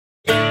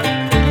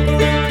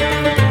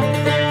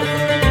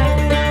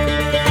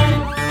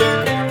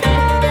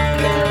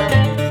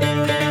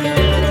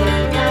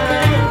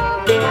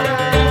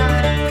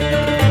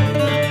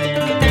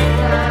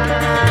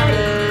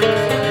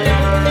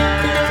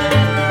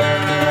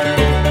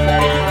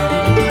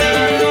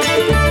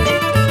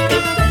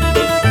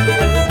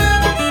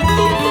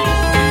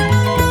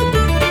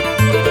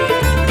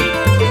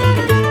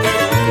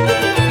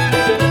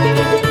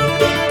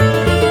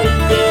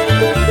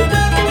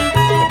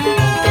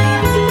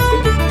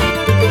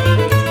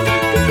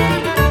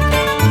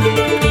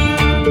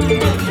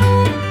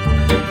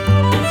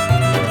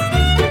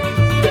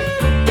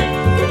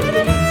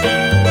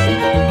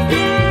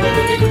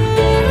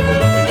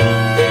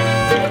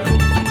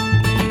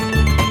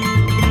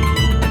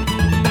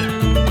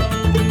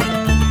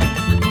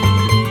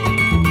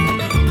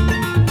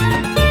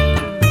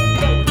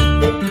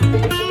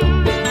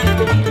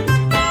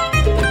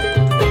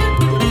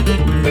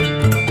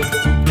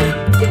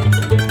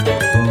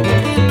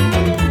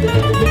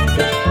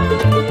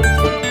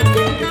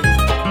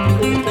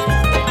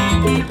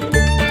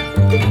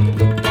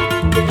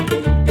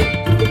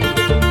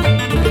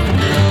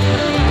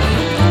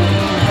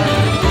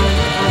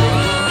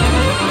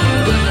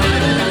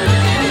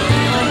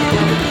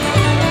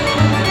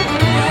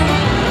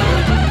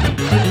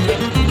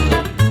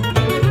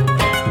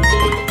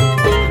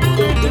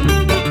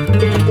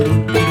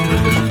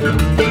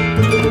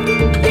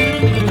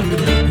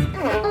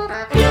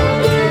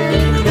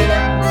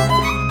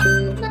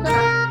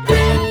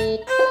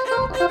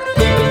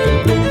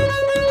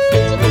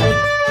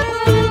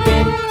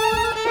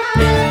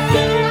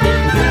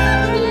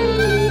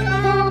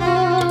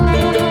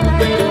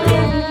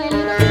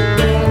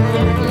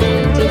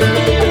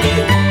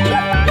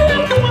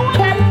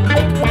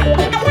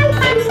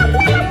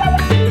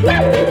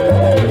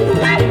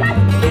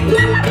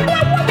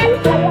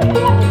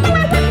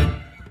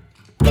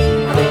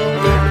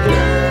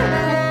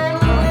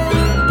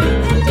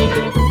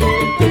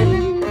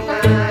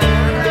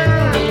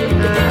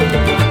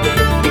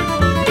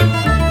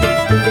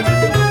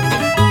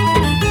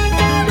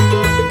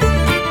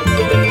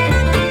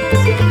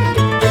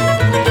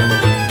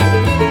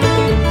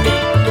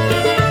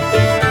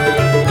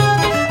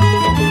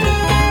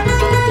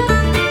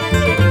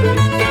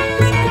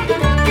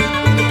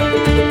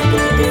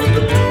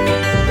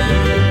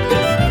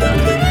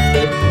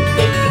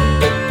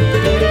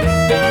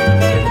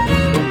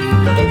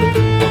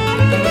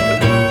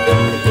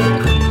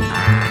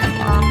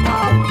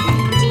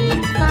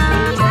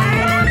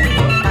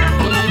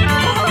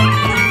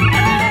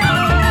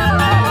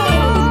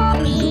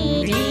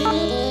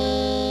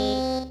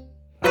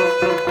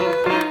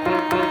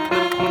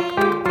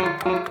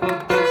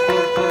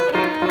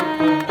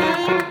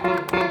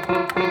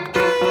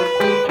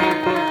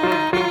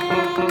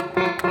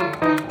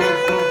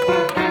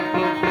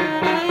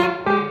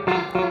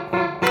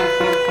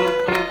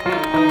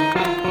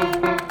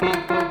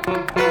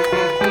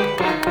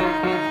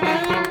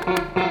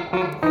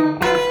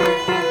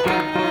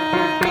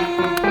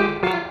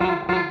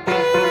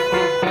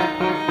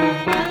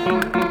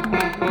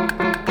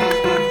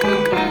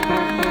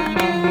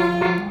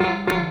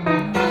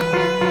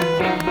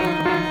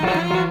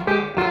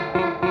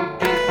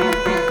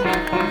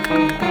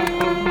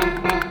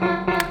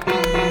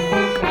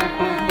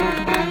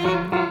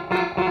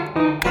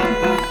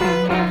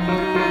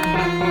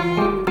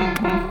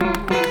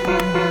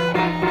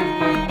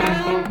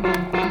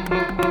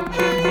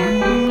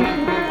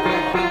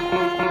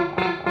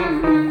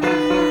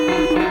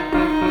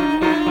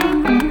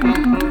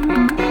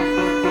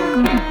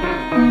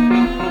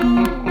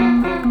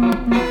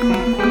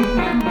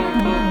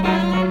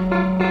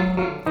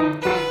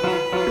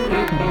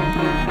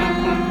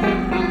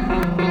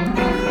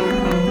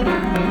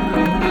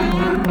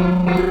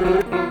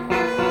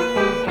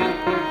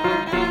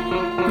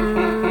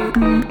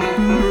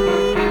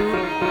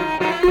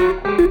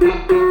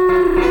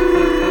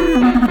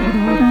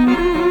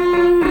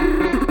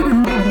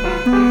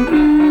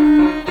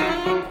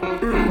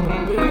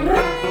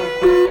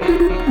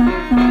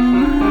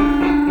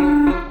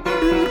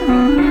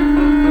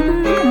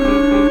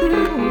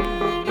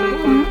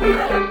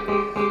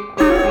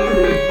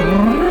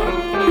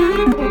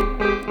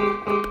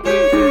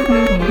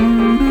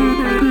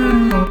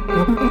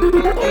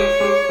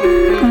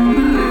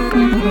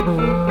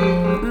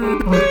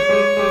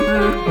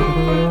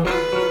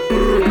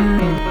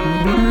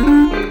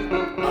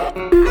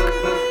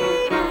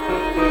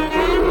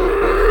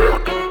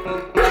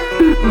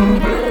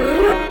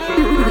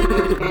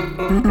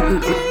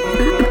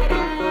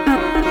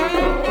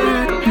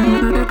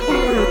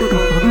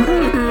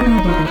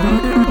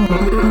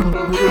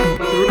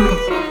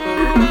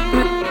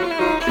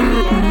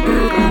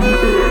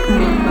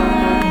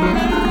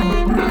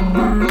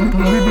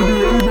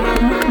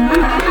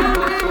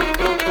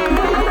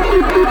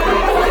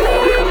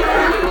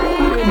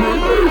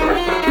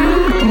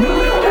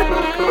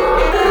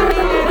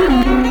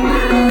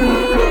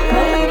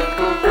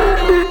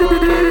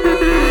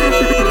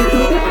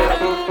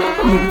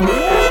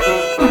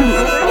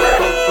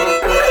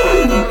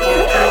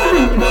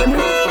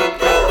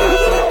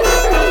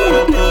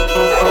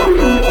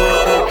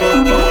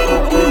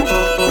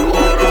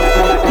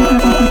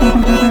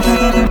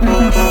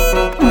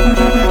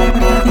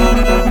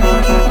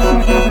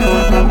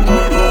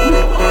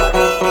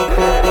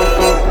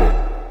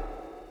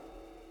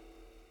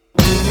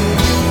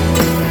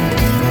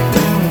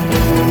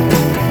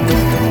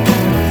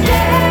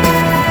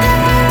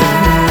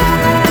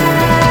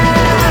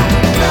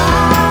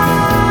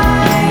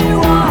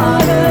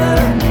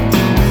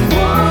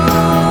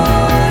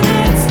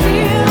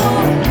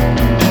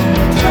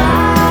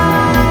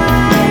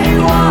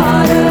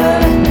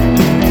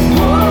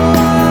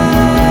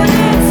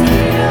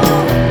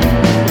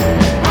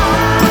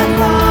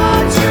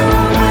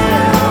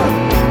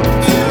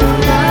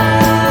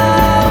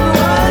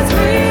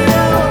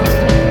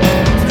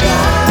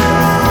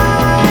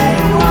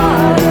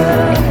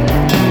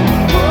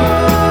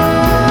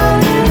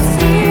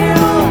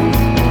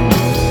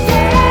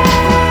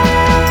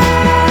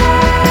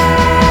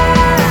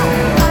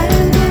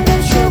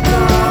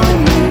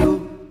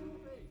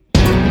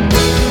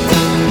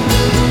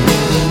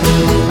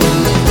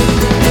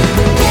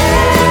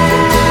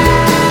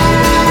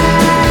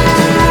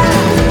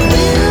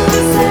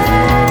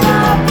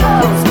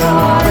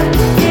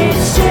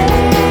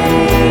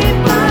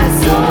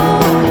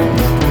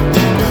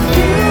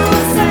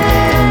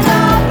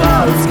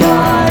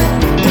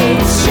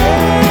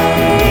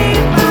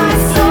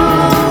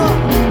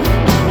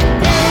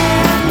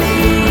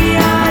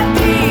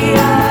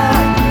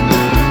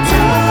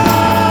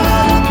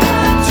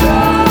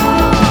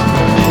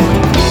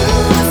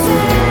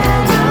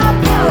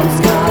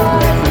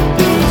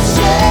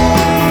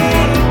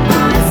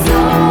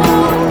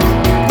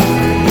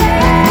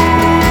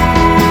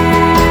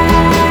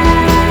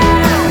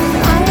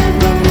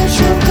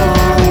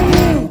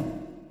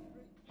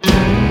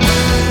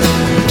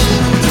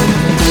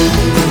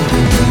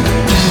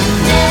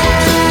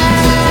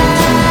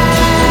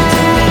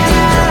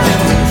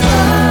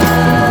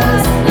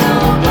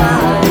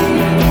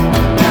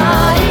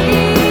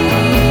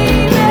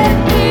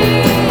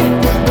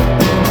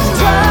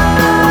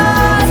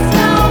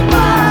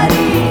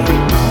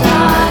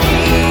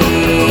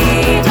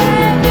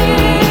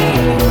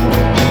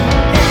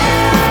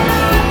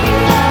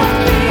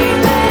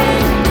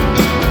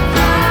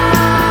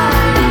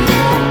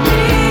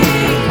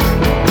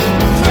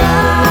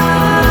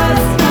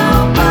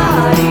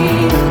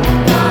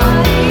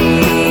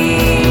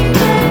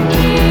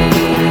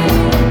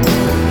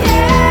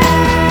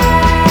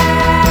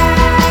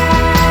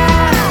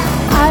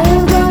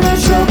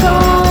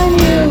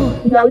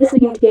are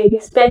listening to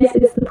Space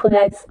is the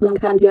Place on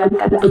Candu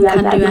FM.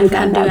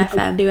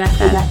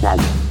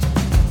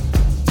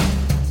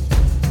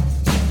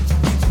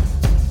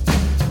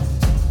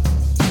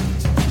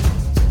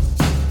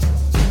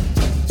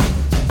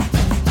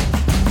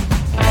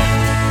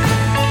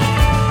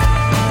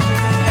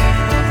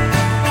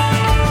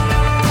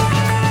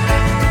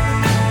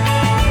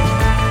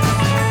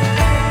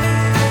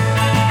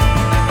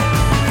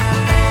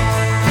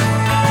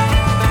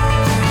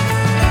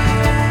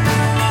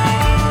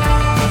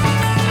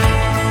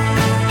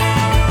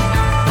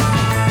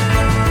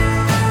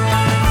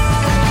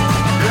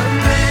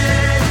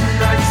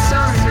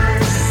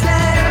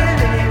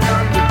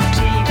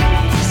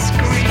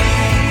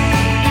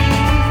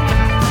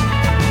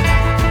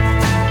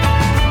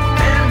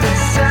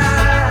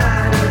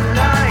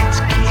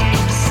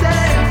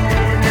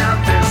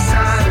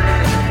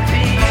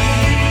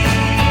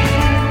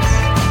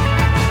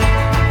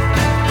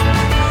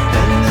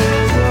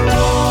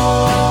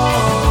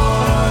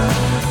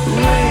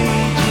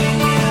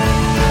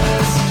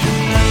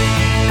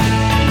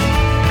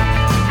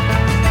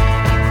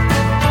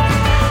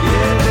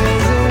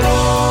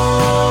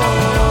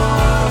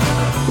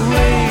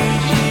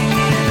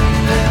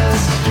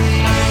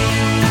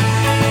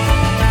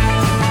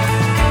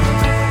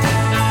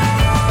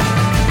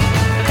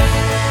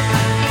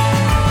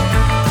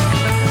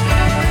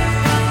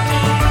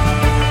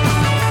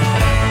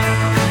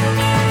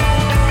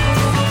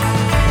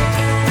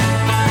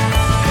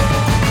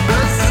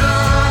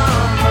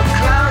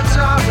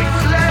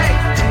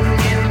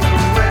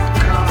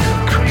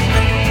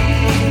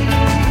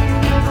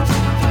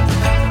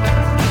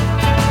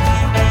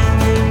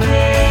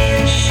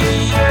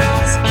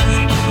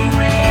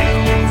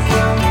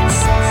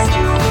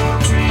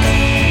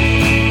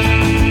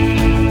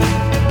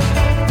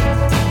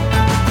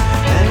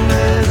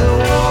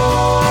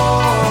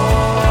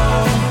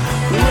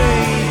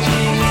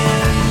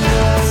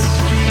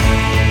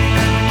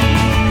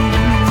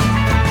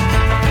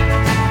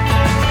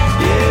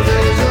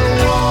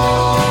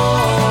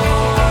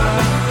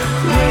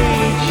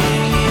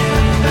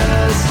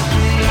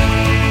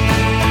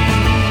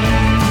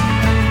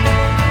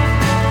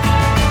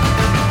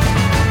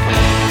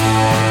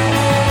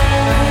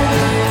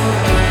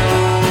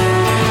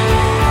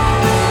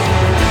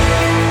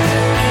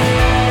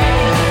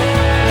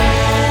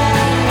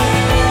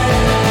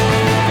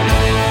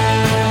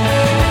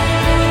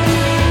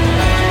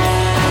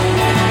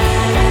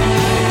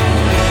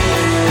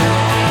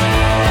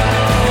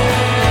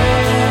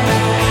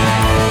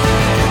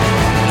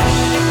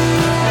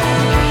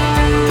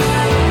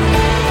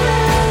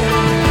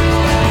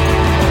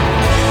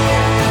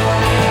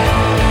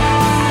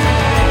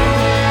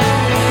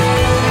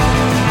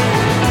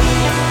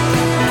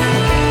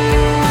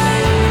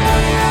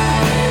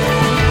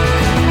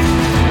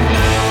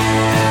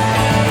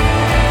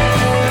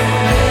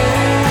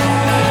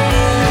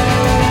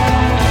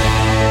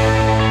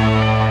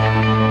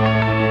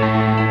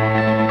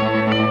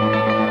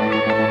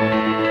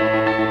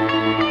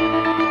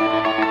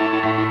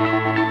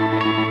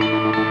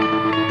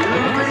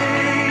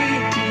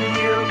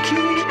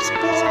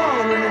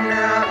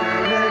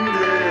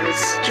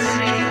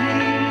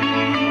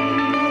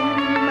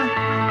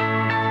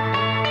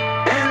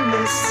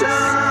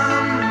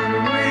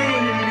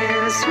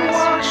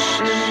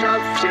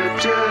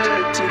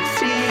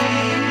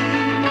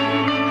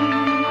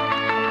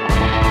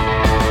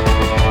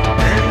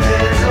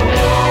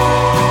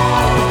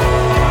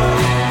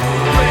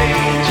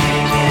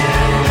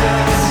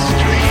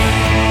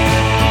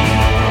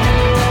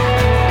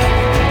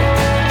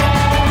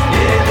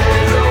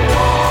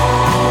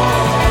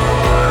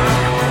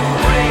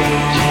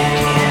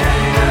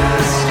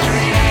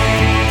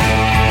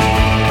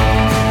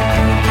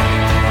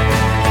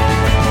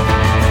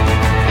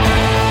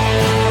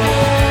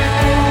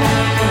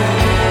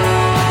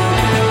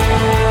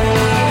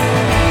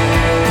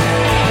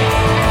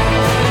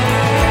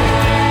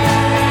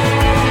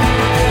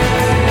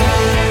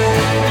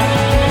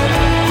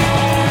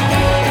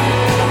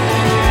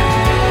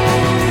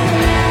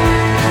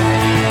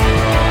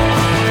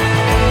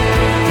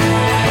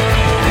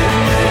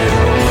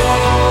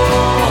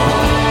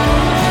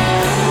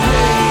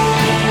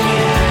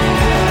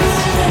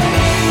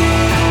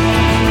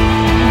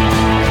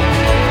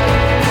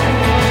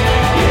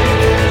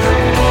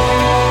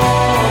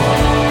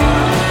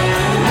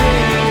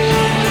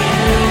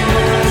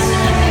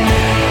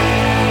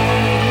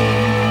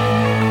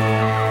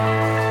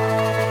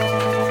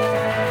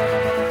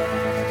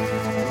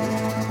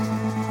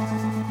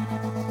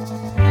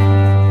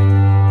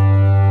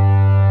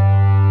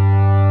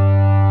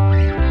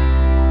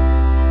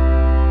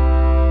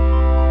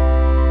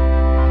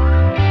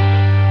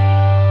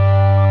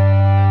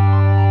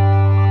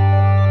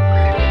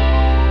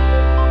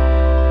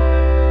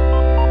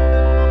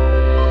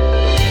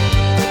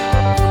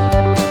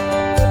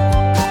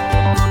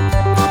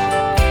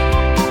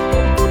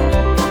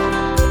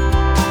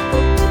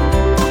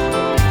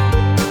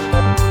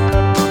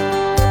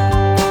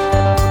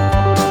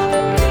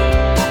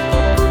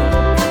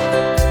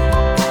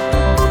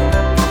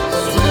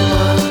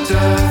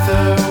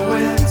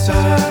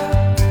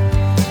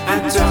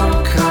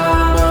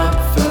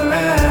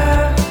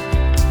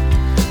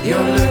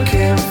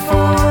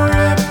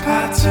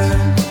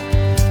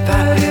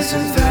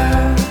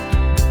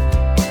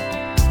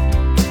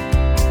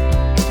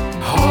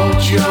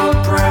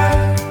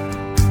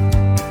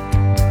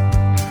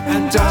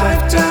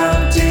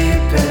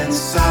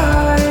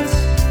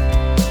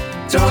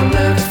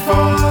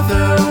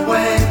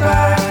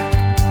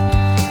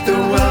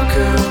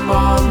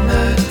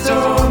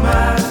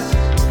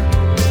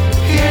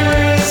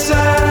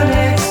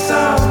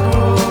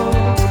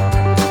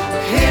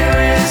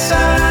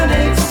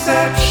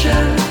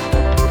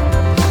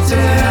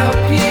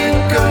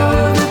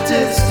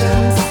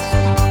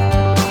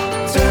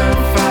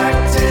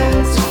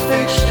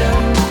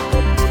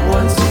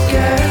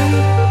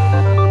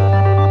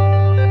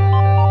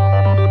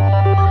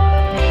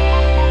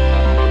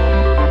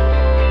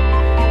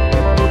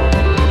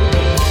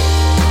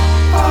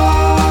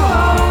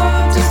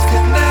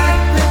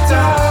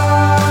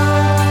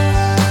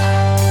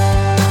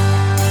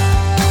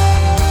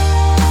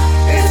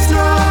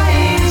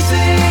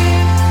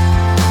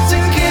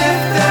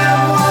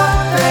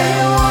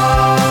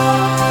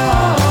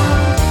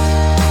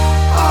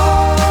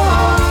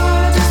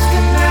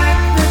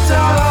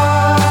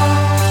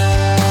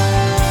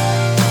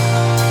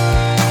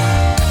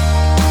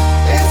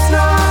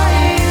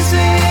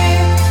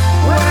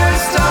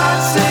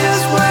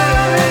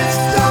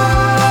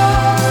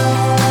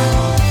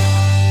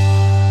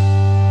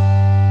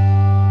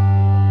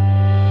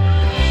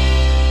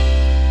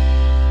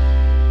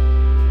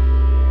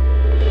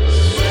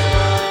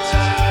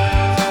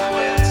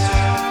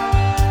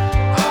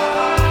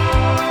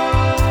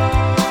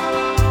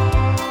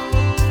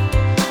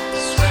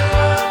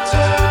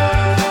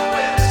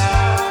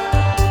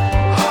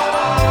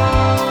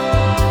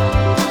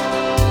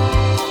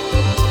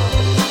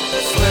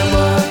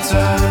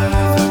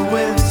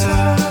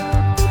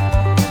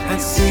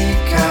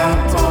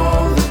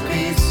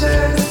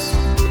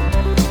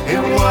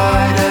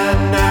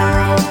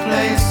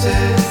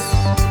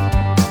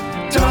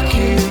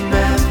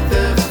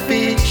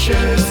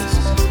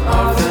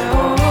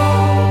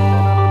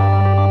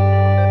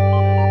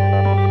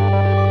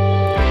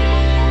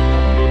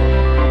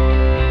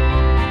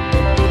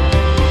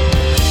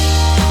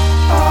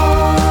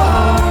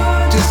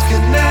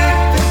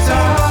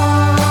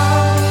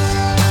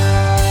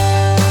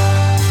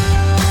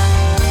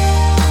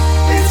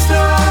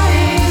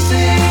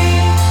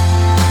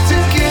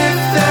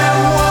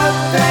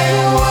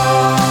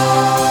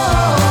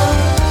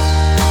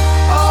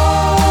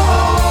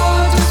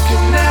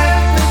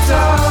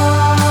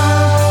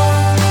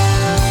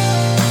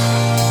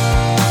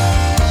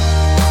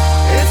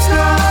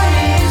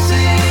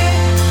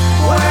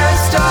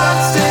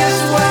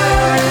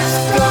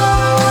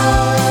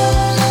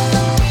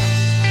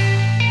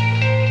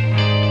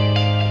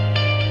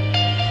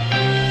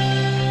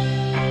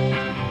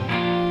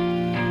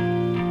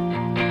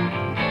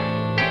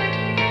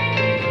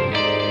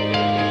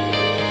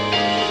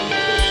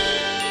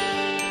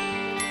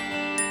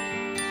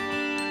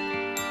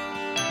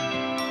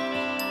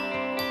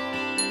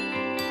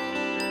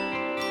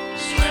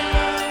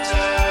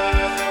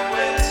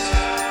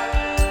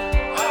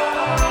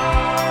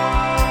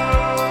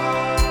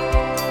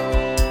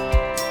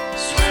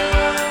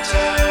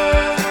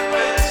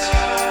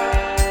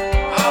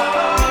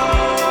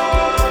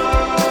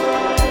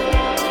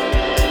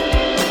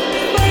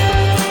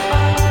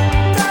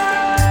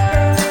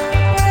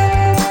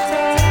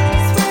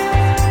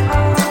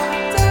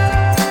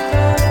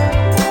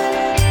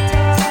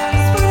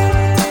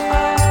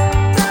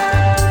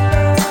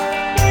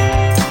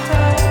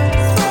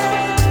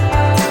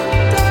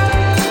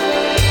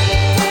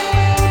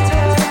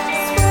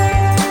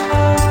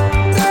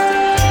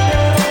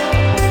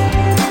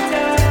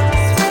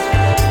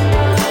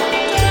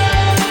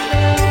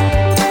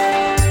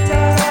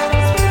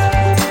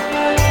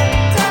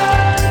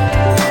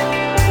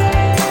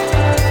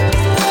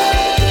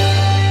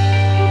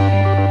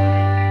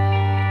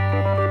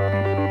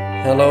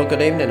 Hello,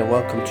 good evening and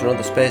welcome to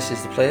another Space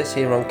is the Place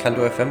here on Can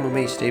Do FM with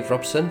me, Steve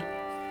Robson.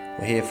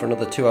 We're here for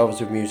another 2 hours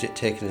of music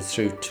taking us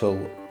through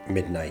till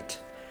midnight.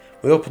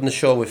 We opened the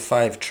show with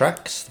 5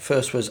 tracks. The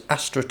first was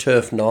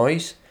AstroTurf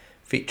Noise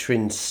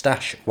featuring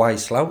Stash Y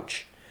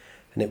Slouch,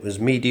 and it was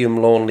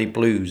Medium Lonely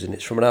Blues, and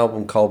it's from an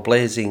album called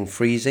Blazing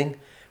Freezing,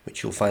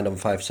 which you'll find on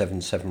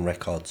 577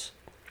 Records.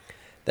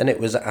 Then it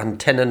was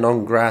Antenna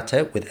Non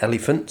Grata with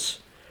Elephants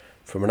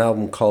from an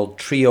album called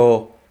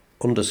Trio_IO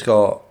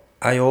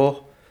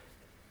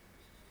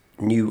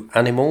New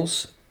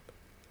Animals.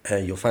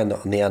 You'll find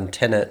that on the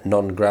Antenna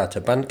Non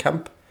Grata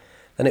Bandcamp.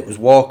 Then it was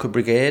Walker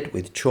Brigade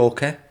with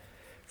Choker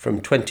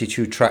from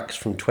 22 tracks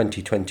from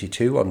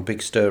 2022 on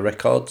Big Stir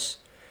Records.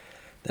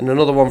 Then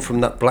another one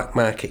from that Black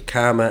Market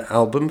Karma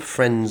album,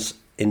 Friends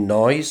in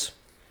Noise.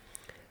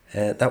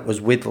 That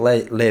was with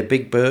Lay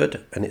Big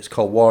Bird, and it's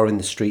called War in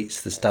the Streets,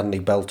 the Stanley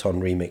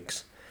Belton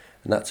remix.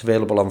 And that's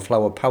available on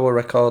Flower Power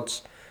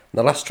Records. And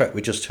the last track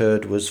we just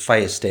heard was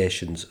Fire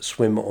Stations,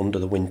 Swim Under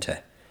the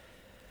Winter.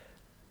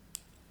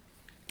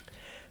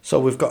 So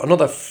we've got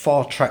another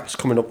 4 tracks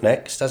coming up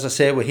next. As I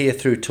say, we're here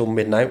through till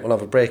midnight. We'll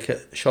have a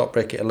short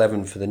break at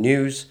 11 for the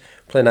news,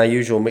 playing our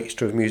usual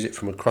mixture of music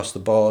from across the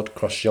board,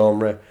 cross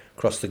genre,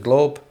 across the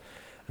globe.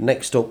 And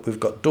next up, we've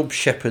got Dub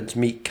Shepherds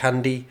Meet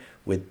Candy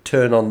with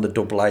Turn on the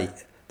Dub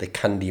Light, the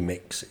Candy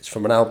Mix. It's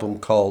from an album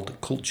called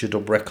Culture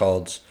Dub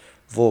Records,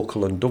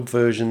 Vocal and Dub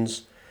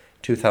Versions,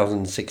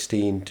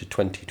 2016 to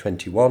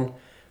 2021,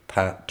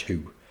 Part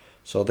 2.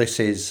 So this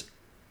is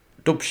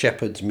Dub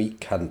Shepherds Meet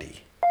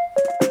Candy.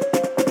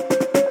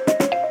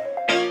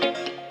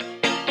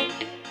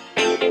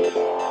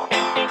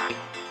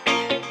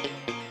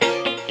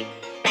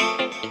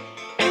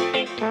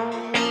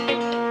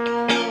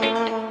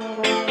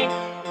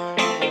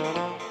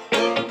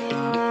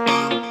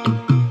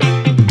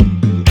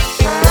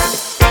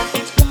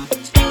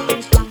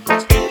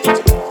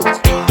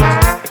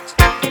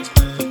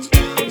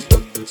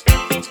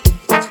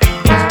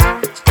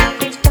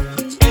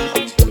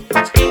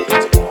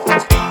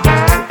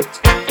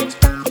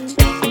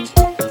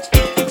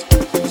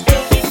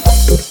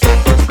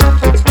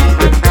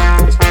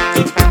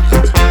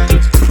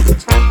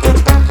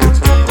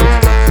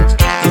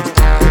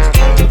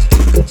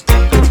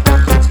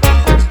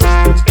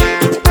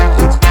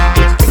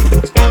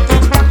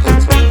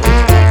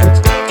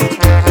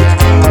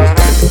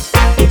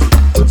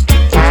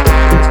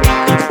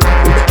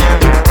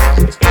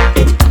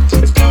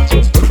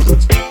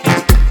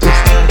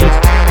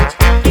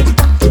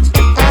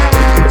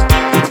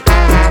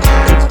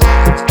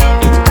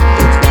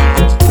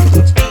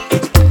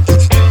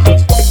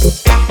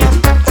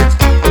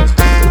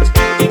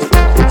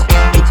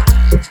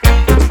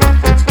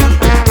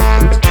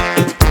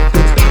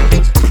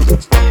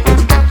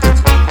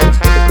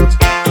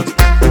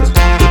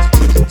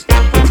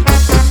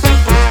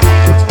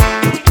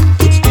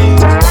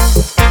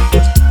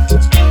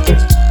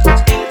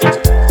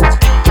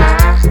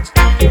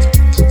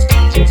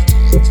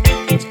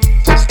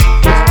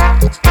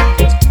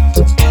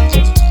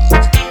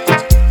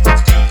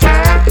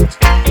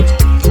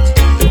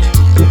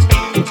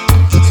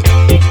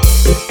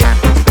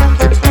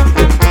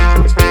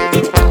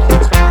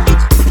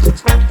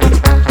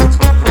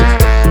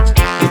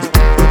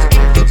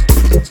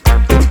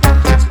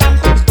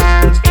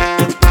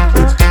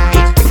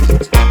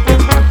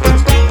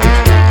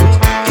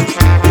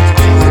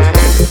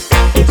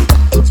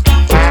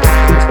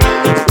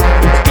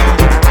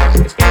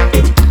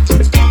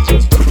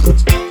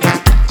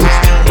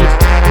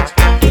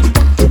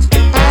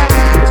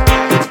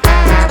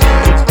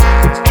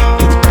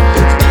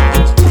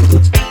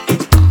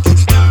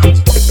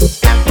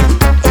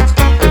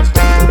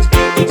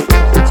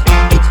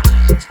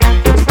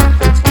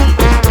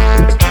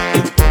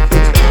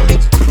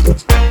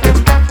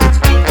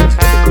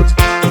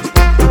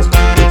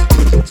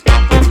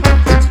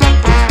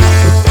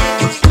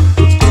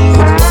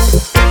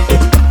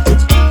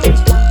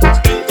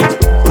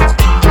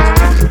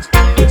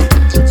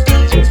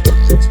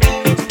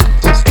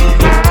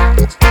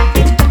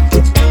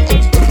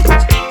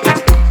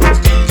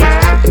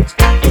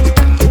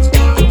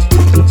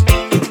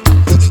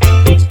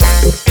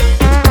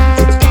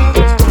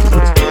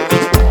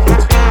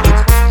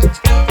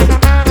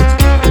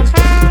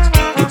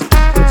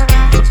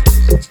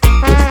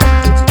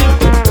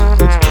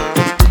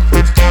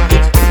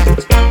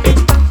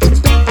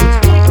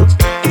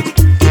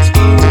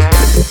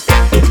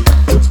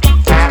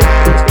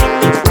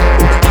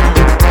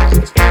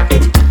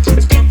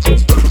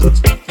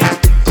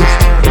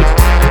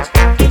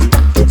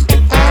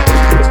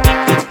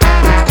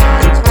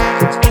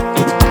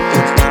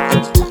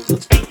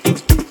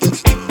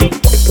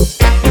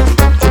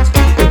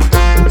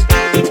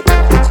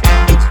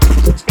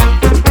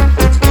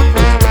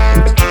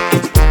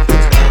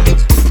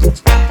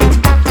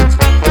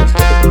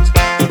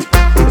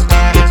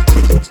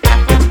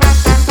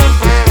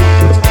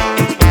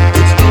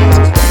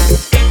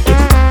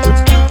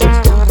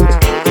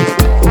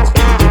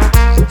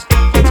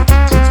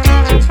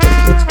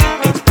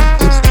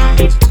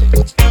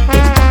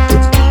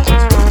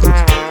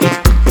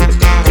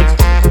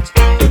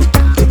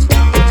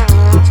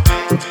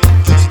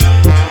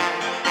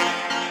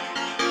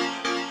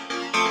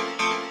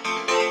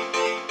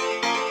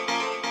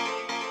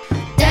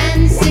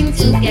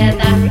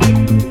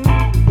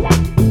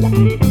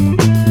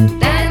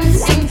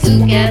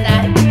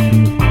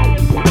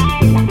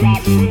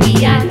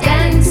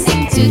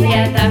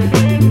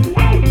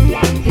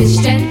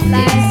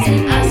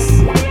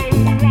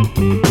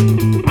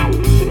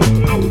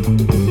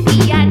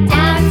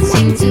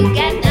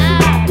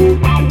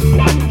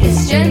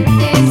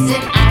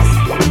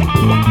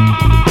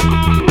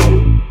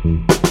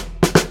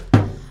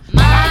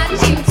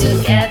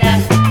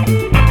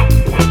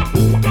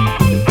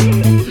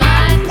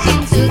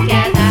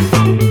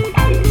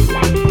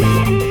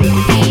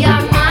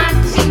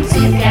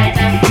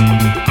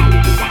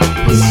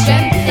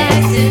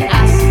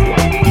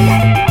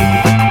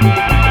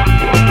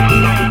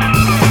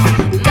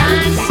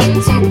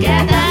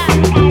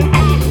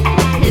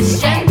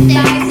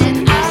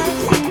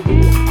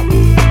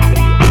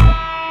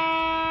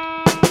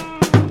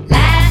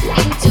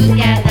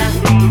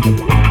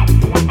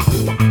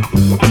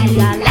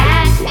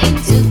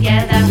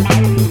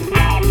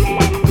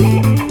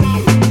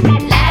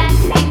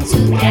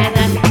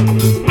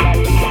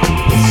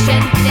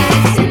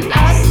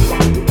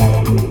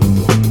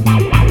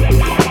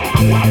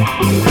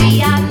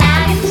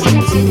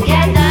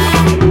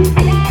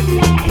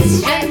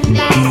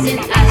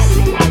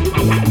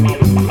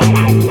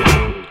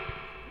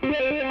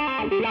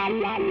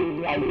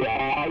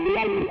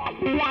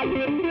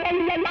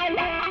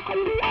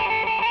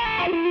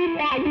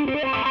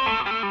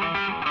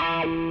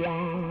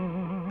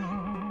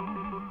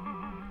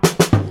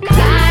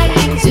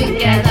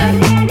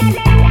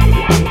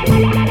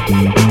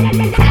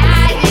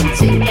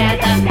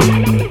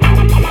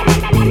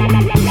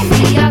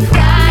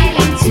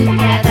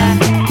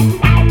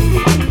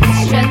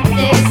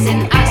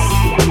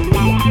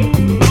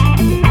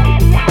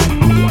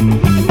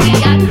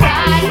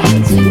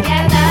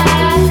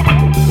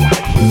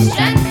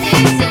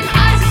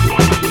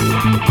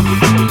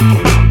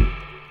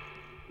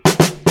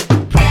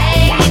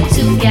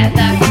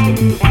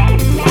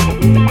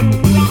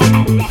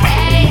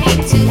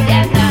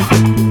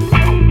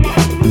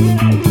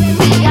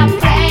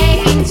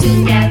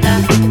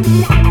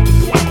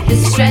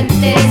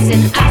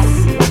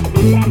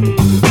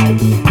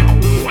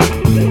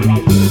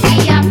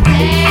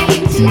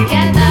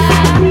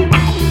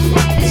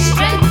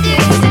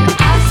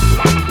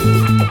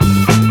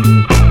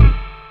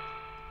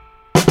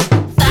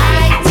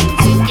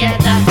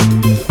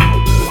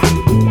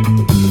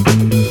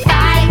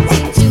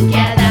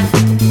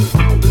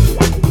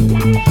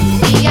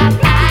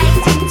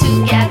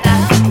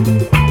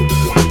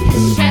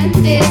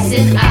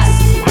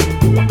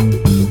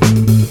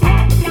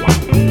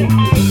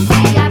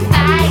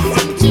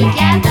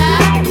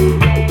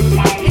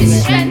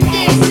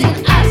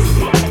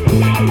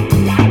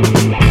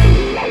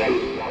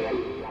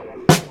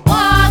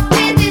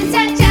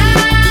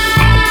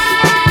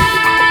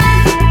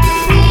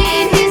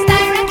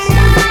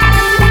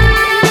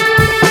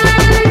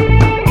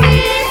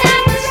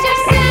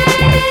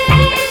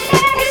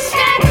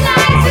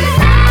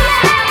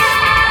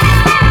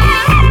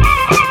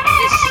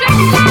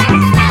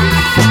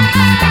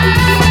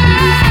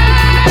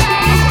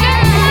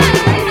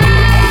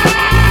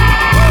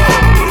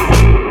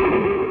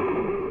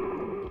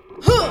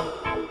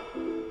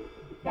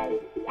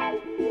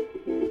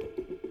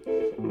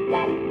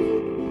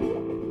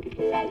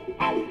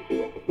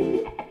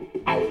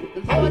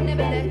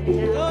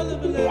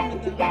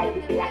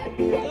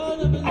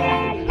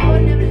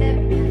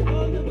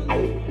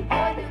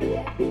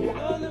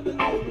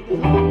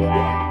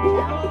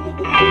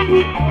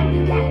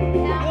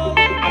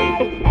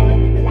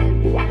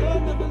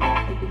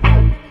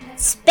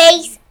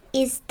 Space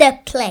is the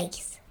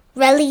place.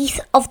 Release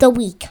of the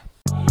week.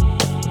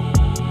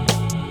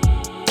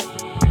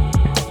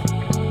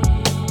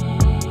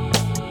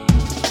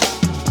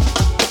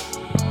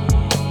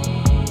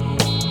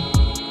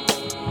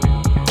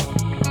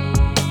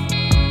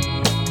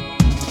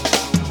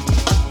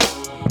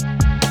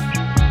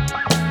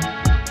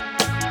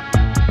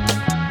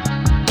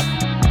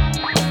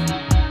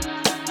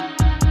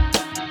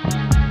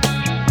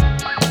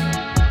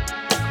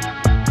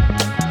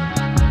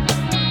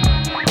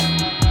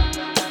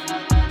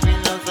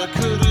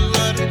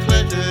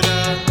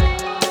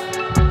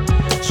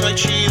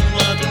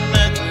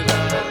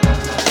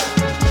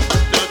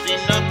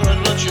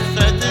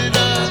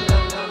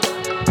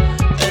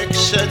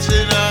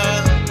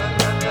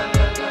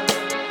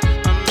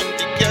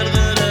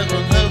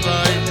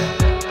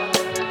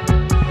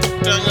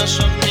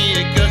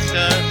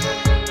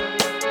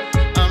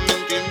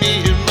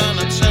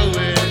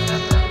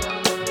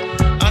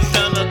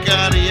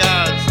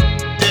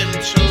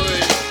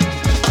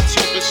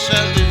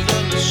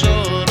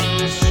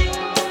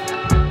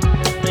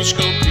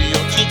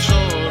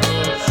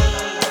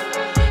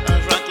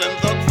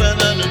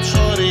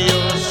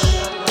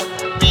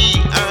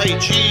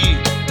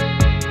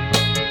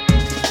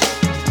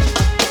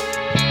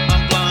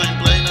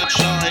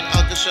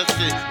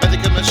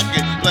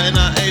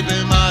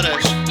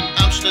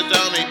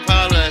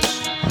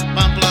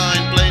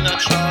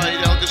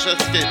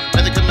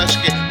 Met ik een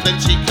mesje,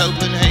 Lindsay,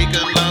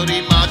 Copenhagen,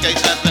 Laurie,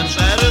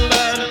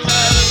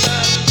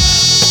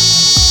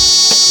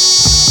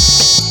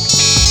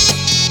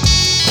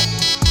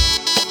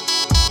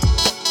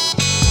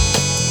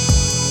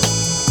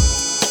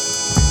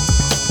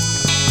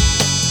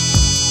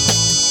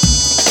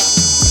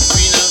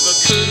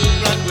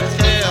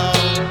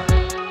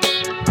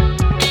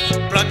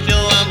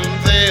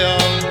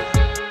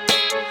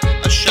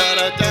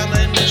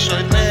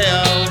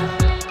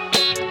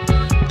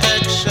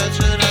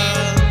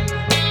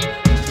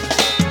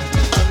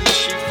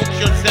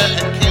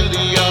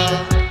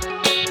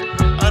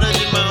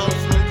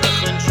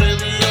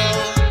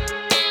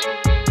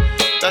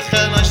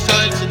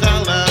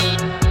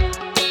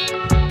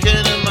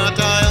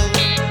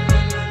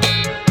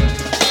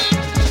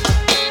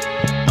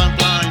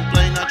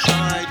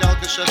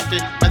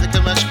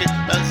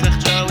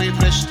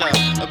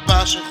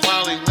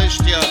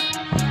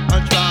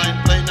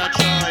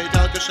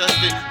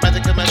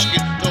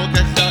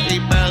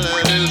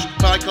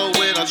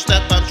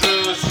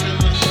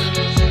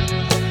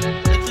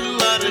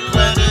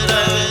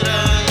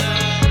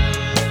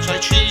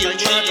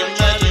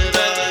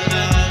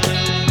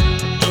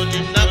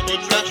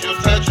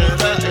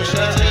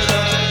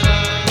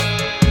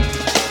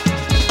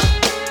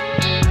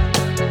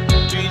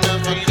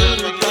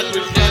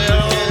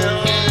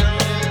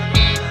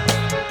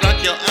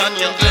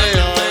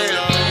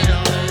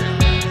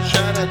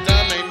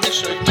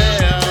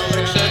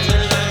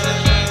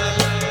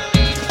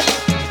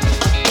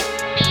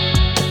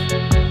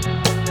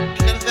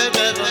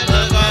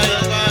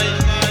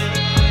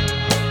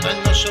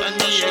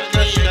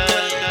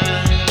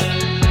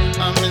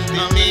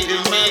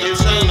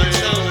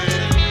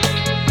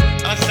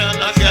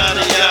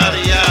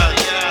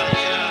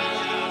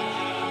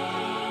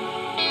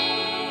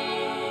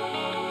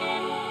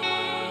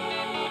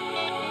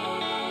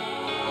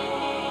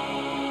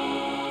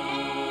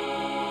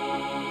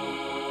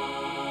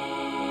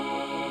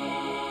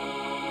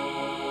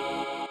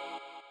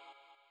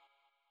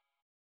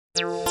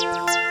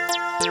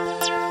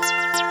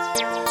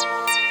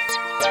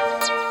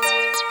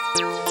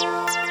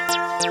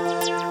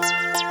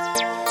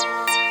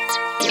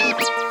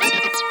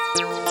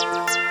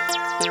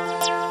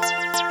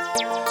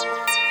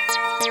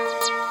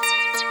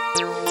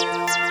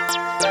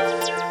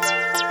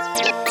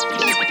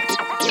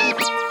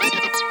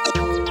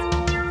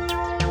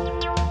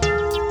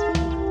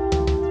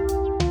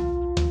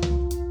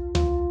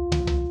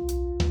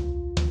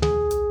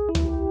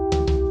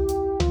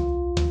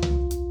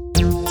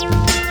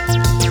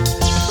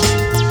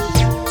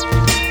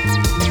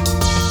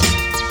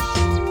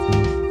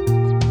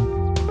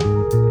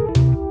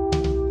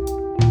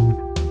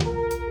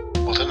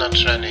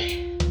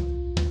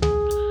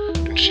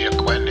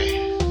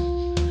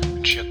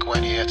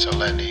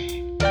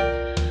 eleni,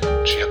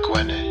 trio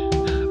gwenu,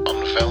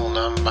 ond fel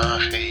na ma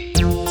chi,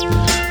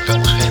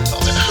 fel hyn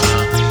oedd yn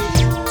hanu,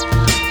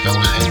 fel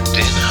hyn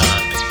dyn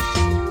hanu,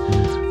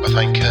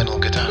 byddai'n Colonel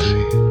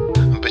Gaddafi,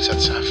 yn bita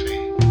taffi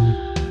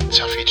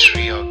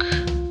triog,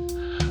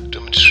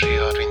 dwi'n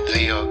trio ar un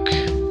ddiog,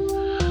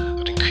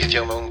 a dwi'n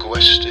cuddio mewn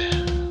gwesty,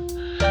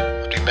 a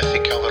dwi'n methu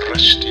cael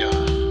arrestio,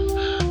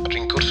 a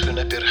dwi'n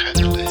gwrthwynebu'r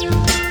heddlu,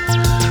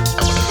 a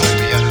ma'n rhoi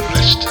fi ar y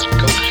restr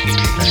golchi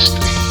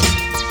llestri,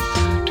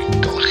 dwi'n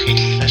golchi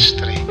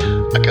llestri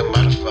ac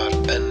ymarfer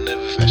yn y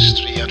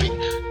festri, a dwi'n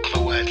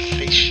clywed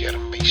lleisiau'r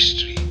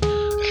meistri,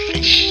 y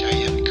lleisiau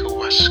yn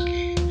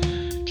cywasgu,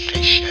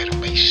 lleisiau'r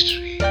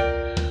meistri,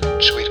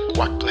 trwy'r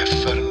gwagle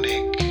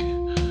ffyrnig,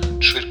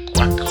 trwy'r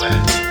gwagle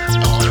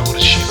o'r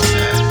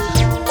shimmer,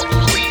 o'r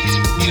chwyth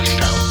i'r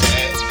llawde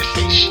y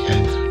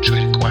lleisiau,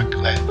 trwy'r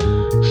gwagle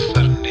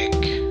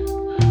ffyrnig.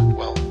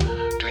 Wel,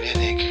 dwi'n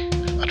unig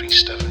a dwi'n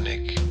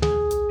styfnig,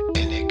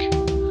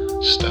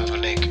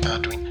 a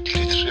dwi'n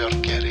llithrio'r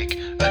gerig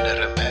yn yr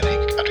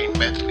Amerig, a dwi'n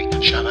meddwi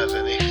siarad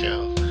yn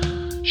uchel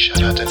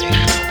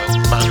mewn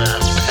mana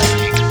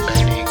perig,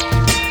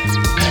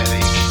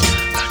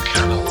 a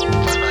canol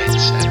fannau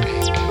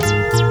tebyg.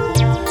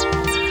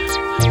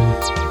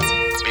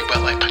 Mi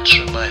welai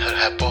patrymau yr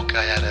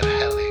hebogau ar yr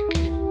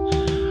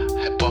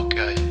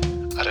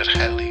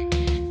helig,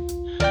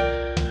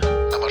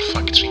 a mae'r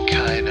ffactri'n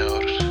cael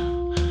nawr,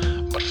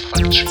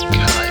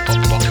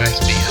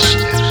 boblogaeth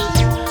di-ystyr,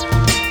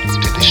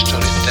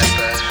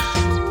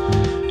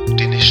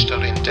 dinistr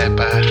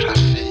undeba,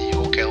 raffu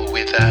o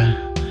gelwydda,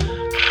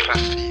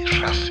 raffu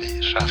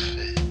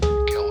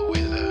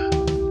gelwydda,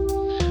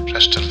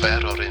 restr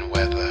fer o'r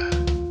unwedda,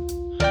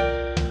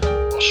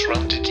 os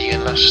rondi di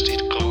yn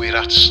lastid glwy'r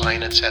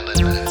atsain y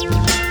telynna,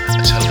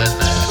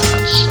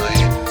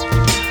 atsain,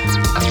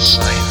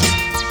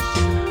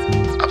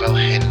 a fel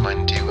hyn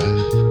mae'n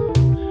diwedd,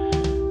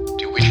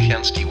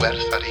 diwylliant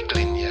diwerth ar ei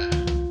glinia,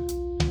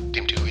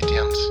 dim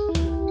diwydiant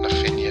na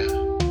ffinia,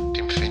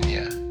 dim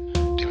ffinia,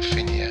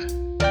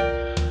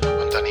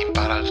 ond da ni'n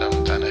barod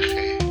amdano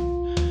chi,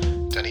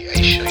 da ni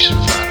eisoes yn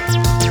farw,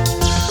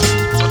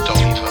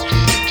 bodoli fel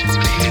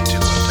llyd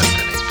yw ar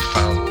dderbyn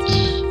ffawd,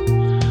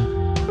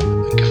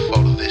 yn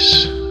gyfforddus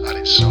ar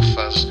ein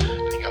soffas,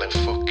 ni'n cael ein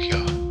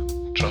ffwcio,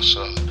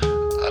 drosodd,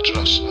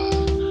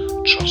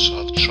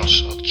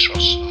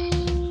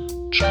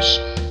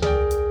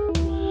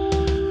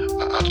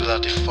 a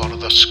adeiladu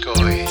ffordd o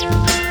sgoi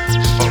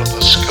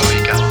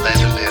gael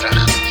ledfyr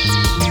achos,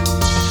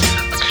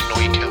 a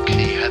cnoi cael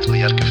ci heddlu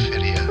ar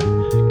gyffuria,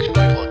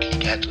 cnoi fel ci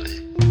heddlu,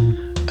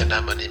 yn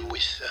am yn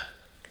ymwytha.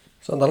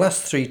 So the last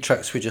three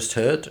tracks we just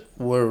heard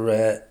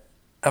were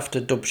after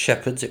Dub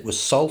Shepherds, it was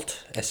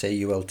Salt,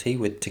 S-A-U-L-T,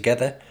 with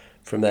Together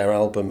from their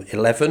album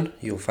 11,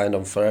 you'll find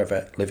on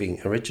Forever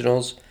Living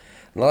Originals.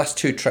 And the last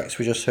two tracks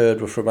we just heard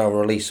were from our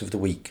release of the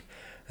week,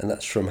 and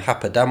that's from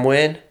Hapa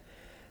Damwain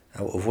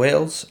out of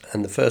Wales,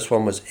 and the first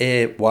one was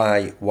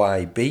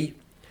AYYB,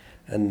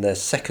 and the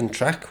second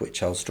track,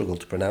 which I'll struggle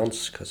to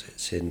pronounce because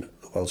it's in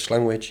the Welsh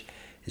language,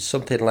 is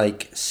something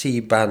like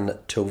Siban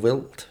to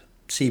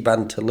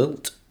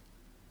Lilt,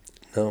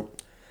 no,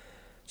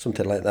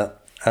 something like that,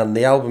 and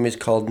the album is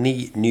called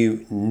Ni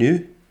Nu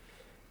Nu,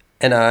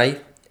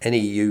 N-I-N-E-U-N-H-W.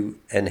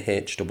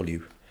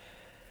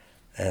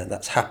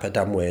 That's Hapa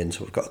Damwain,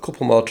 so we've got a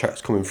couple more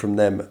tracks coming from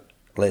them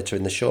later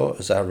in the show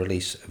as our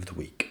release of the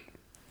week.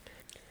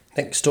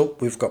 Next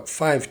up, we've got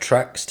 5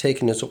 tracks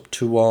taking us up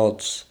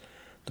towards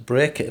the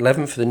break at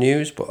 11 for the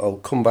news, but I'll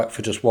come back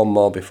for just one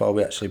more before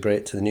we actually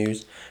break to the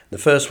news. The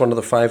first one of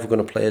the 5 we're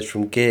going to play is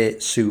from Gay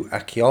Su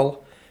Akyol,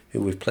 who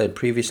we've played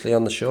previously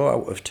on the show,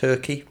 out of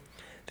Turkey.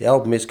 The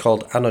album is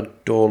called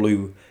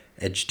Anadolu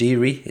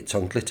Ecdiri, it's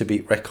on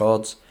Glitterbeat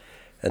Records,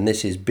 and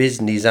this is Biz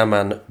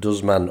Nizaman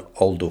Duzman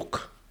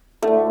Olduk.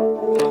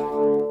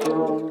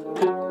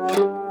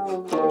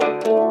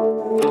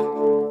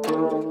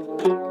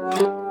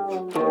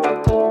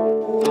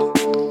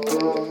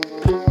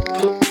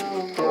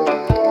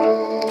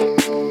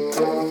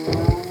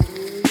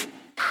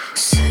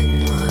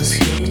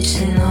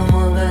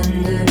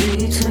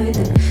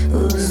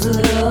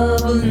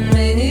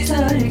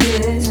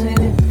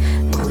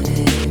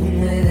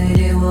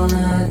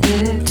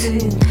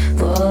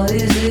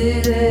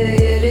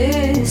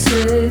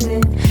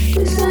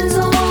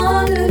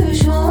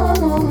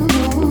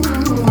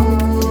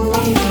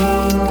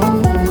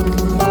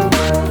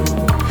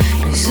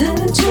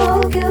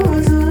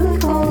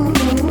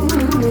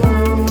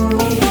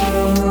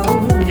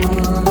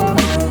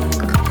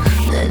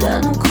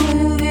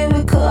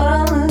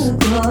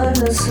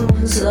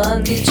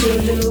 Sanki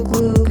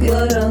çocukluk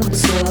yaram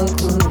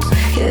saklı.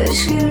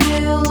 Keşke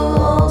bir yolu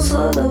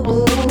olsa da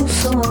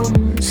bulsam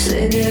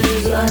seni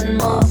üzen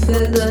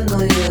mahveden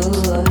o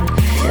yıllar.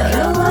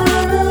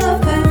 Yaralarını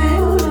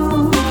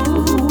öpemiyorum,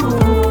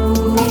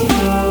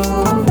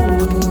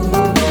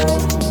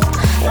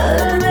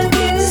 ölmek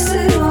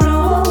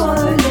istiyorum ama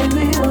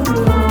ölemiyorum.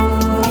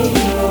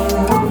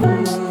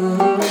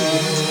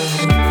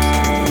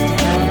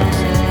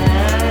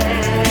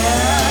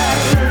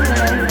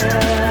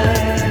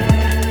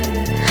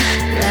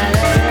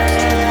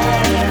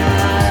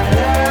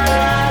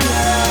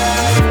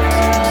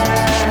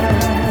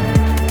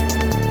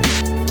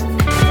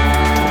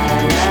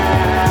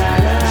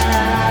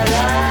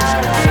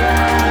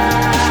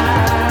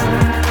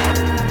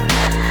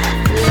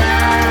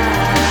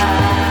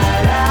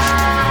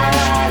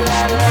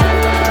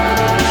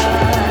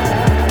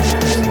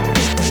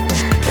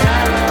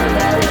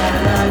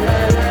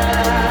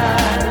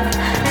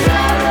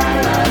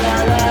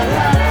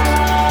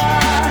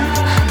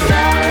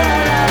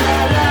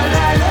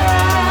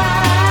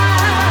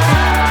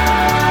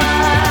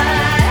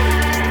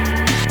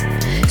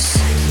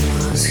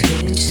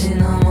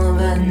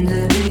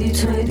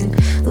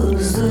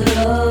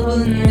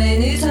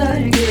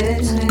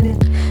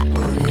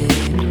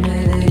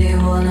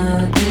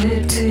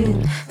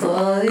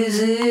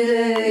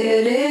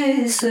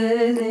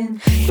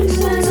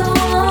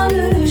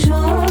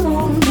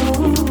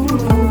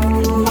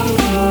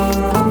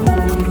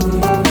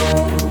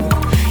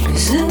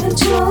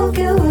 çok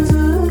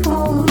yazık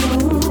olur.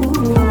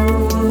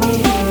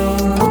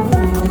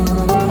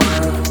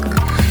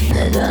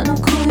 Neden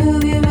kuyu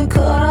gibi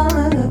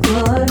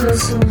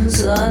karanlıklardasın?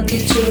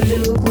 Sanki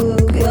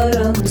çocukluk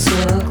yaram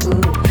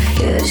saklı.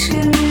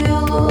 Keşke bir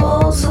yolu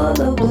olsa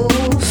da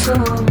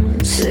bulsam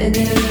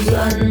seni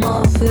üzen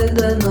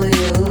mahveden o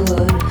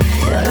yıllar.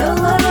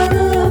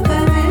 Yaralarını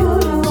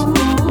öpemiyorum.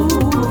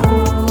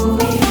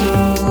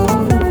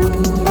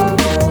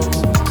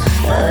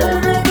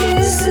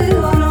 Ölmek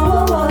istiyorum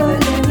ama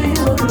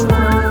ölemiyorum.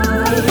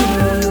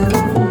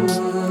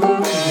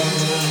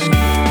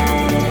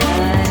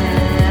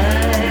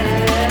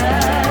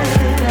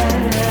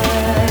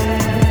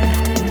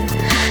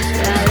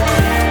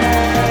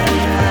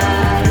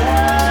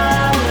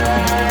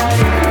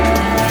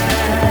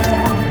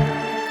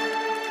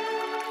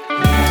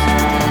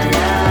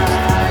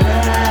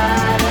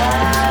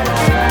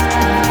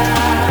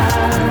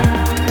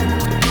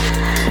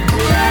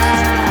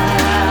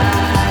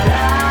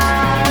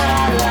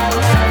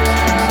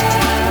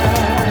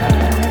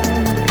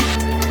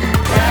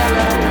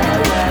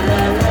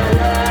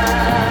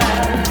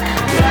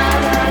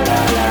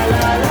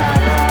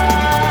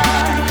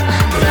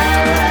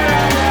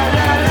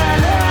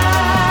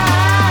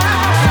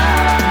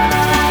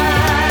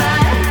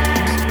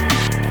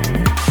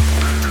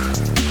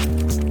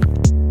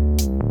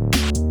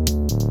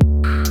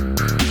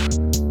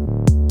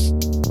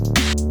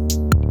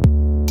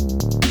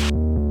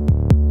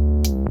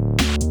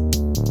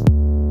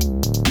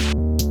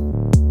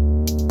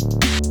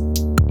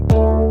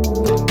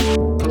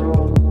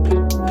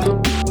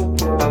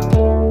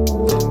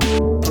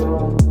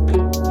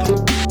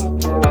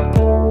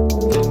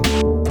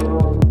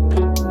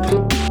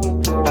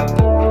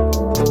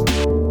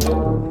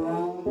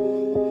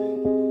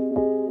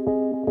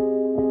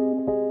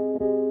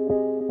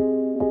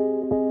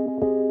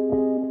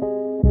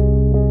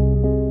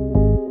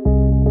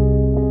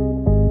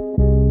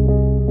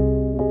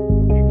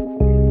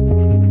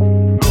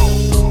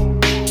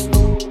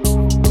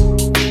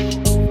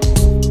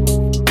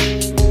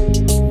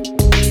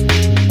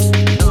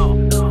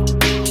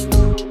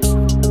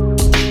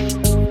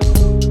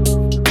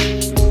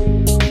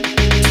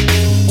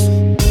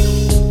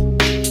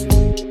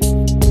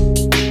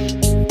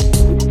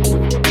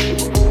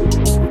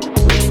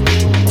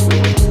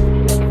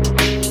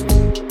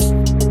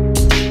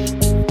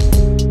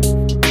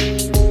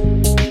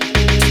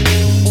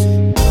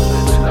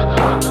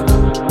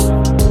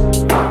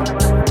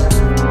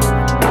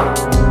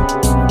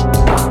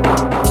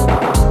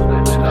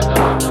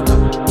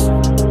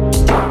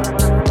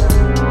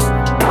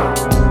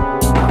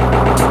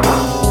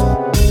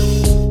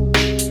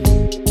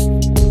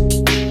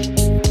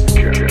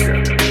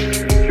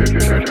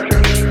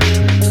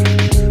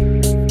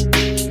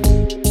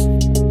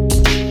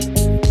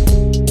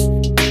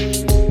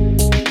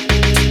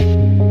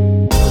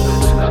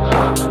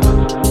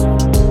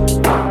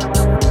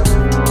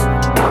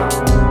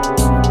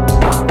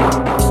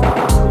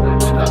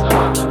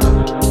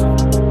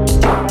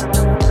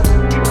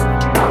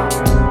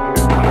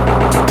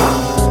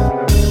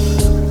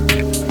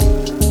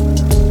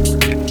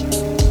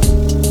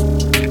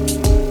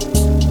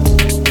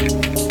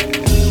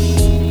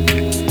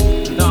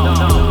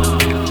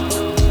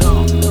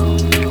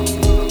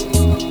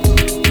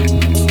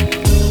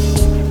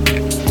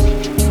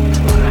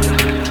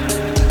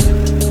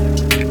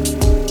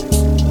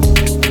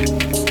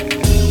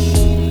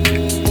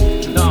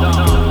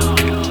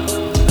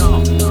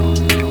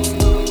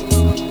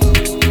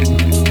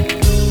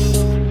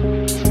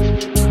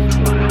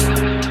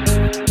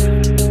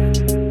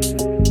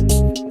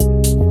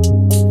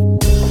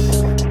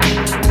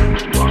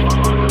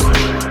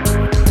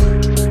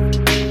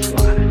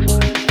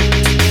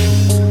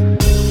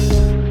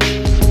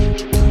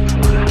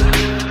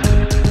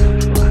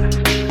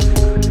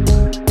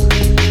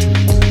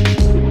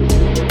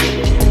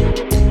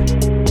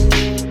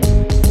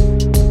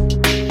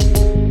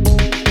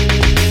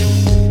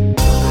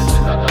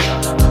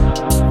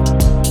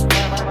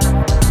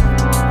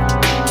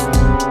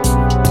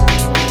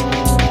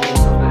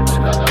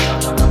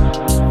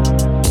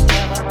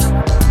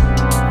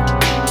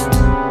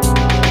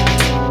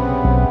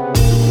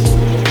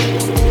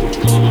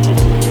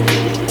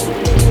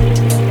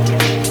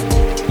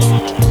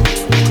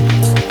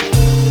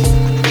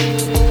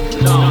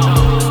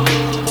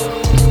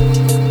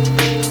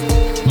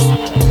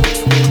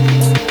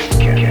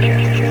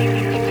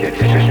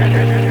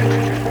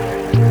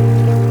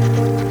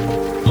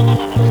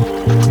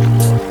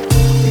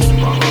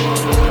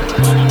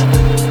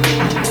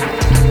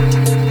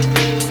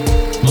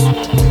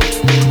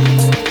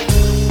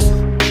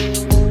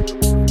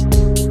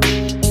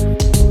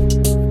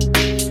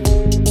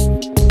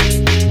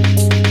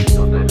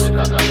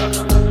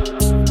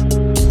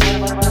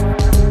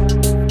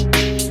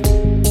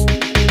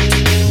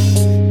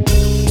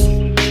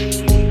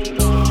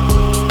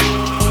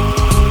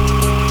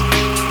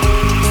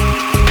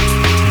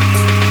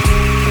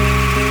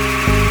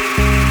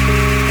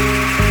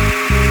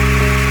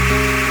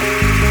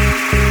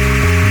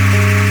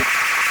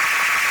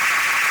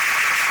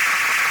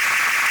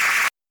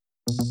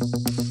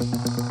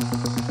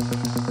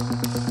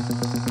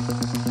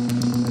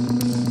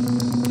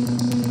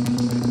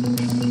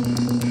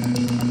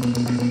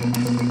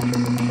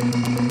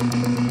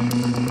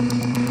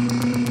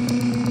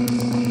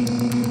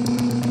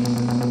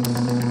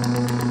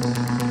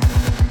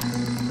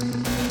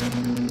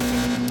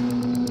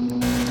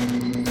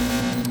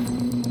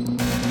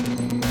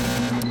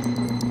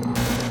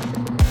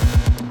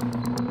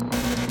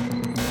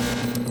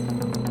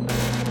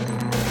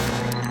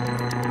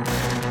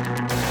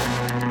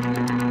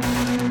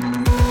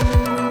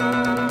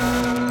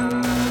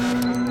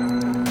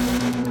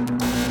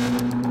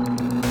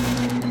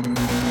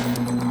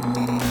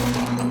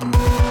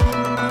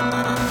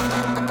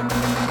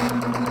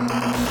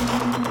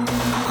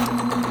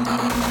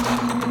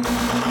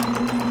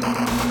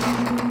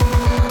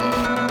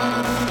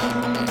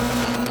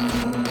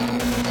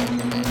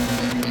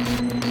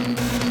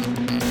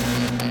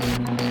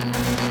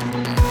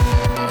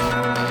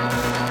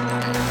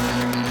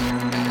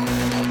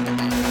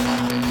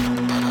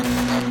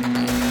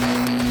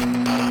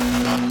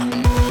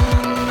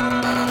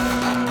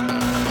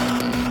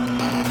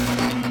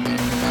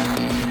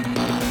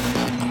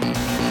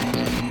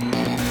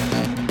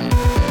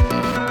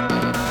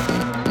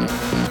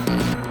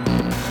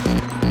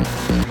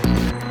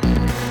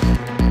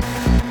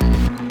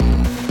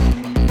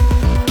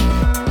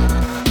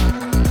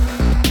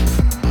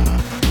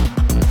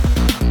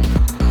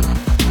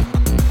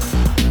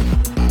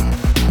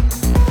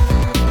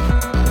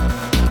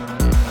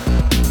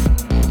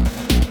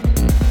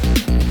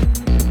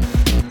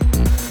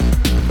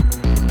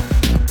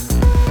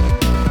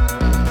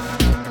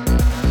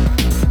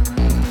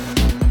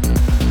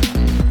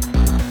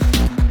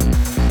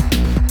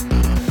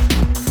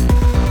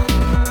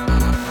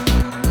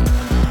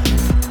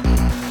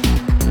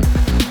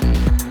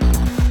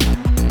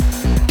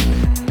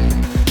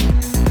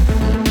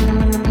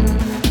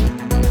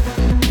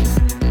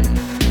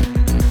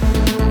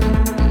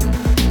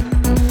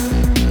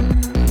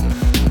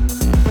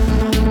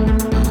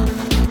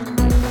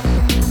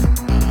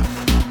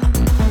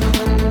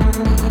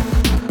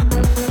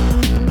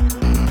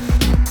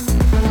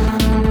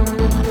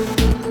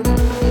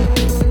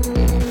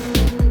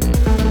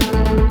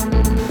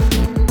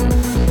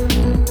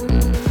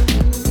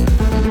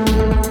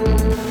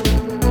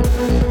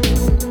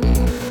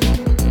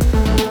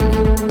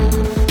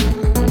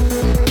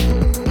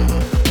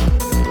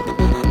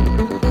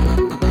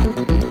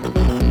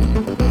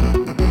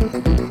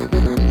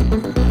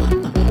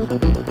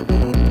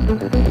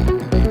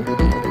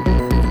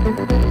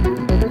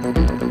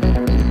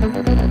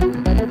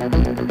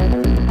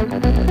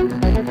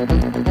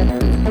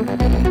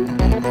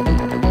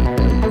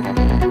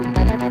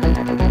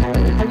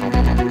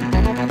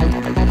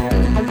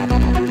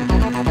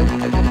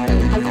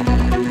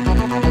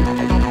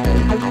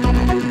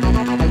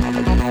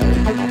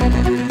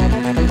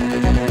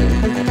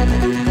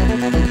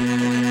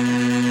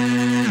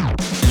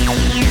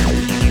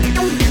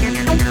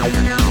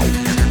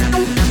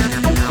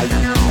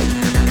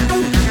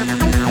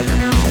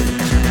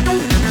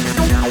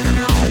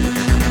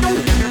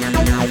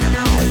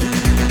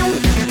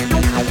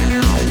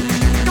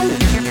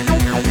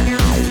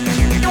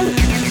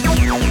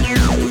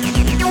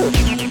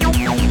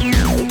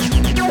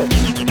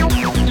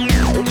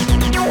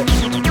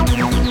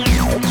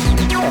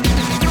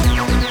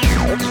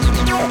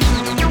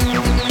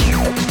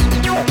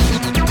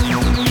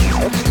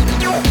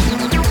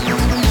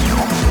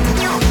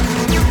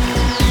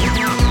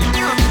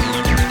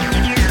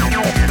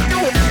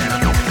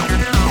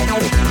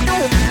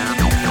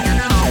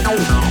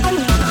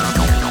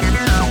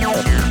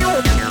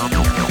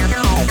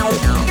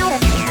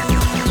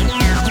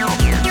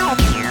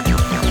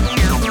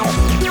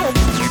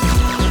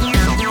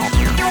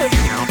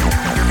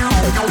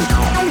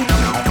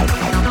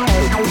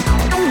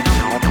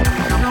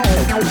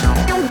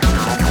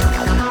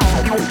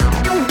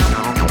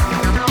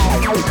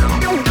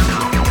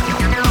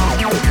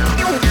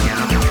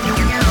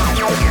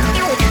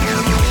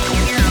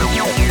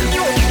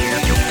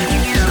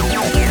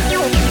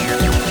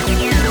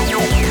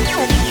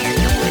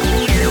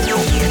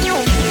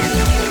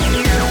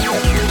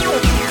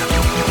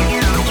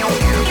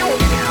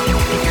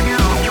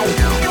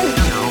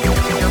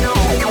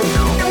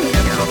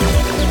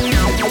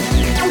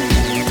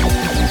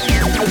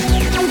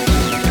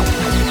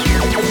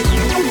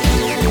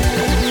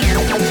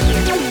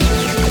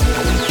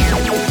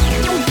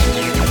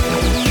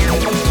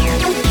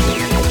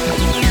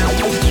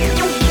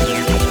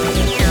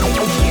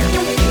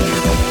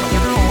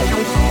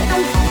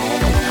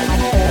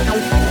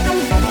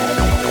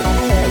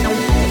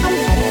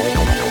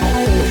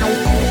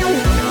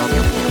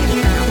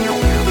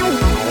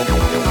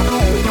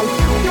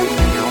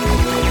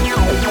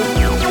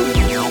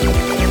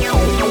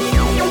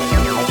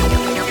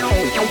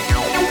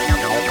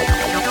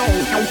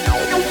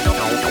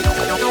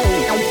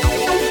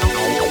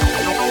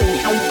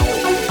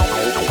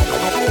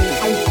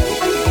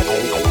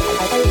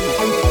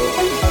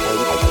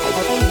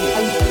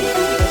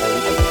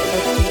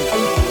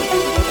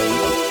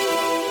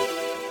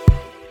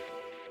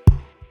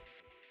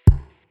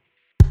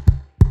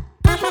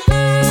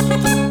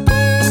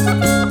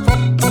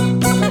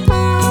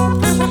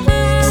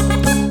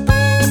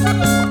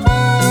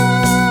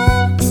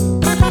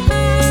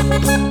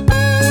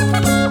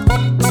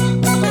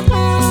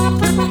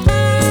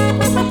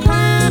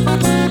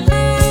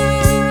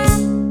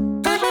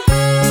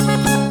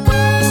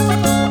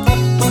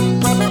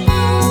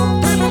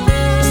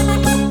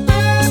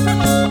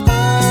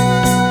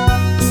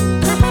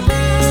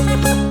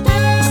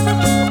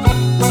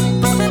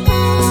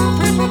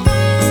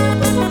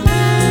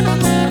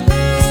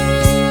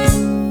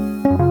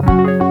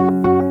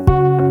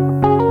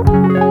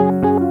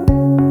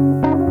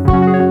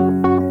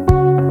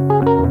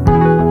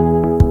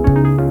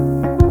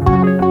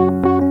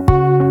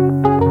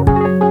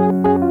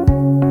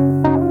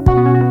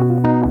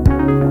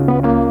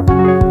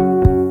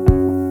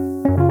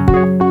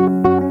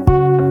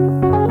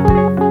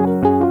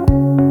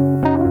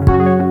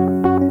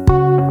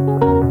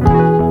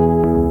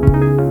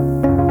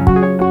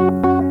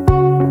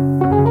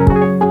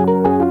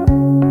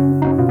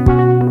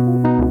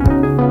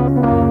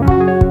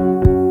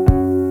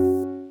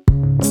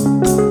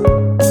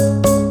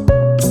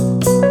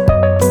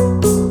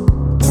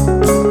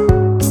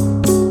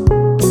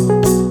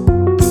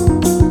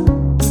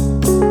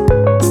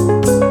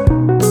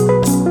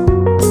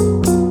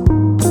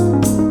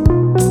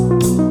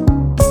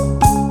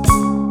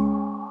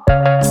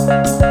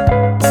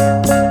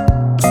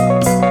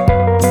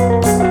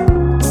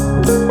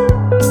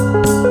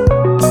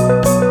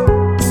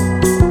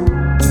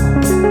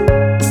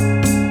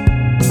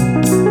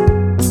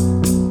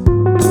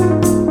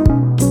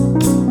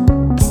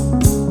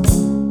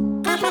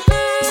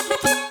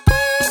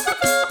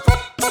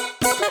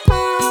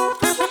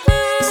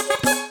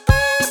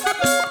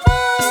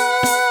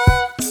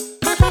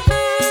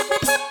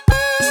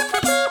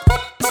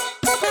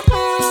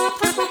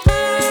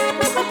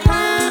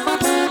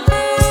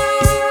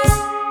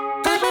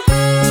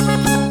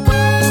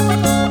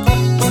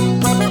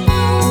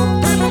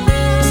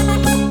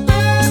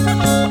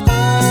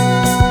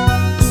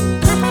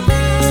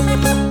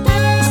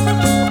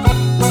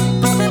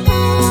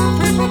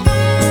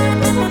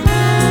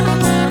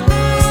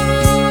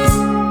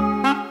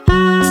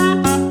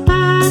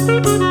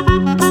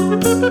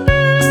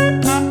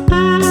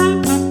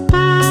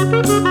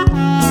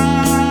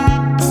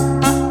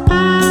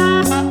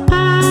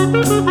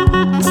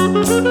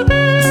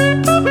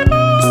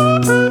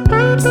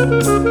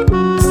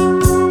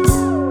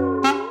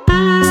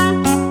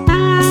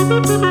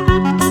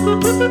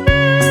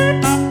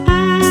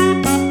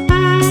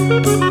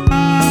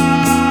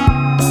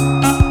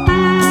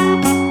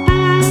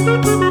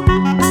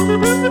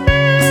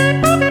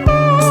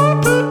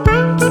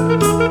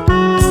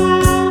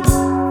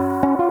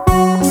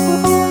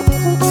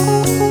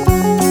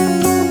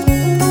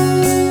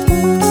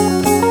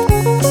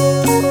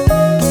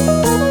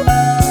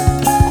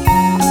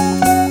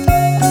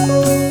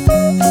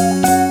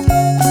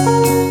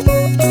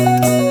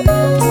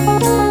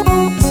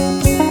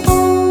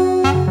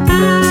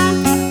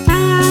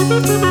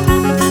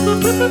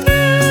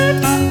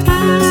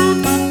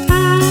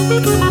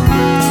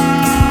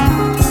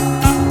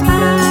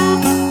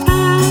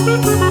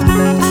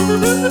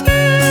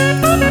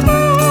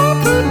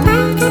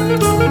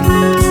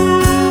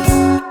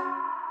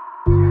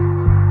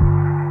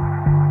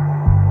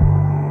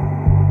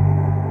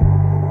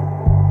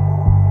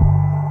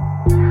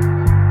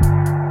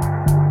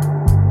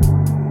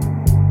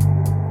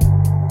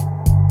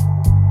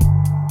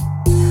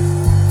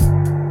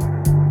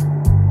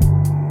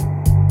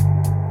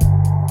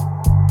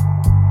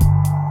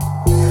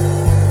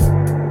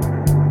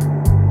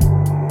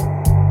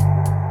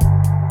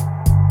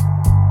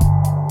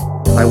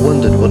 I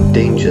wondered what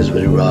dangers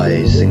would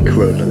arise in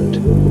Crowland,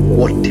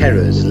 what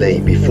terrors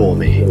lay before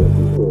me.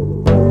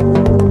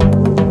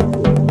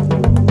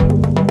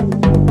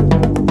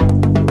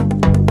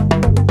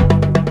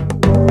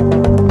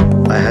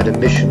 I had a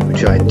mission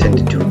which I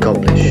intended to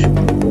accomplish,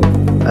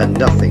 and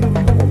nothing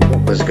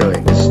was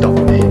going to stop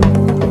me.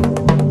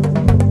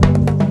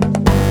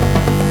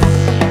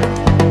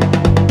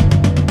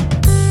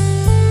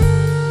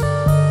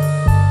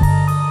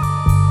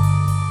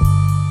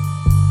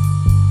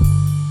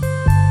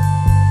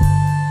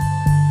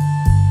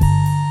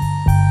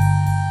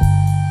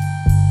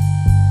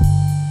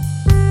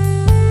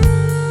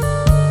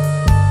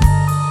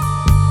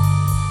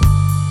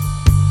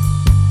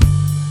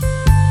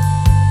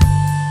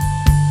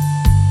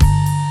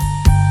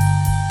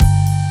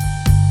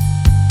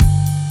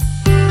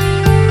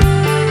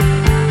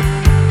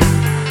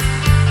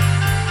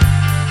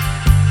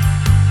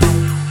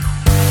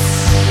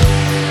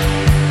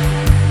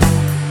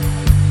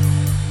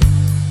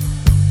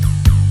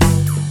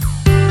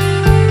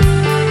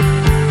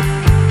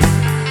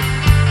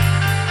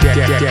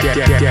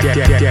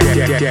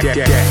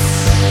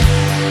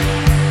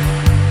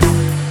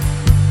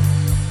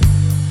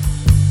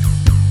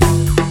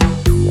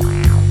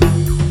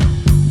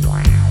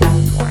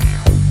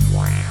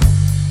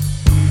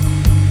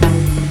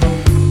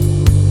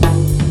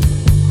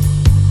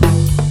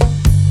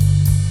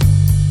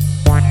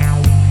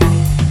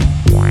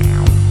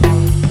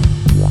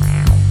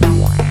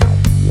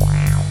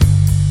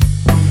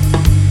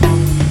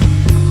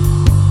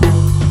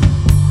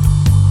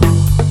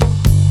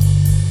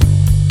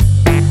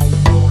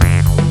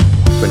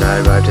 When I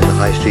arrived in the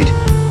high street,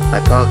 I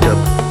parked up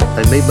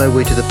and made my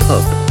way to the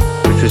pub,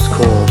 which was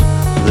called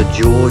the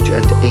George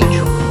and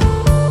Angel.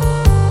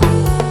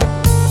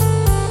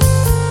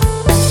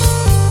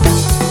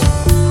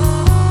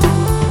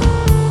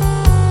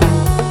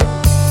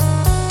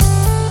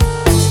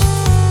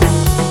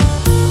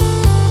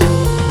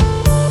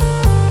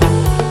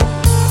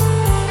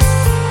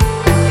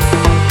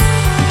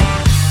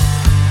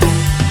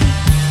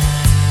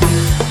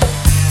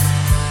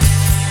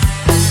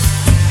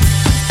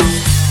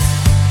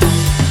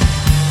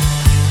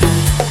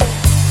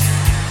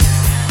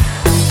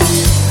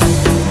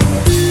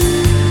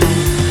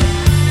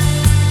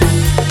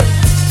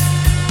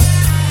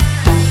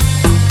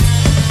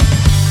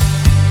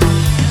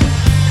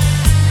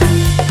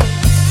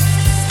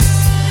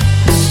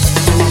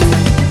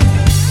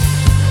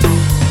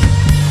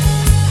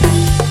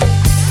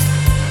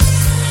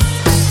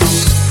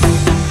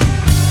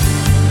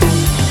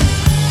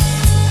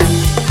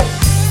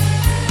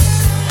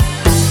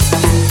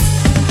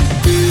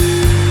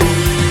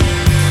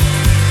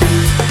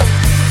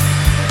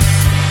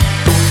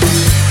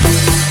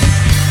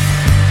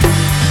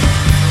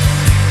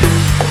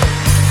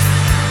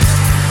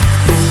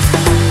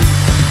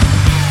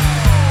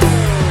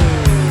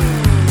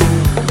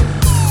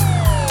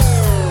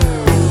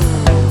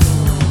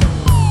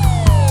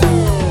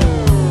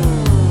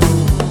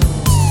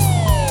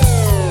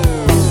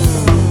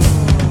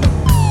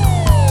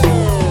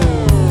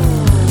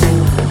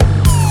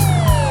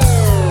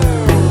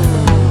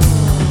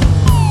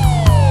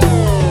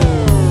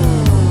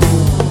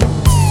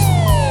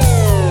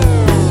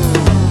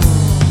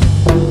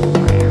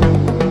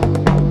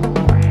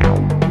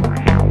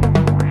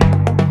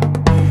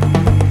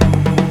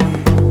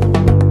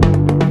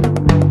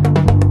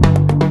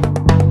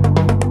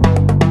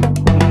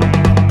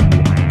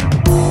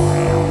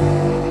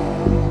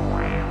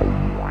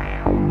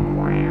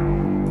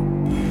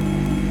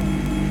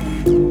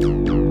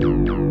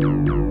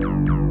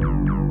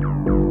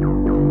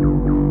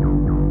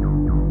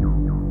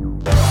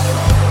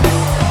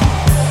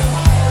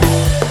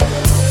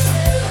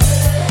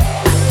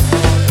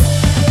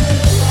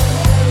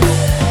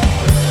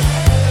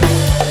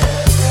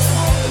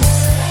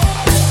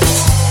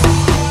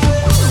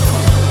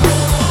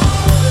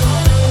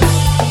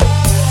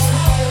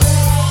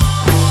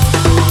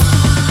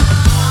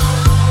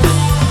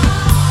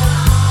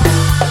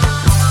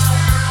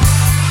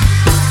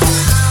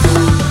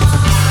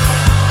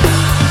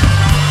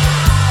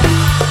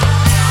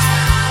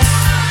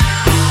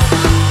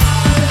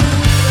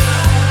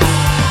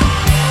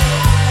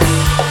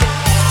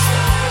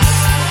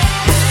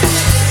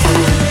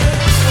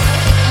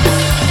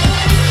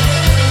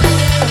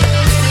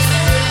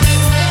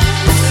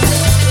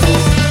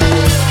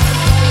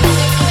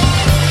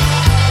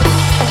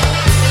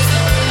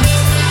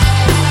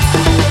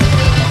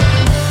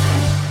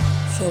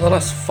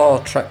 last 4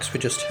 tracks we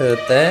just heard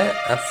there,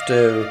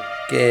 after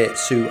Ge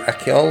Su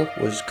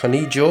Akiol, was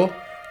Konijo,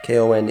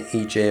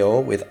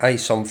 Konejo, with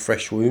Ice on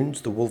Fresh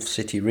Wounds, the Wolf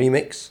City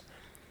remix.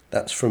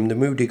 That's from the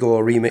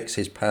Moodigo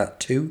remixes part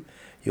 2,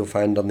 you'll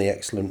find on the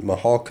excellent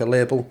Mahorka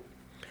label.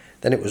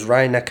 Then it was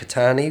Rai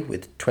Nakatani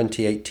with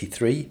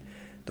 2083,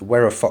 the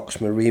Wera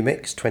Foxma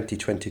remix,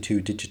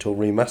 2022 digital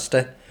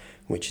remaster,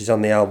 which is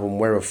on the album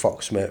Wera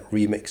Foxma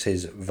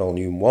Remixes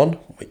Volume 1,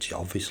 which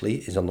obviously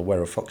is on the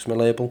Wera Foxma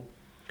label.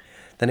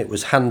 Then it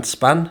was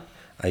Handspan,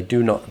 I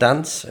Do Not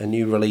Dance, a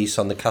new release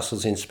on the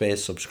Castles in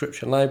Space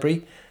subscription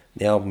library.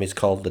 The album is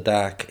called The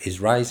Dark Is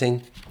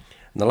Rising.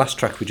 And the last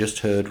track we just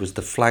heard was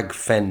the Flag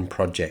Fen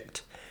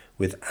Project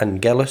with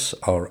Angelus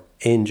or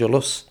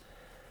Angelus.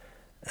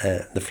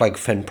 The Flag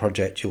Fen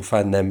Project, you'll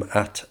find them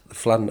at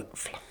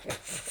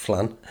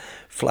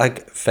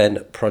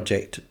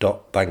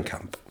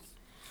flagfenproject.bandcamp.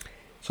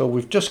 So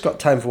we've just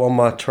got time for one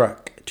more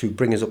track to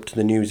bring us up to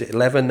the news at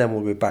 11, then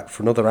we'll be back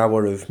for another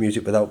hour of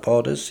Music Without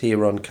Borders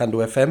here on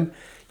Candu FM.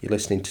 You're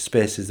listening to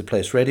Space is the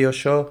Place radio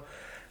show,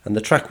 and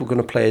the track we're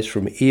going to play is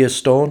from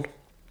Earstone.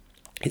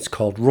 It's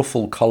called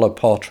Ruffle Collar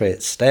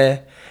Portrait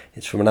Stare.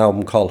 It's from an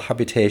album called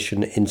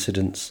Habitation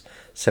Incidents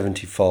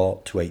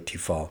 74 to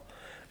 84,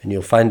 and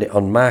you'll find it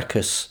on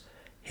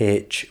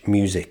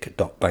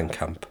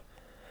marcushmusic.bandcamp.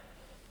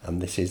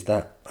 And this is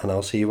that, and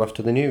I'll see you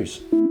after the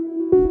news.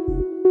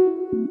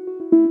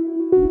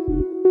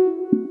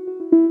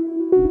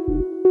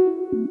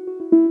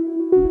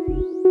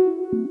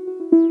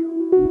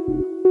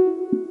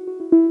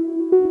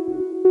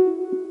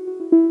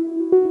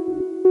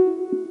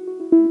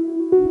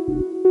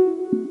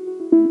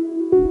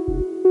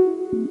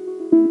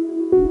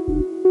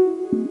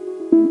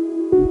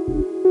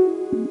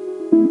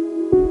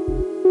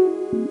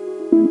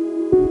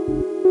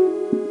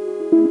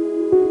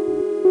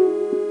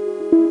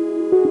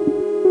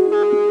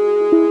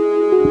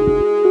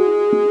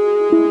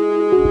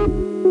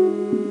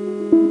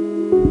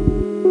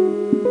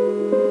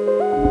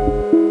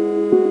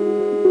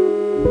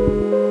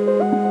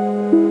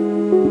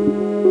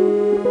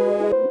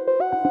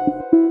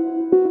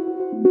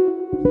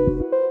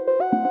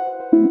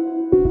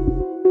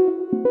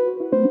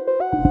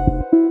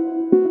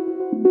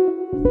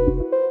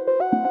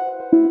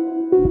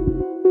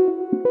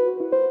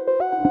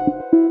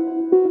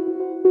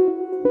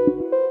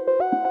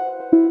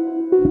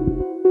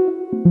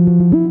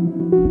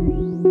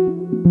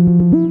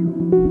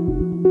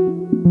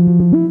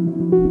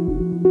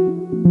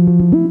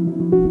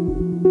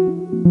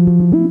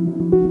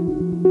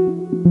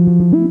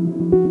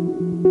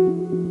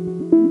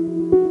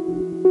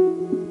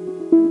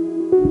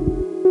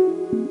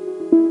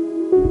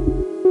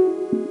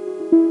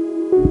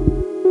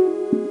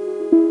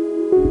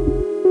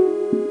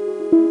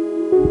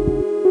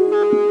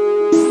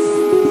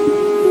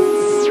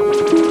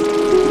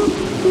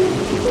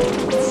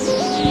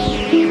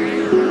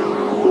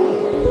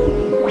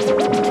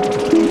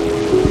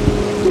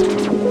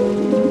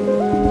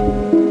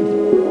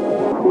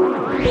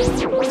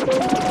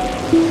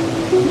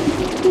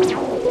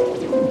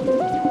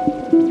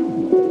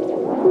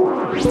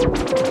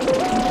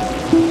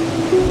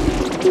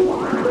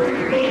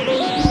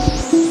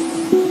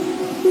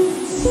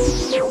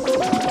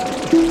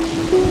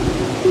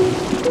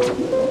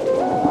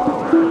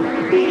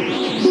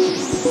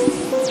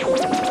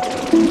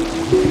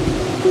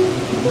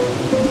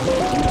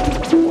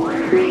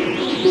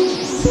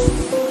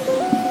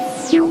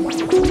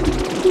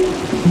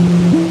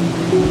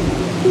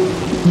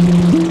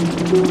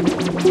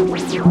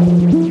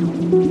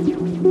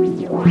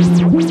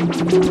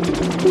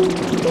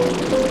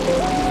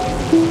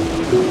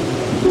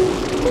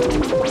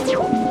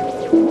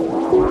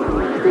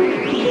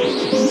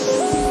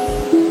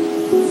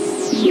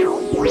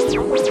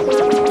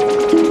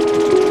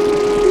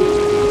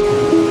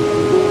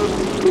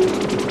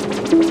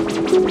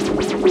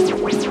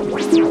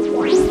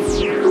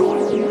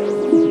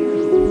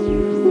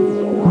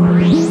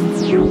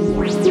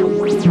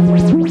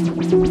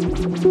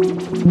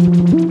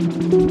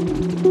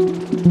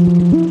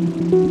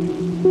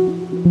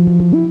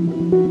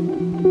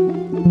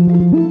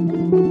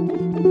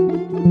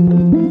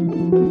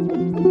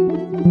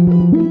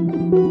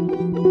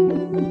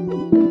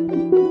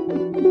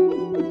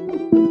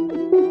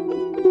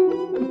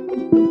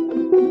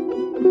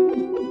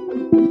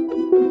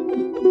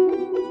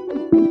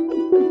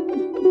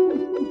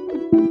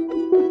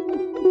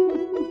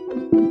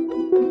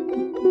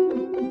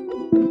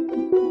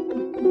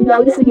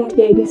 You're listening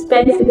to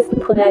Space is the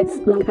Place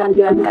on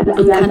Candu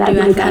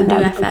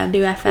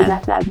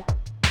FM.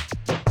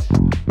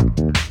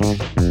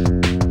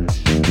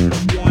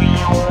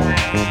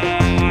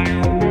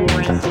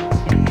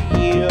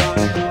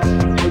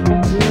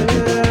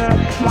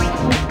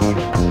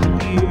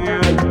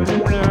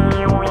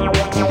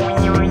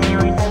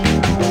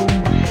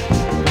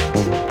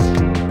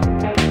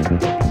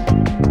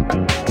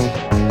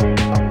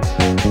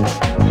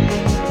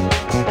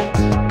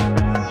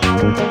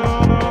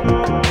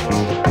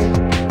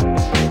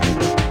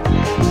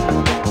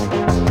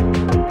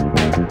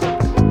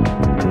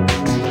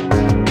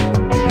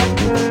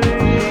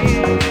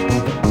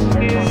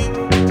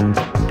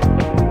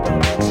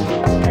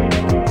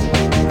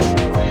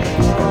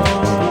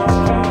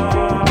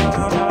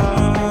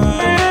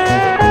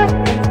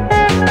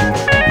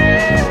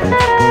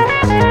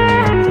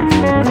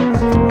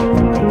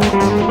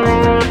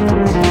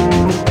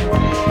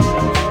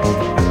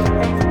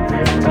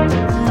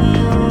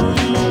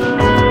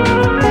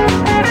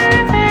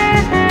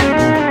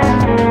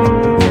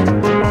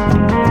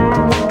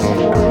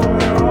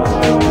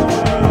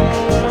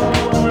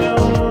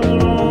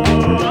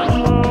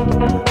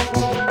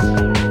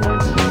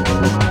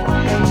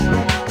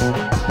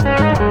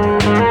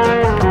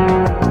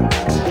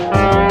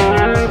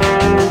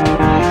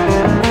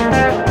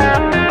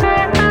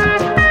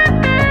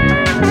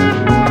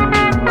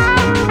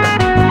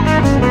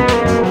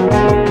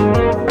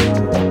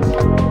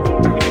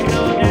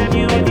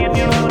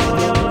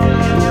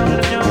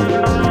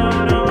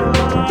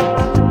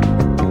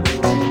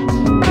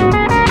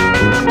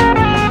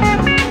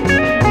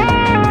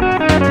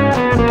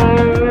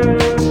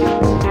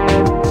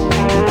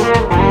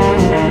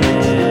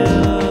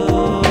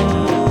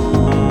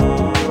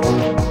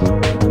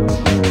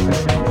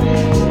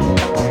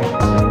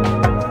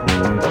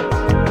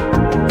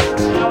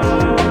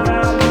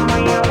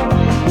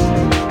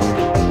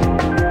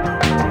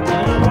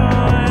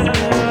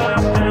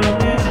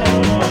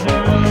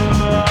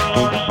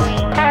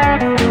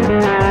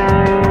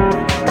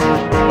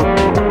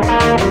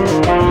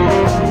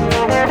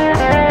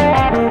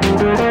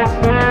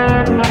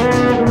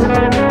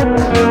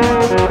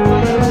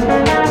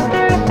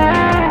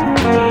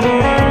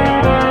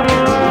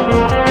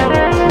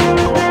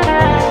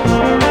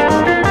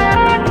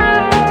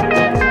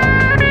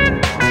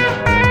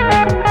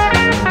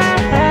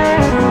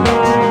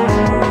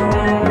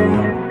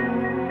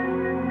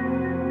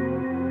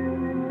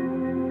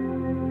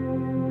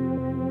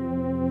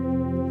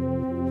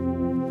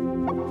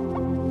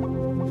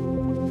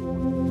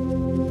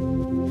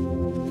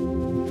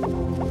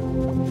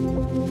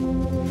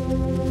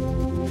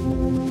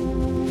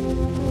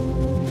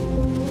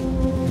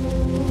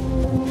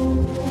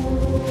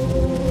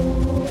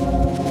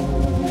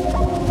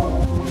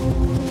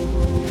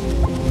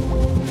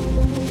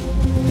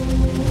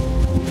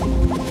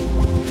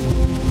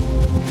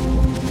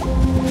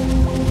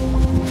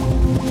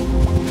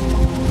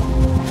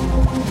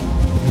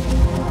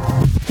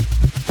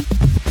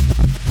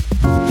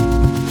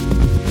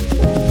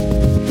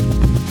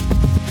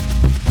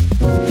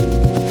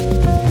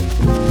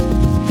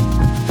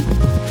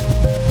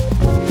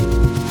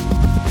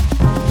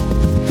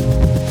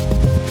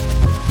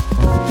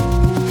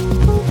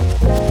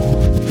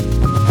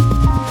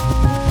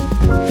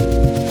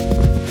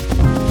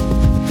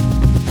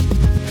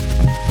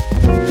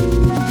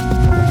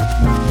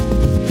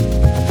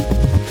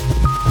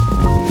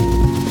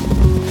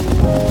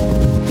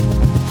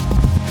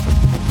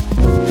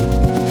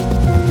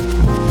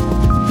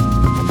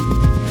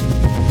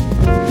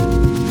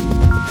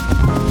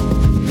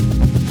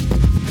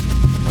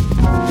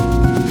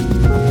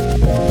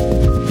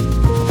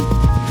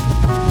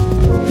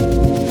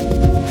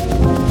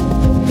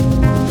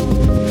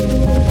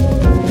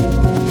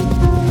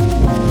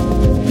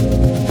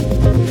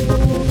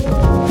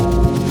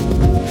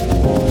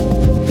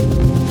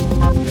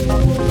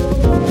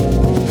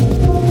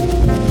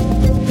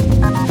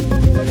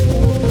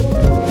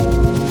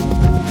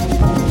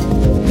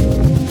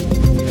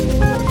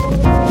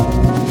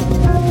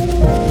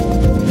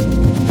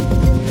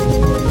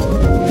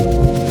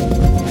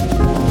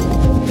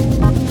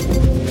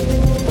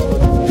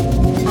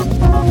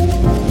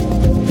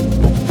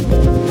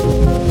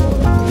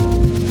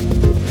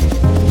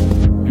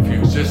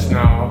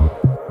 now,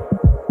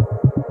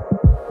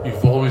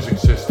 you've always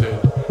existed,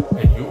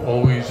 and you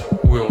always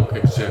will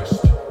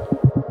exist.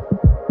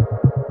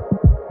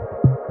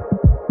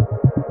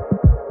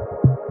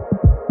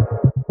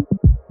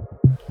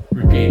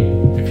 Repeat,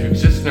 if you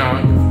exist now,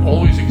 you've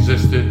always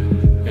existed,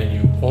 and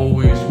you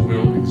always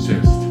will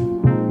exist.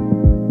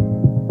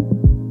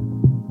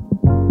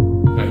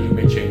 Now you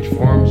may change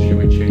forms, you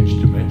may change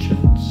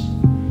dimensions,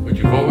 but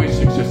you've always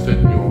existed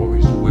and you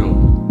always will.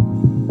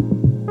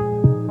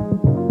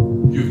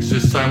 You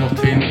exist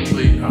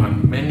simultaneously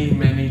on many,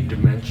 many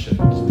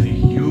dimensions. The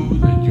you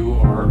that you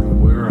are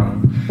aware of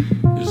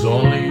is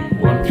only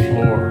one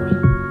floor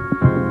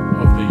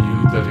of the you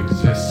that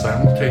exists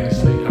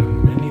simultaneously on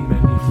many,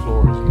 many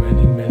floors,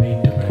 many, many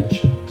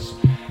dimensions.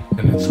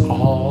 And it's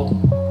all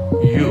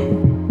you.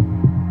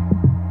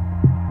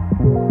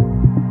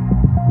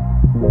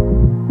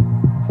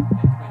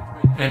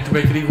 And to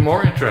make it even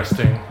more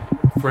interesting,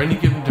 for any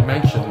given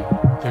dimension,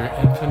 there are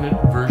infinite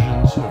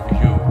versions of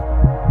you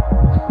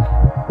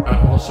that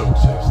also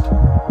exist.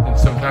 And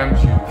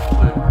sometimes you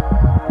flip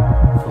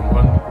from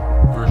one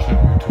version of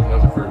you to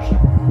another version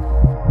of you.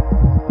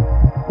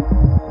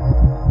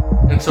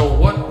 And so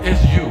what is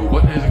you?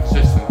 What is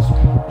existence?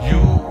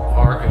 You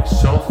are a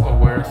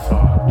self-aware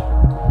thought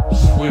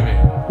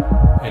swimming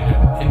in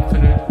an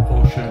infinite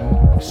ocean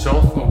of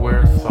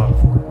self-aware thought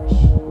forms.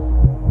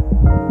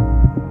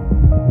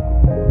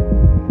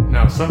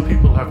 Now, some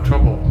people have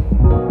trouble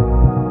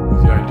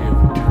with the idea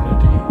of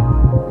eternity,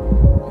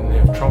 and they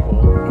have trouble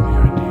with the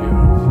idea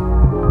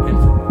of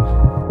infinite.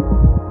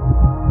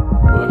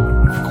 But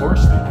of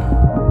course they do.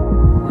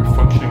 We're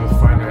functioning with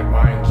finite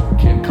minds. We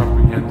can't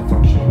comprehend the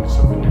functionings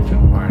of an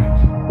infinite mind.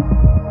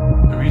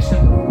 The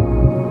reason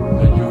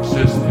that you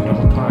exist in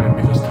all time,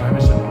 because time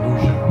is an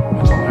illusion.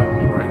 It's all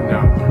happening right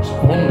now. There's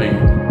only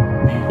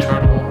the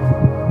eternal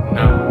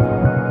now.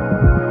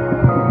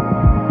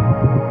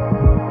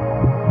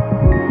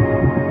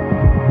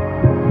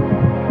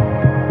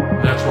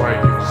 That's why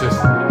you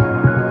exist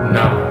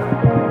now.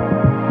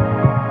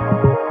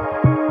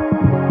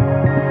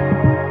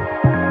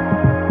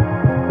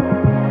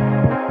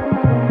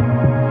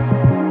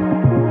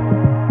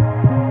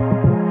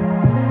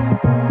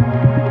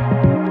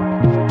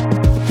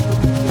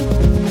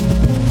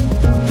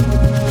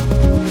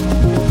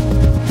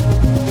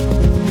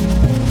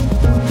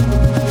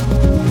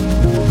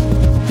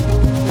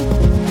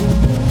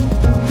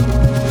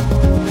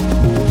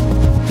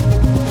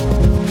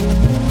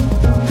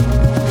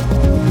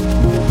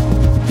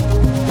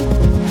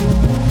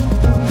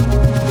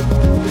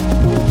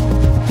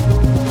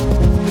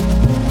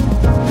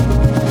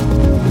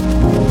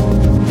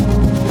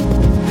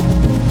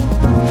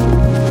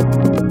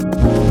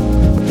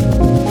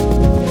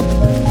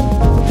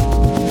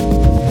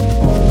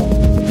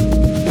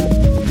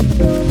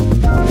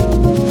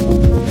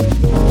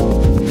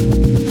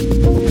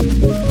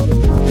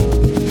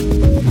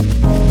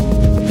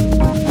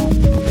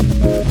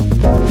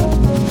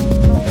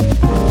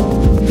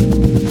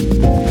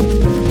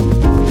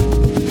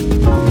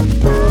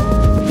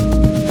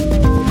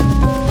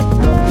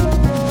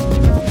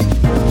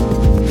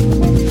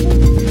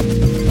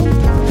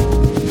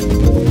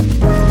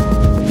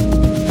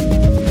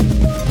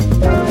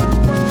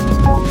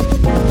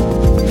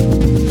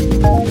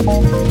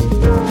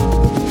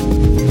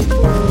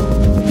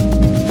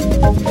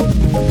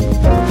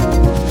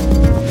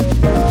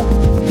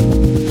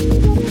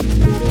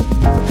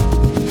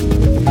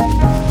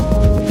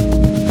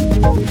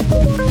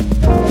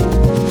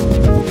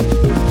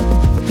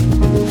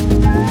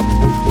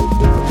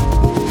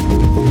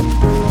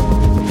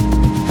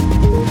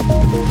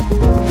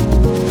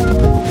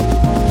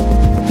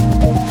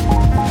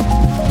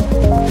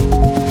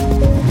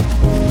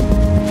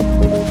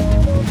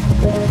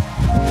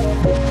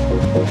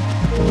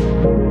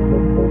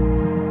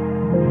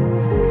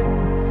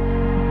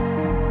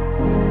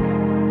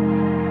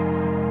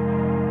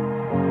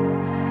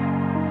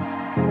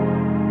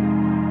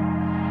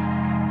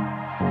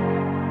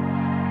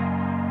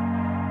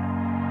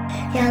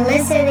 You're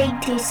listening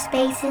to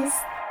Spaces,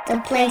 the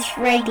Place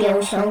radio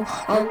show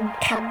on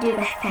Camden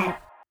FM.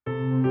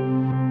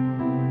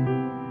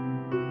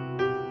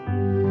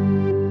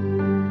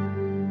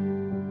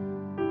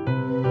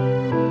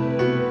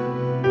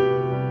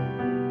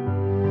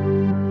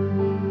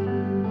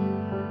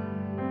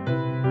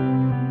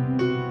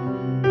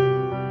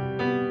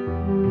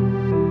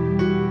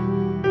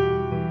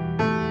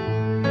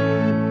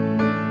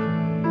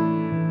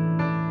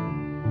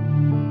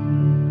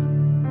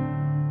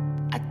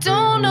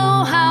 Don't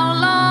know how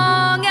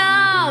long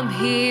I'm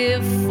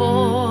here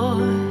for.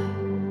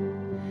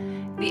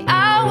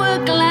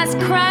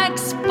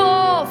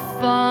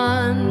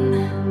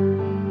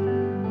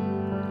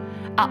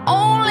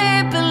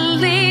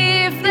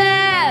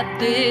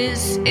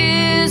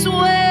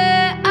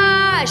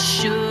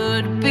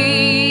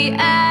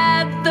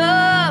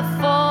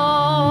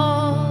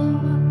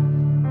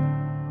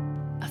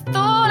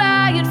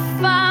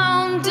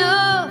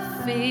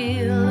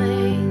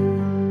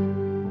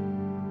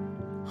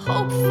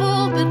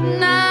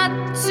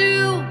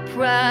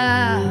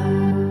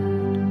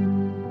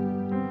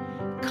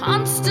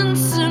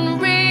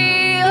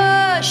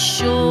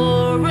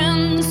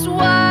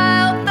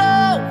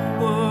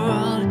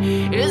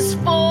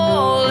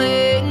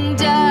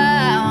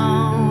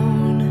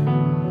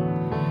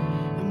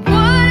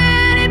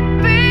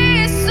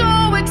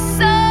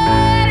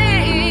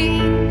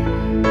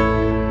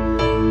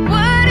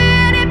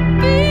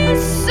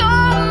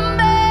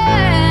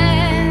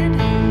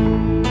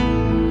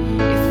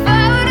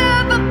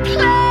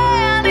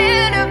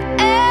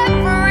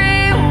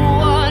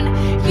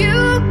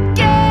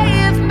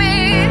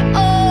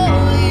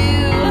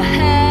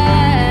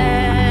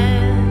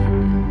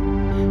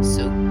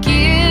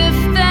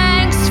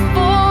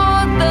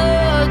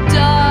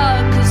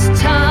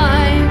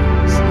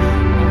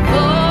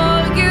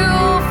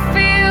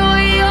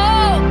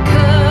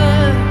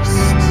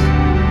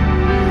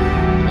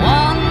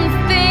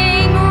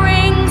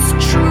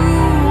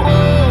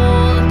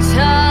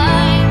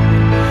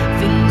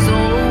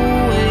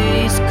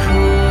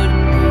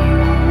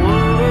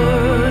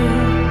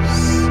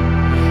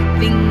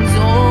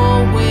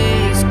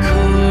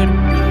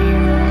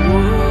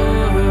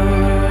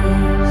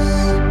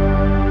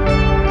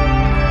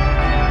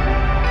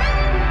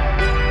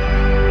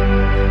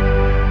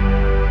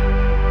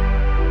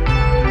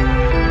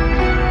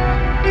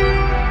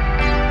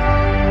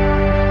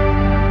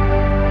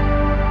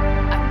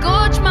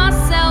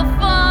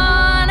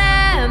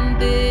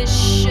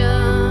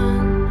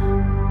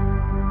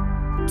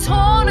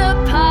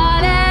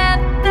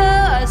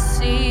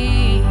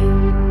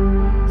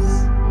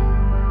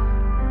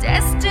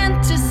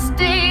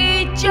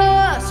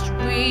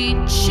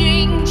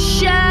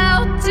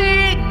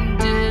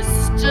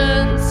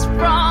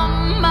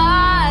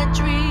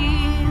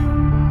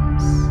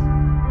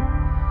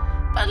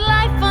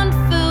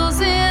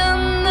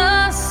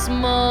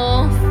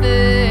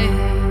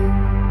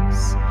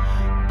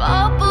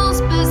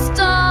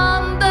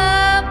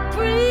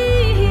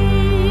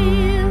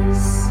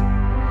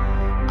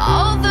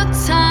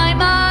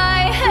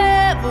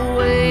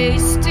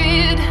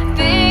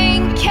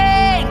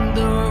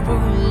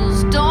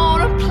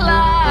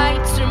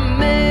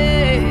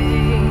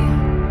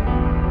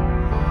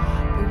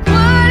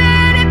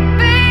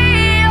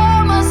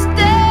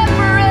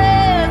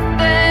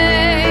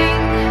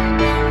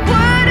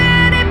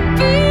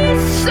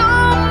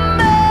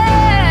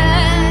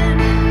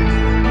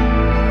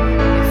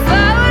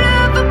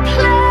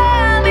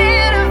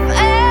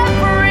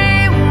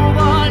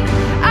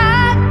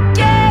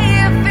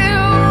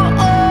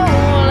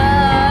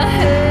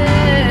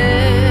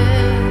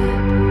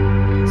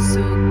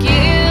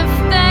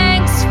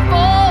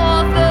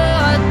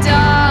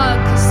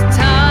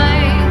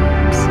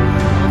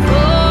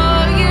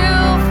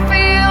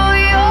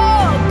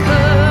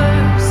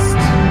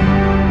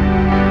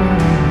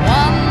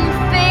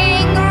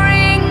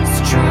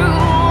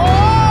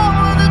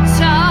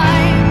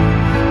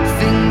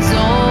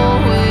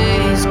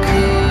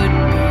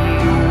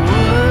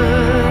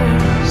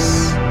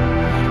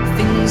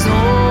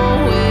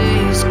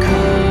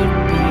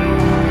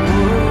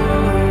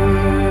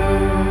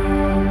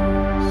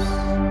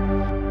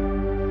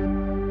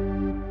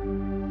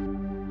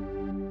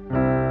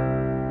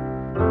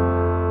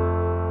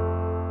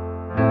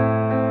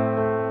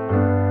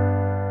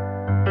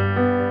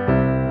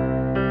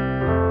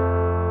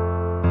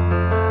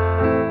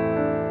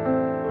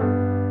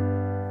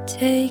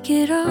 take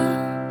it off.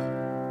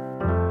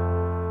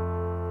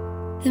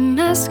 The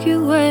mask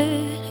you wear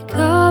to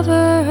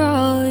cover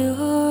all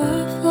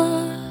your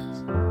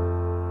flaws,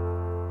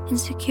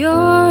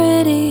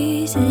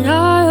 insecurities that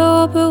I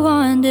hope are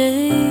one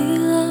day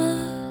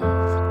lost.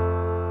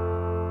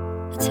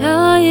 I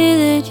tell you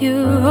that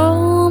you're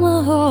home,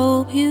 I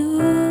hope you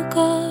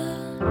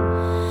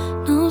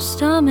got no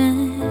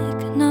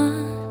stomach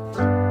knots.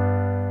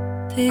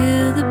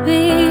 Feel the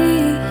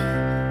beat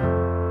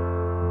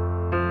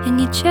in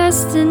your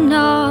chest and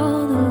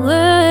all the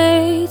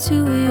way to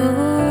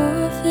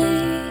your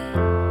feet.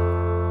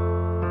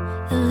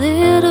 The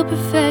little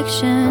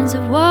perfections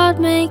of what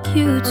make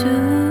you to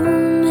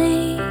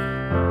me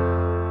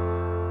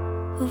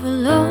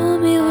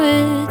overload me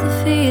with the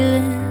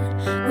feeling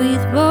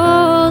we've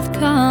both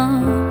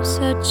come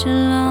such a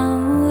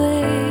long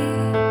way.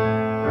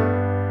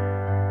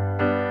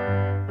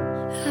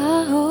 I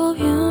hope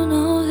you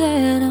know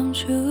that I'm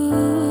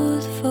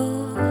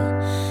truthful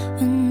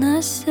when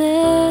I say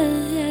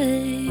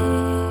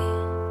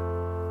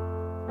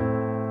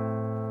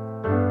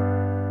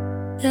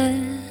that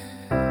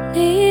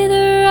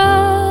neither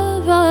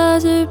of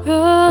us are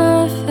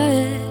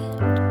perfect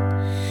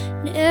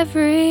in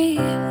every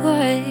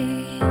way.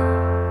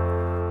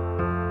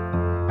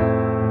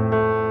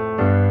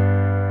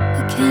 I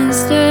can't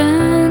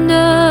stand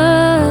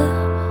up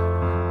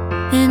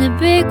in a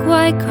big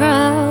white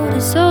crowd.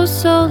 It's so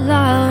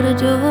loud, I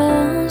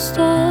don't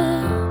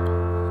stop.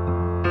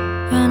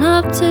 Run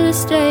up to the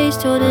stage,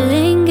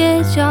 totally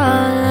engage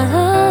all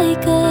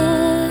like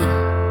a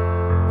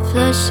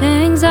flush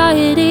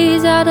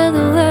anxieties out of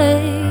the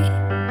way.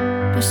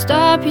 But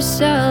stop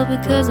yourself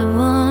because of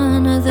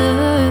one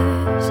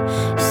others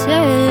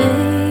say.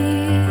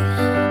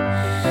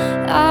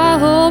 I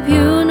hope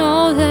you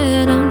know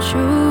that I'm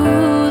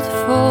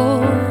truthful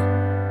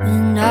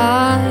when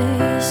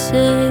I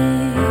say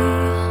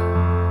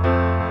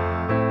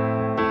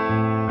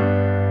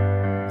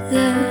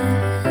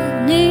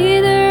that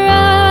neither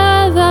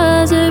of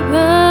us are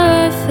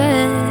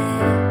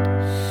perfect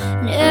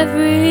in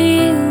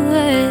every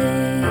way.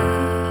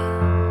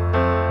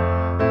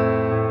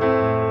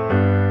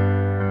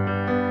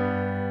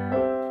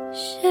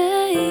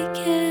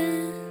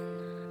 Shaking,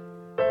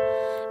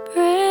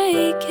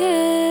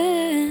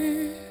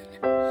 breaking,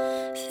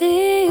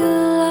 feel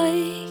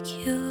like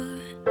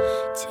you're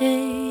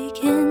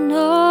taking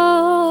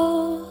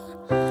all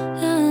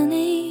I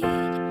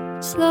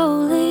need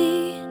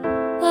slowly,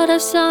 but I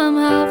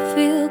somehow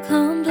feel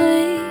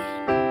complete,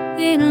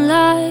 feeling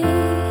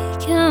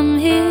like I'm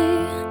here.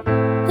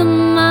 The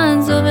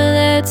mind's over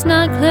there, it's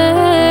not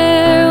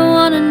clear.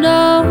 Wanna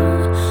know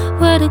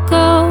where to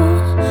go.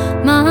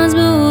 Mine's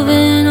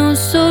moving oh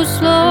so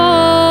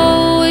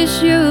slow.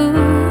 Wish you'd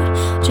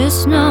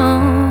just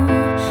know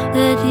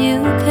that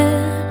you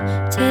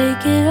can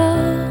take it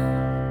off.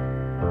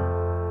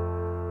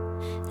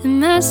 The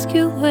mask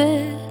you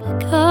wear to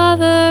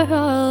cover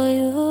all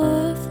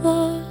your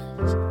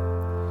flaws,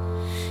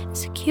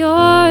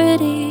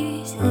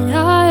 insecurities that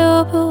I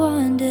hope are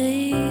one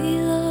day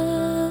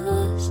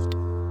lost.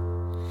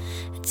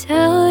 I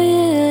tell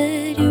you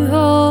that you're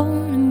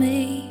home to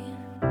me,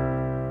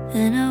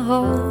 and I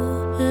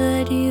hope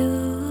that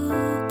you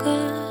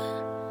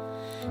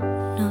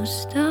got no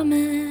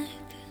stomach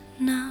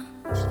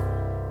knots.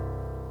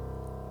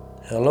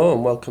 Hello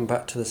and welcome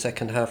back to the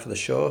second half of the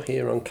show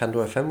here on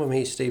Cando FM with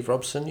me, Steve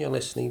Robson. You're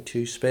listening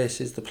to Space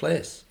is the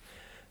Place.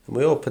 And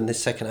we opened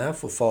this second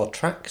half with 4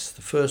 tracks.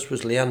 The first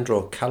was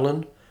Leandro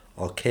Callen,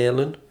 or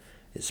Kalen,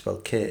 it's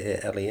spelled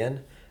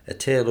K-A-L-E-N, A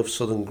Tale of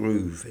Southern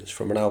Groove. It's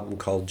from an album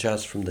called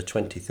Jazz from the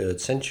 23rd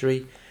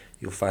Century.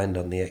 You'll find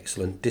on the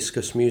excellent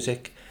Discus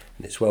Music,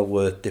 and it's well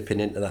worth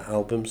dipping into that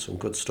album, some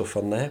good stuff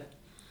on there.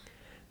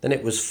 Then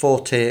it was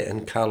Forte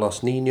and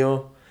Carlos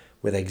Nino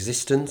with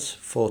Existence,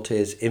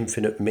 Forte's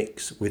Infinite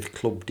Mix with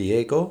Club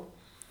Diego,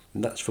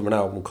 and that's from an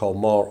album called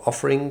More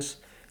Offerings,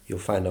 you'll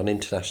find on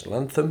International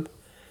Anthem.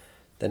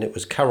 Then it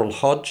was Carol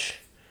Hodge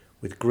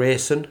with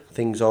Grayson,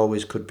 Things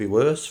Always Could Be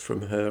Worse,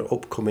 from her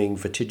upcoming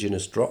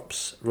Vertiginous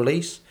Drops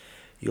release,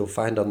 you'll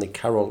find on the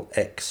Carol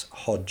X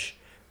Hodge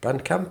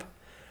Bandcamp.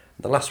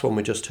 The last one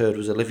we just heard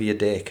was Olivia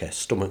Dacre,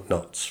 Stomach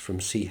Knots,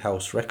 from Sea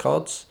House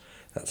Records.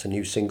 That's a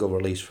new single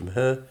release from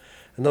her.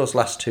 And those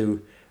last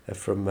two are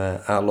from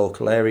our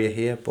local area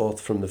here, both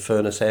from the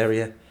Furness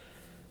area,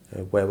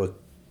 where we're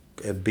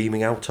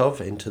beaming out of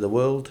into the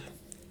world,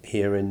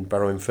 here in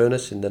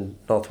Barrow-in-Furness in the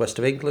northwest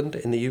of England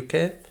in the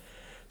UK.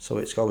 So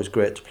it's always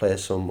great to play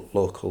some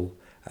local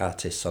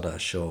artists on our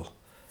show.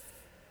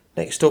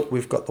 Next up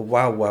we've got the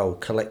Wow Wow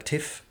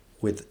Collective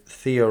with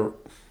Theo...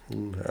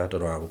 I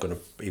don't know how I'm going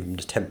to even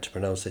attempt to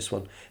pronounce this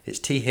one. It's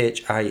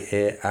Thiaroye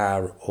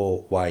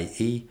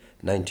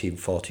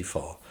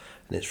 1944.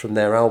 And it's from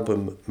their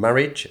album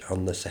Marriage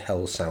on the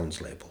Sahel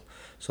Sounds label.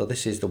 So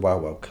this is the Wow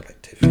Wow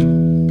Collective.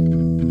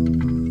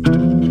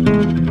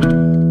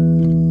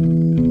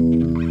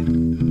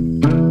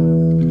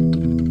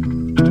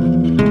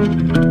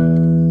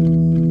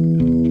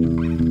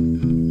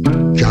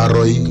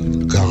 Jaroy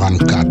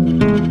 44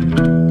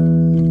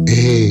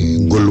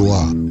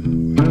 Gaulois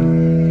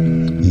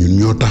ñun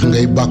ñoo tax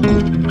ngay bàkku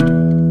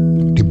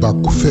di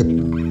bàkku fépp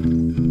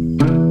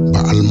ba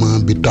allemand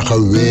bi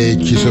taxawee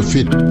ci sa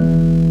fit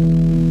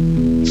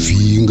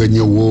fii nga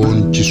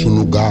ñëwoon ci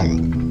sunu gaal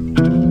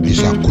di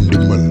sàkku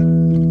ndimbal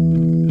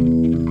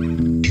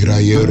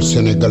tirailleurs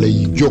sénégalais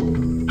yi jóg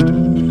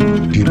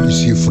tir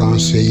ici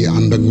français yi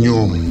ànd ak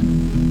ñoom.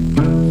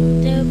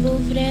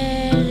 Debout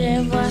frères,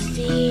 et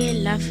voici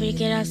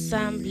l'Afrique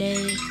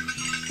rassemblée,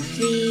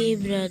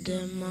 fibre de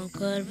mon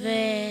corps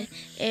vert,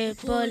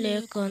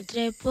 épaule contre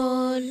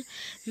épaule,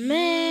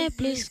 mais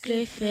plus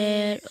que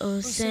fer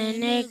au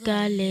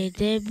Sénégal est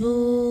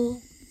debout.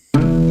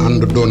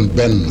 ànd doon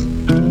benn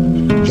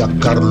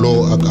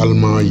jàkkarloo ak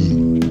allemand yi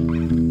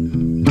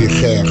di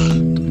xeex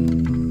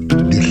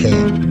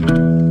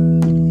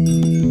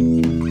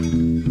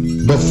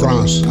ba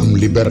France am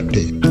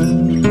liberté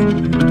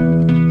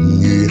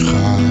ñuy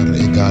xaar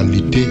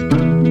égalité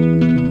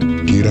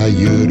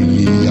tirailleurs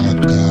yi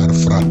yaakaar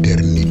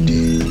fraternité.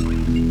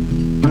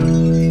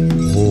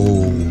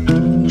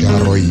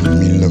 Thiaroye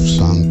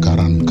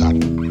 1944.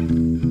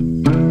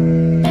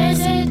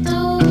 Baissez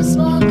tous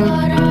vos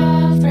corps,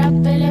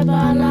 frappez les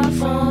balles à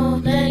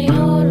fond, le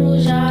lion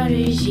rouge a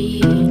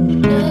rugi,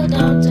 le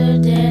dompteur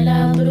de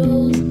la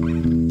brousse,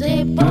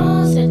 des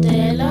ponts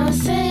étaient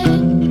lancés,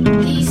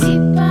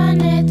 dissipa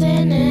les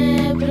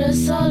ténèbres,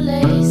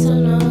 soleil sur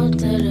notre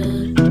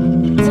terreur,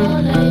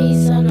 soleil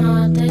sur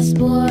notre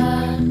espoir.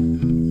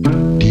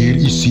 Tir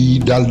ici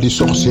dal di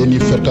sox seeni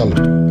fetal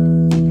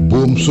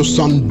boom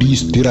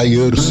 70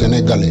 tirailleurs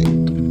sénégalais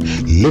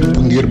lépp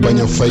ngir bañ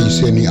a fay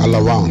seeni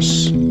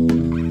allowance.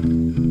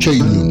 cey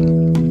ñun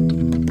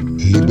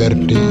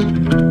liberté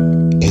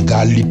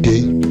égalité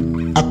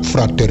ak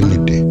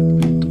fraternité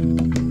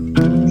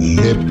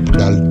lépp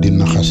dal di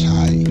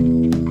naxasaay.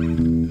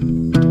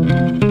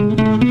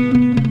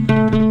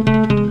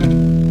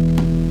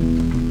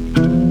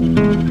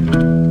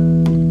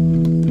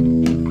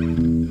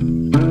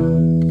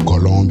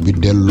 colon bi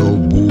delloo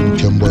buum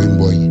ca mboy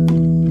mboy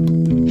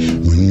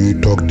ñun ñuy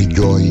toog di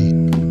jooy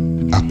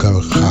ak a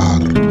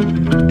xaar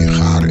di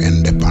xaar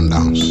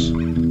indépendance.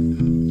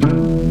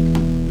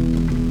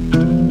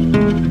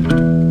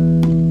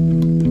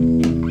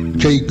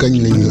 cey kañ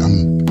lañuy am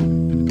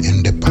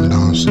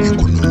indépendance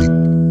économique.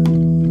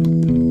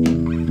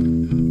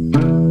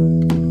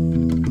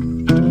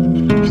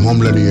 moom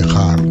la ñuy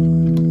xaar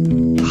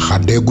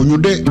xàddeeguñu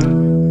de.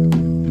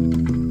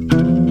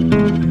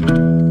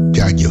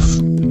 jaajëf.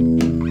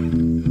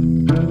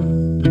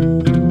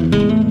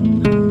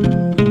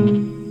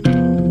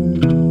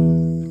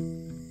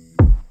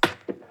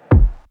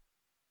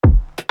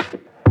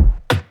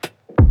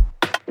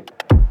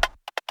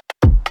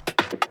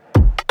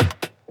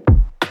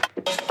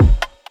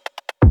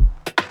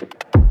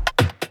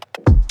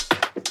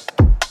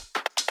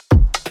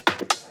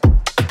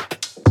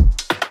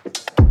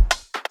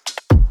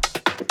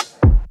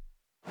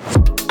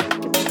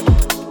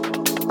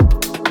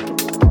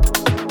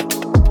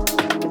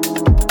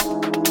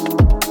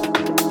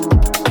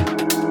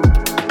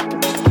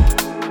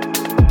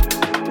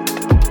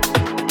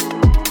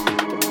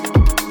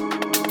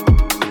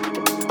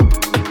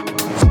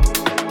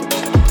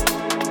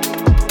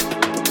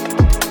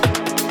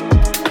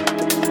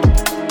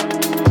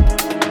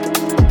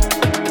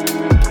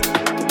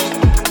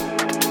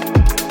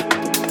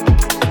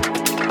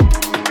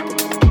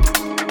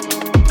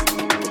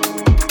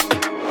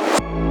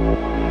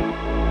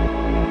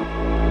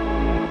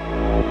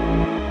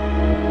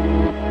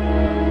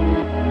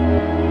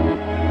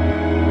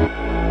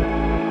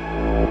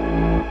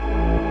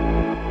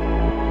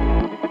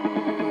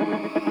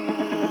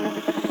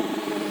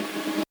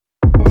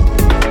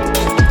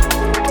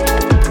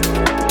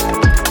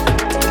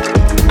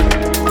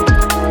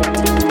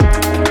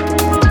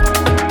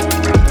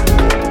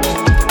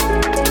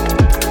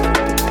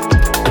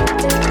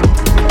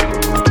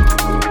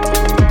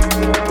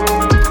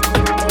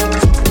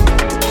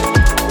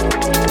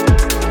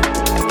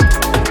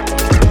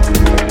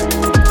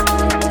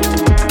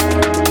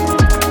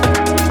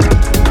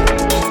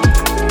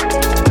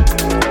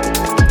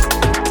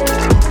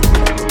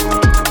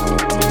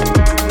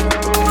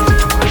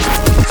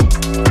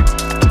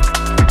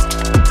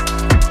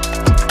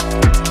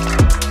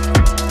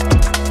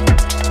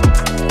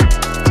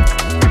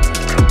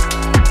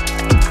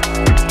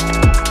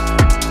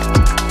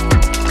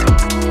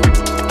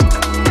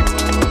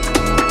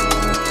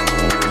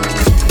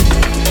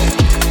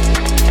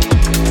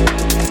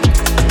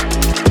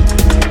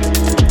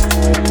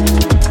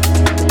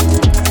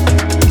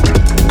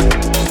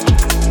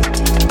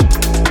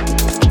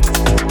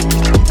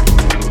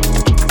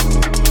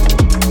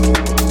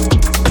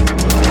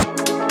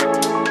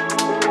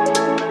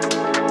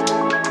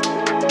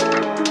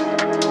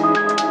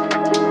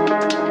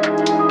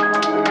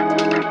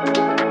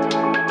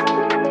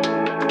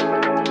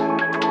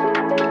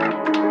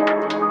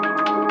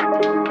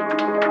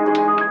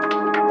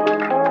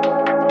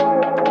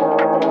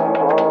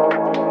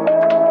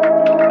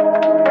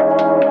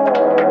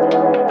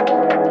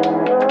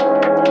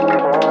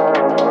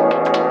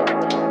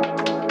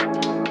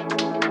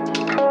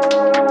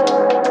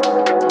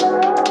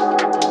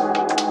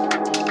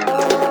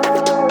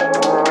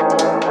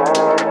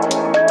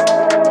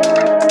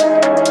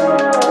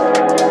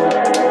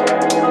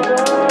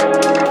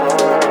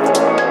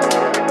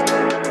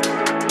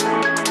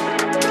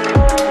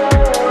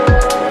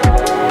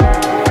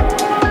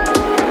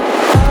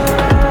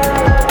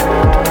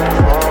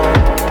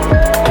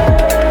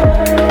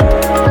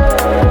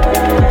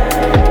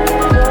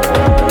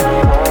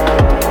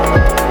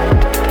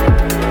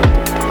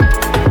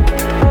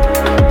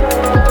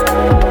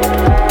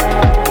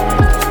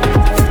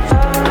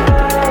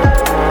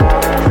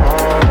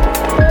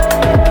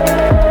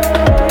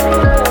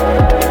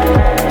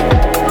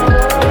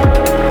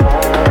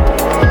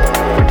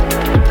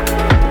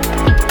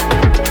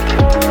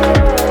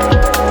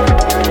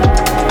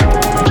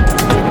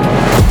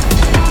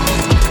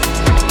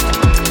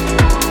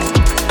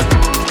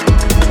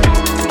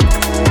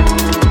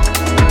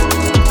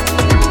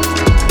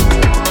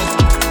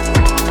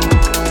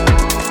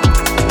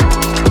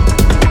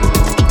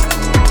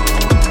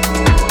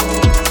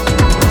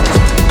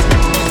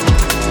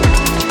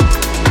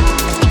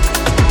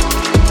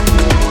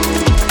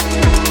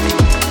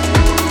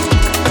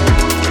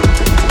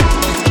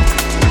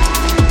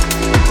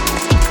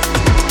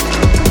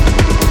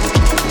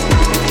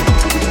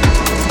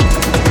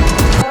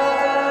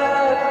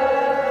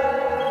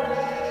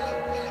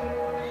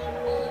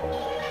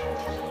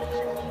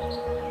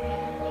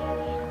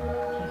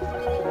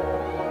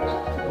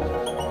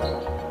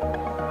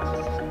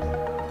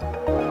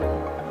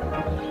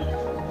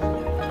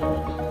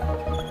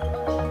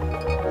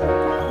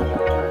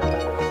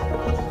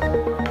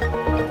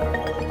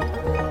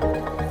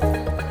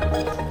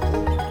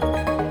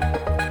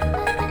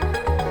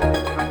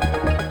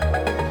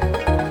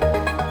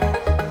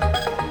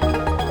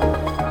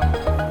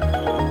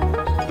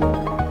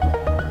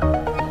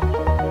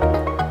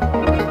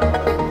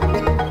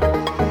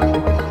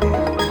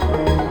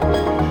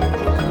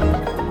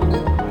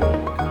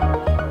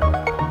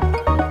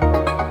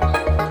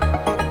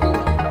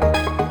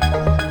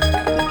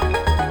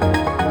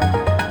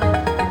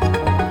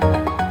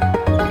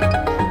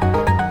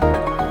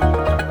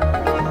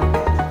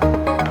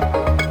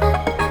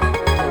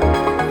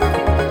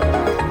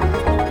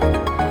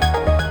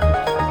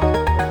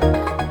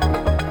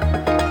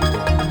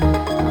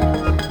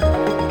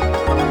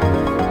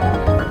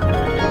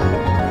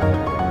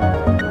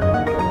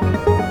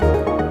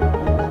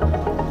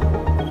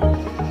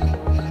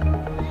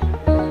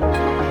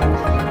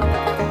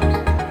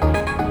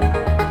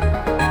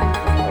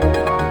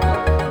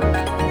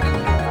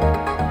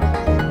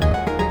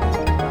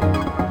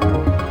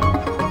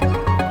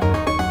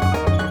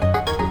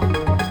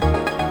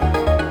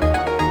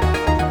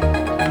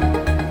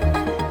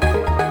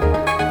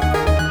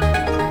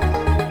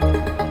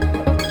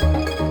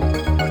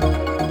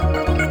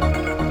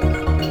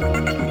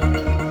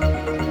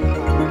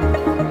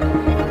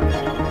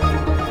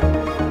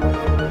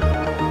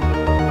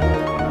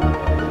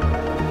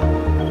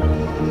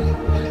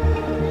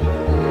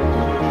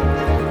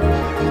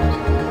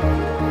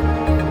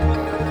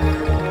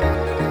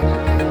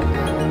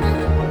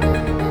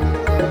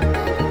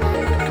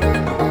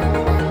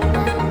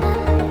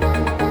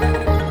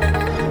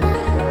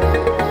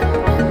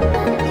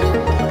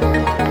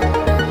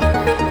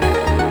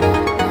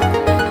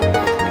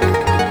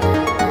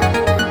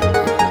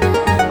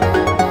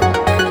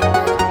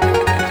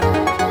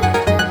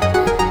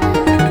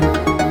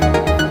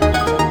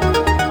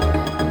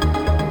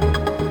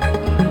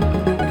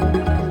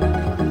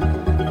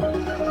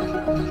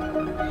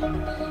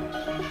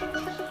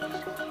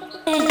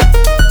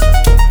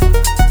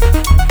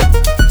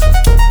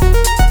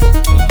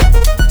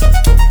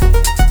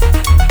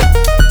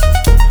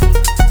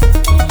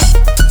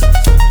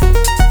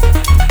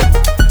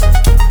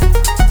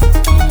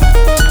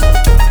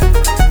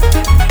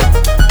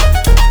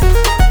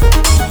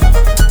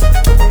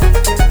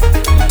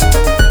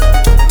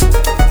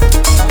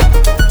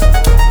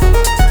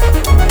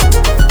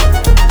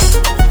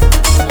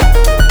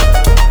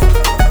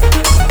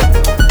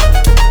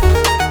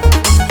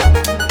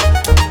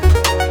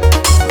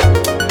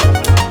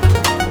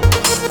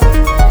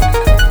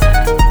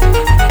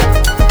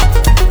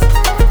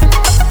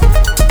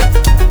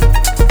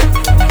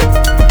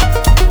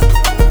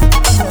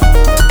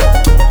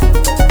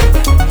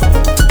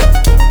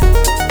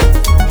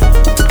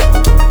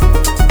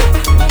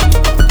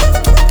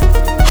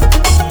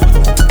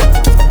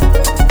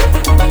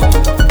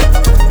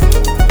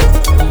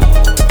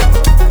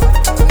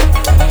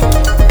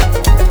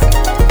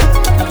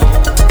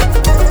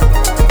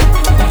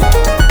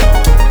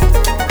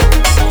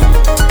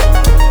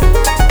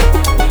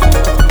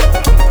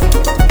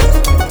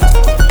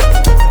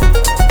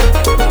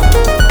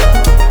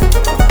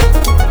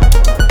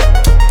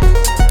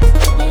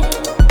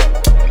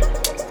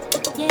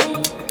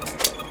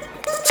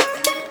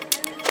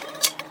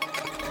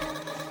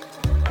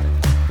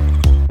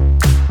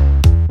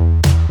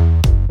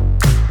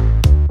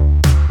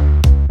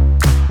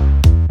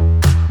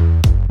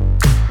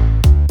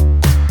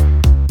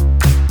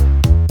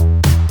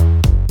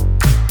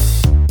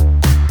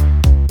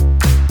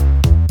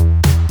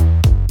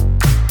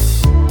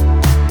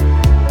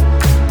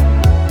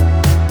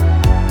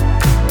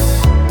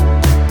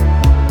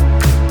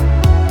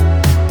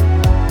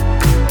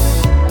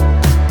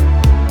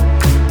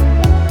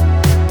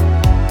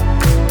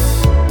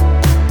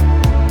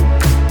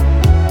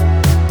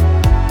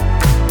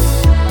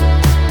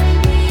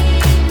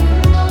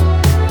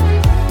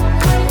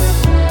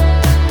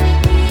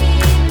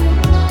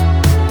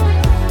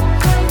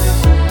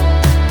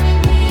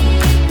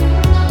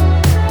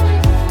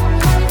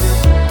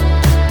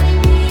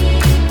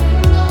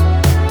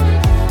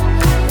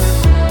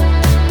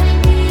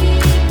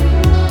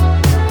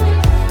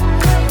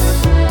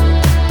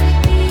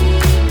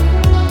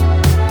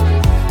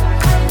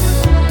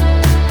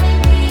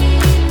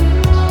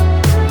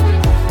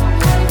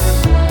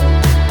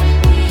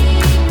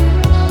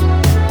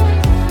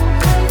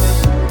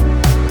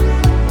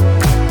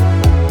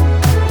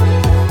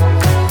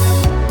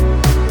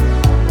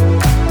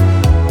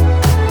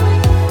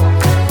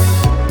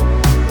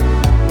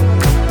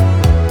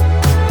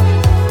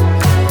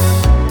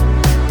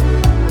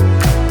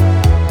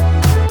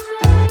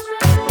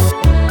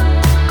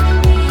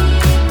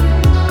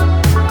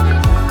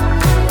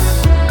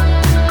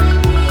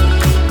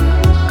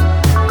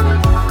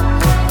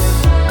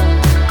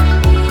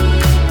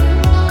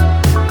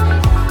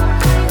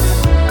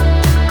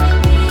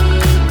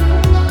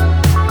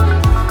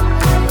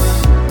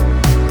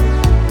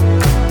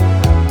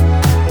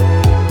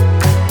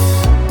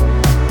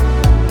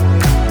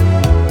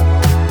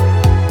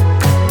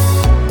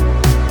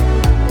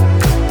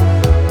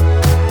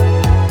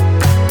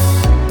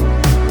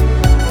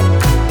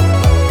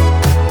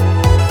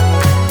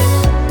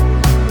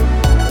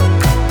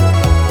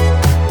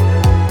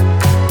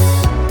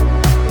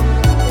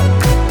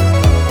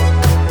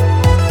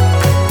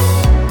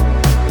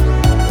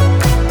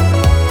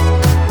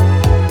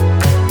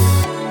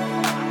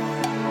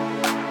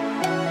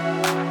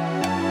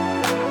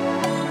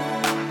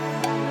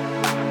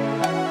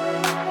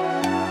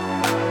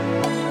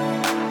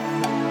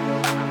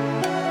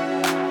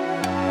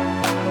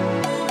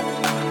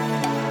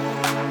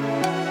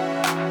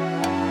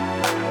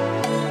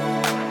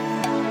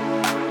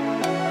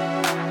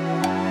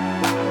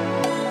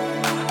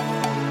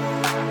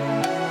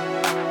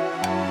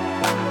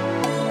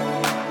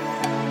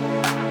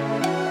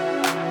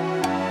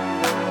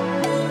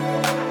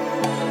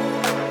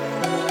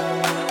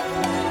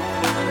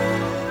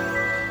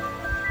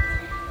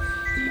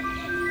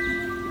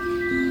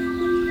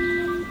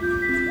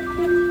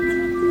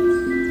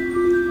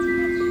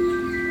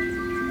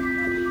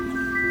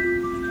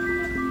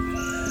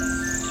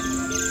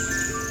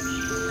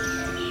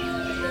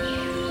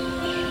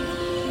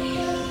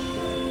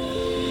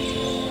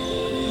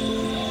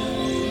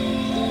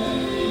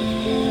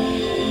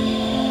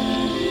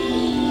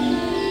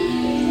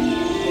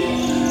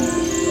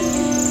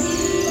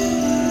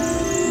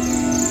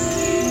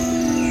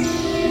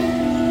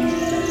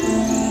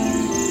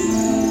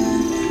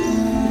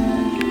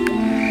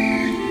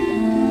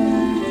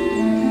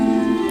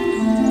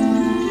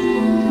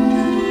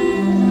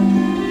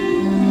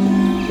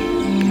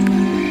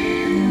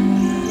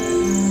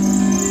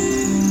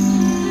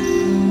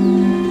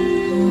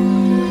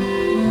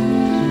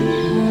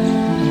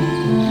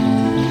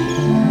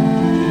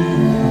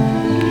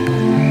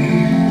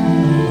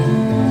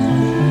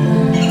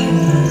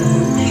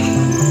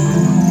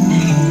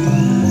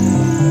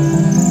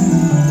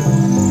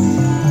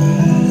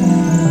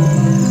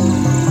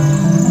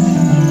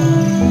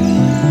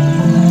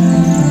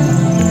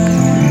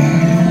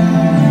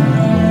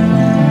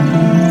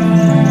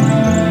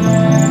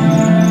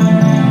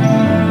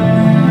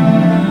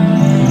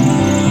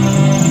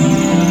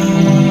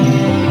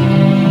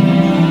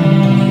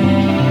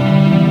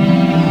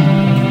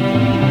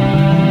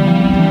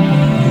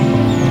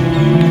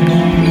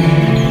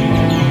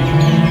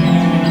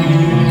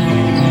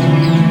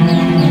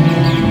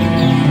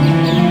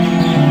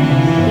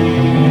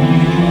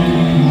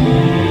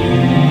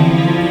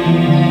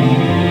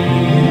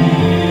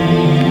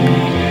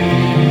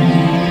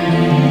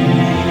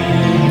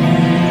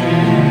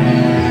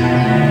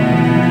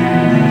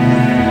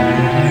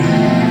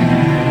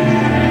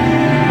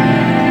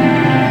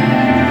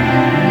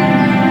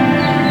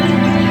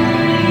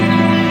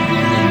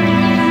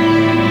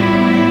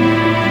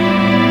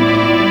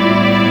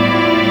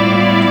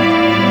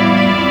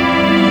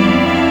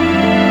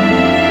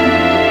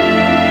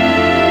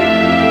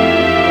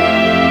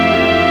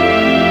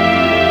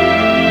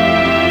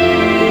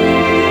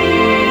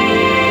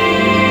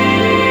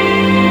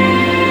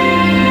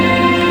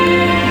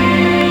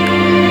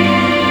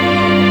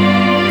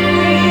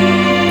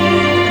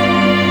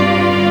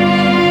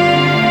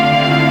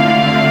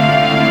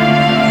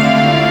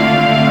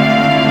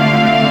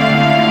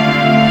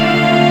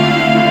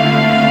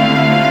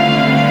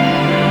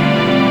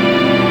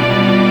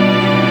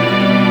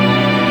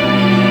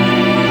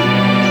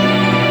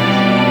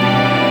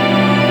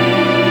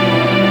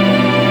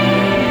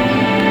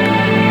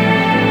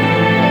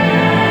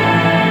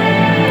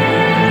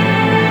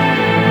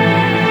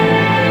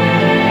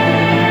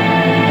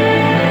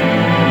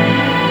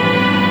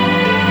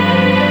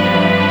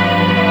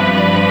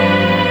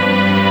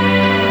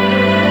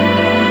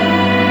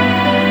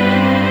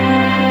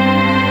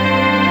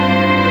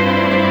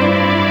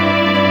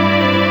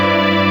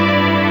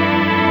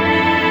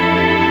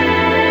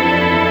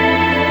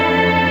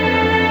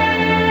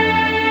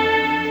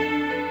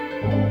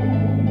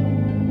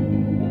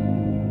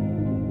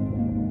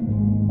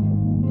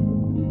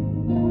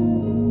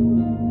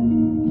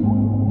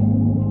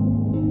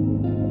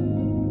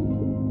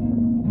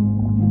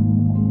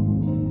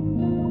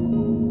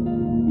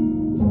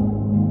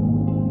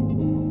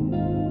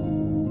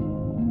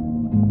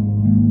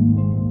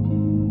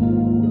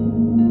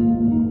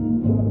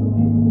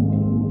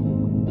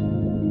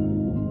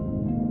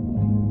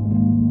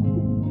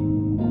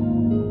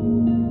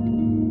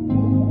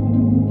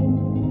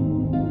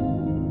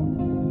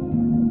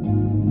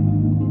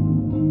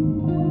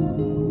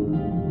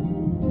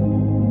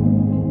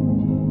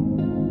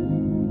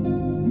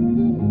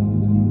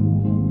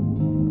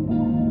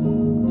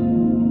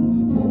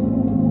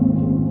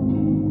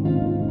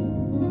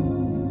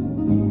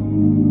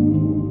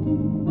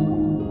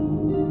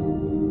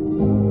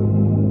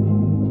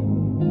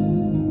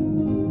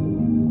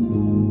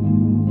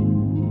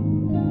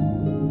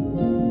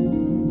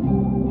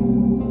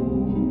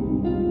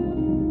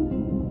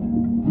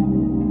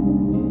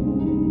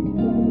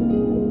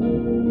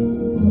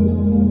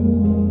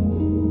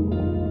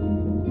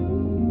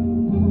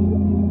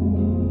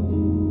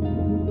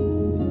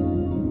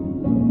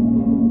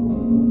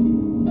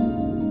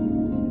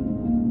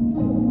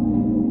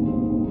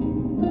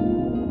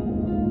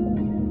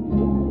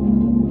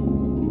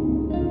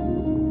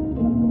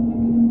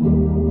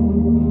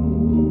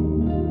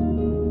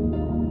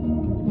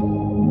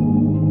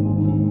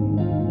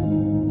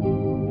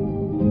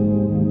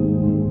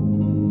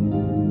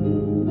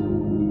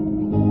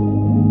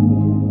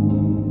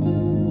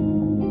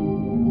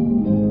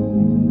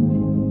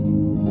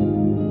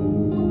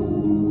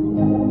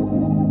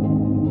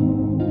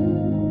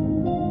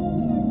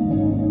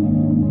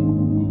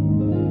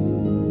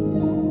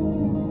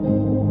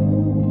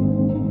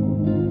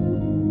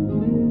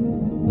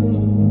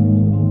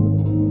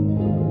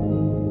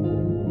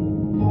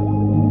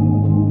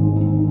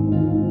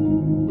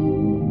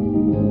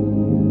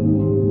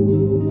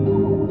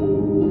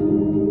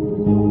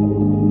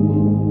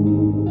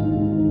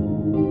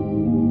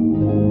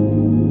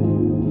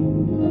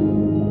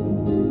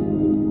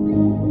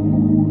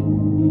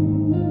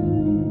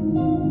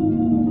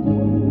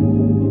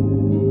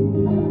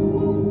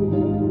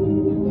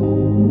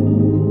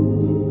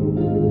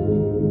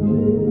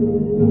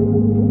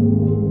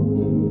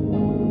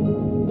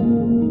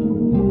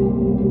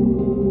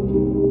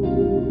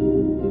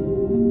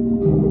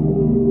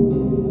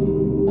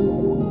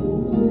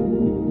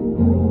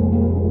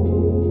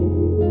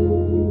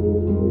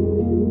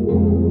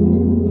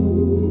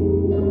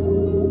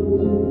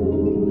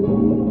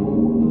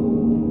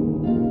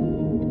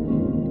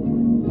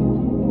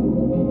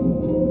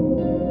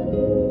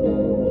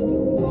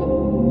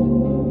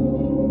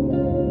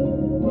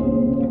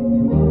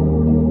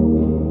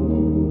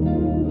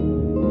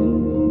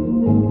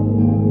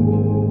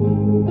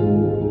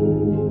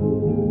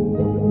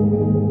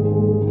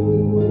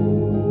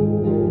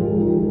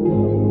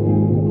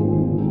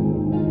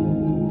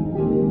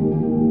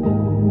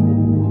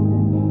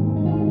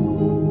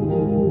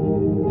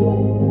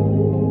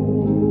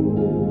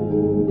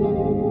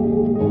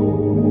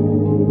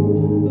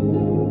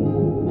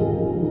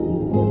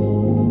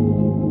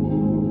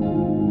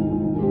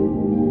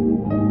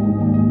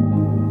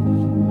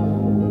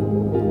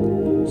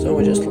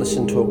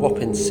 listened to a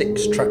whopping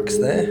 6 tracks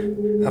there.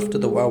 After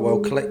the Wow Wow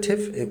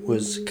Collective, it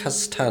was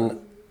Kaztan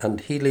and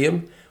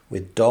Helium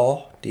with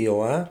Dor,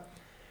 D-O-R,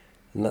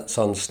 and that's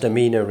on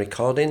Stamina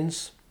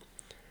Recordings.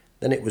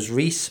 Then it was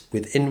Reese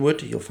with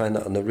Inward. You'll find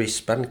that on the Reese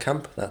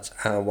Bandcamp. That's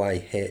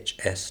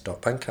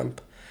ryhs.bandcamp.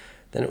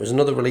 Then it was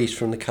another release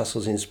from the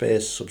Castles in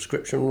Space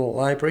subscription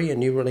library, a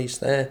new release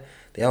there.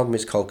 The album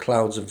is called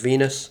Clouds of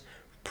Venus.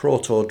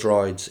 Proto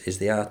Droids is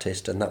the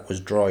artist, and that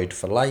was Droid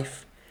for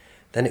Life.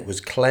 Then it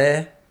was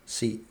Claire,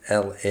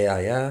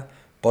 C-L-A-I-R,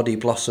 Body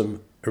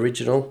Blossom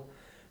Original,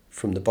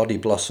 from the Body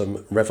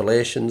Blossom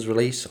Revelations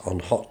release on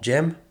Hot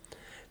Gem.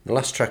 The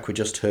last track we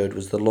just heard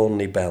was The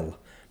Lonely Bell,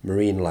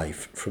 Marine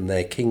Life, from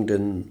their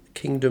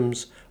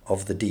Kingdoms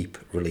of the Deep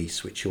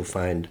release, which you'll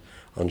find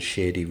on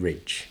Shady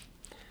Ridge.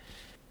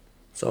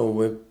 So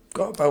we've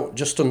got about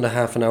just under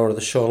half an hour of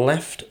the show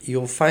left.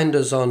 You'll find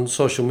us on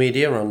social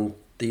media on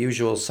the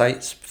usual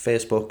sites: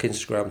 Facebook,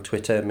 Instagram,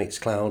 Twitter,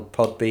 Mixcloud,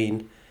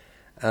 Podbean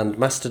and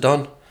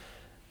Mastodon.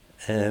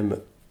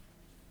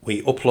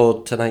 We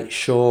upload tonight's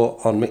show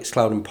on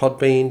Mixcloud and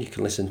Podbean. You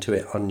can listen to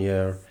it on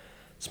your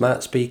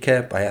smart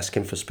speaker by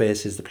asking for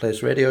Spaces the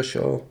Place Radio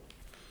Show.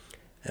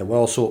 And we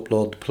also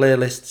upload the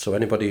playlist, so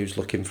anybody who's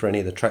looking for any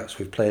of the tracks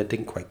we've played,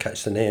 didn't quite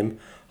catch the name,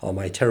 or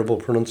my terrible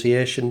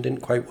pronunciation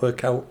didn't quite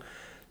work out,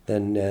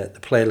 then the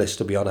playlist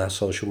will be on our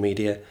social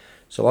media.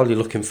 So all you're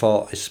looking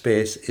for is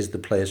Space is the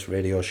Place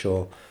Radio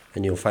Show,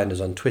 and you'll find us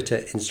on Twitter,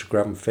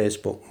 Instagram,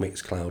 Facebook,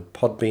 Mixcloud,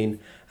 Podbean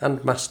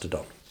and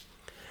Mastodon.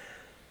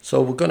 So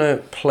we're going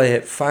to play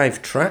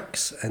 5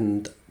 tracks,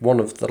 and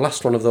the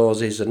last one of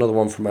those is another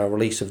one from our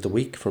release of the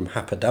week from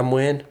Happer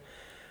Damwain,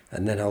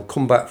 and then I'll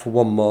come back for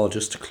one more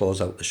just to close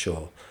out the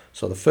show.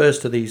 So the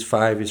first of these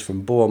 5 is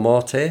from Boa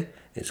Morte.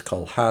 It's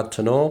called Hard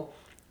to Know,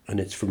 and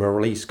it's from a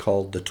release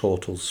called The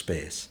Total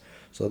Space.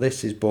 So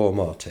this is Boa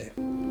Morte.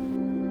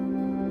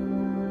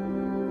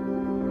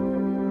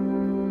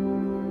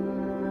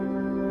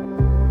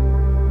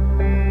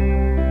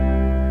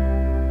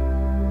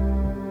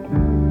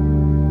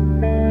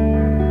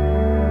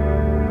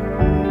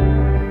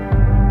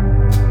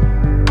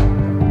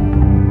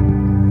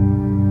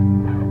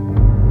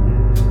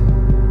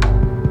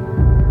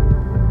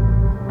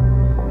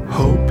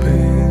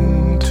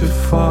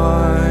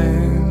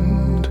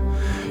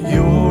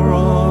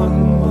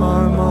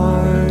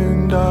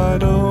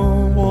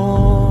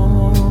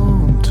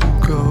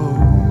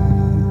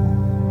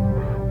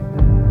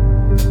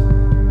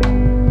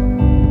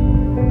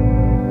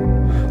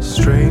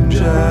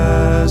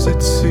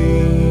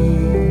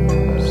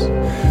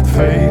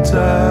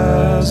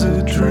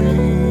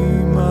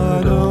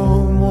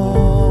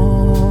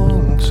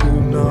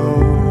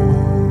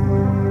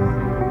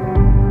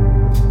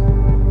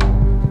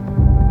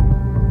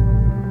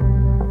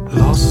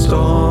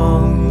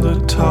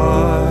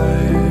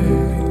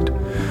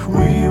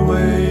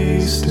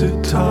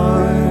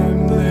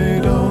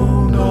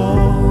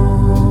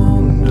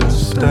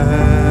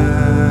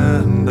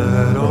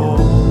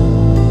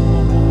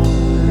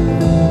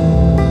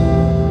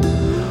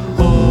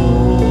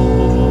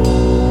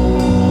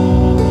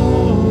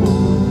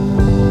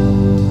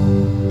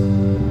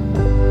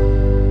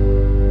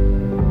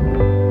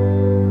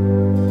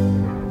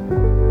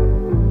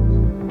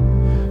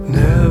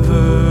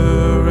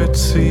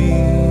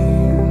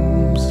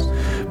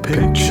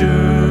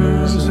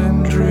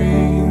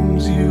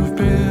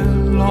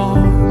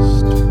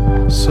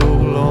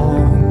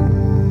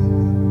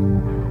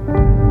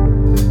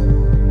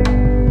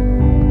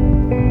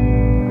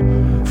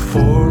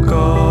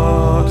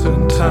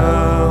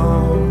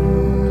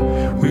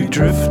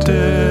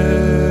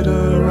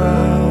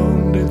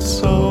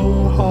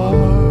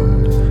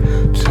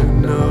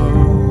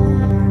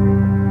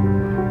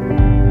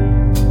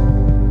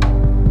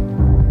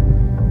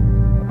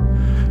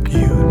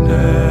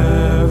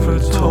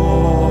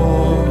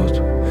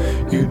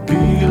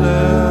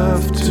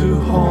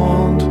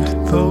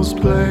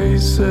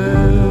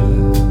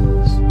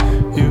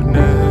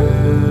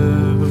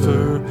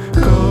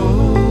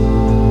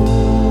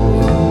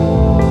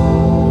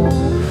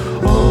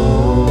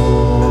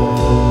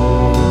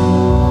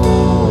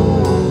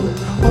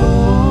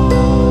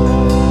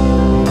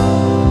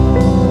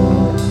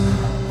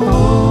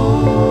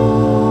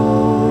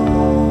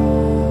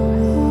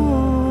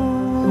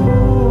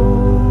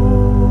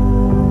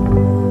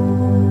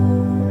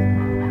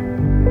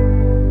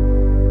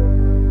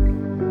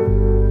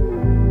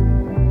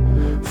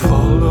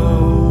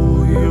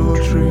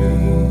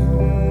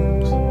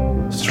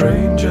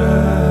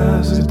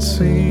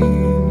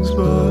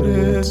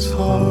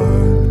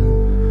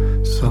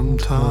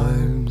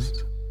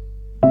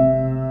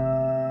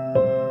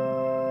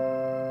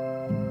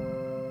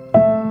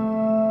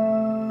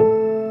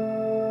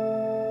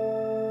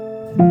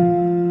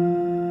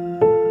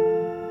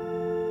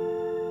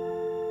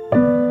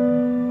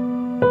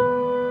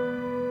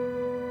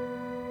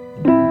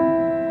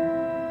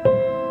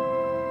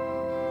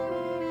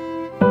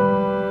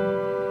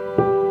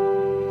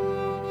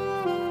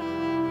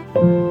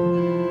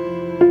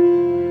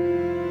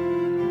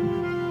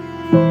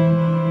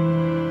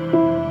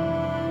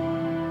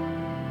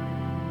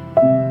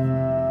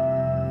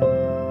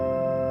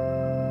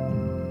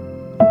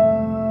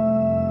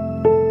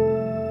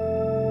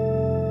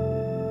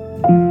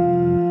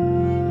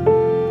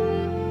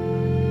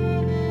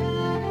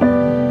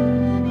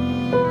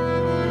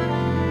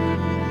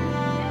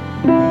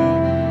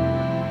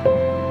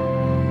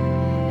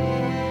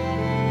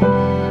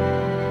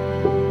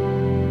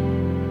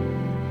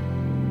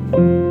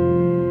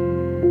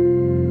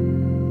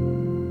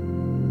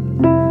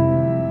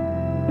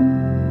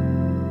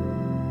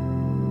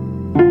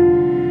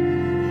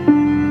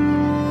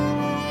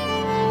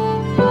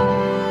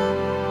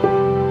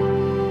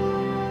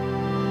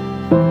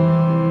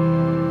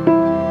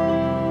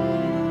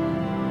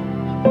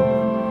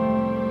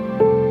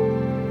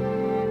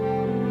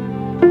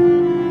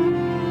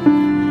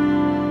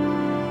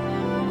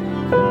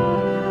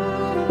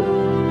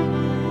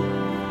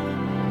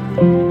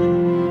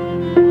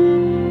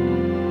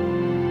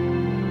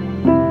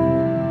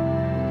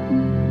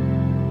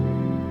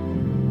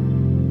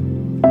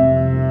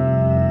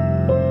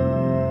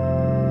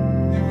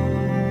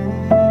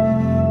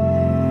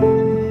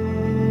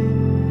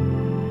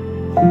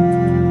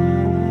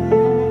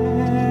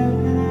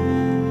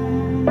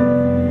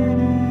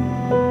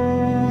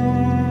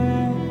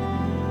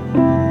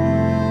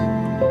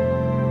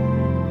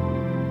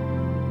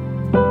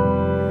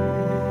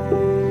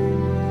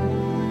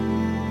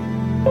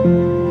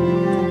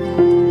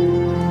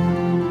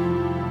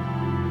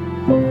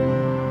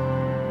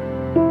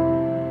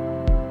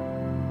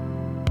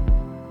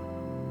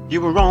 You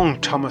were wrong,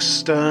 Thomas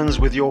Stearns,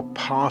 with your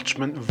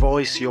parchment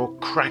voice, your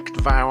cracked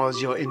vowels,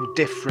 your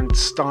indifferent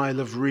style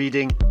of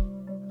reading,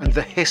 and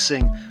the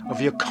hissing of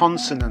your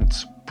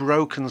consonants,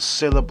 broken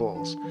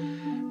syllables.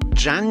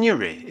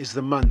 January is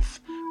the month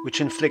which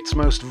inflicts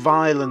most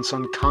violence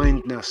on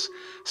kindness,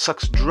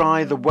 sucks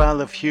dry the well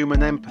of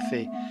human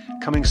empathy,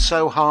 coming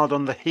so hard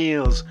on the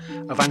heels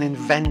of an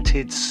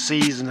invented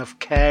season of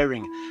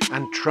caring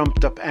and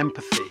trumped up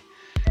empathy.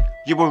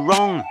 You were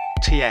wrong,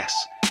 T.S.,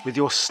 with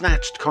your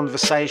snatched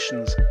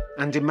conversations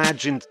and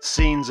imagined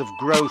scenes of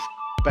growth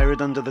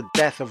buried under the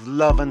death of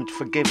love and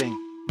forgiving,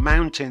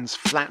 mountains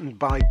flattened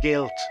by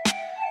guilt.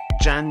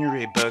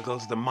 January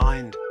burgles the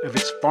mind of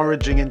its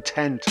foraging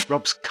intent,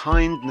 robs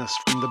kindness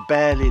from the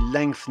barely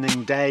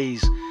lengthening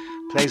days,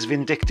 plays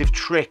vindictive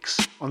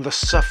tricks on the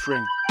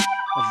suffering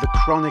of the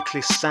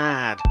chronically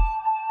sad,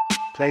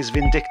 plays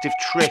vindictive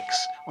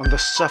tricks on the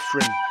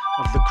suffering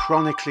of the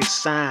chronically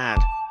sad,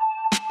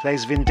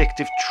 plays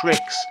vindictive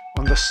tricks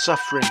on the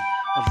suffering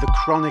of the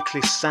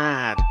chronically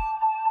sad,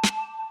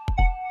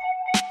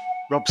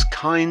 robs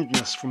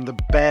kindness from the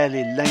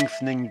barely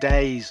lengthening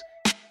days.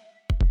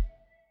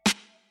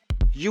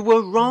 You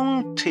were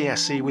wrong,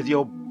 TSE, with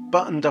your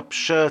buttoned-up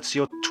shirts,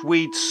 your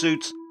tweed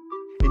suits,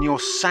 in your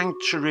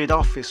sanctuaried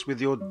office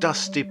with your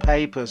dusty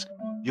papers,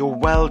 your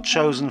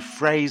well-chosen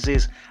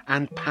phrases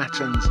and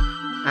patterns,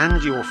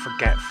 and your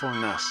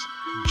forgetfulness.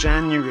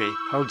 January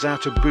holds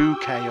out a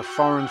bouquet of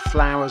foreign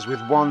flowers with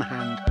one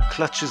hand,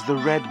 clutches the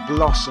red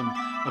blossom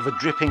of a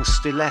dripping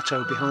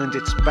stiletto behind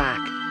its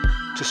back,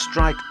 to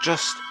strike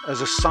just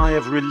as a sigh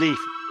of relief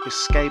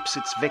escapes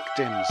its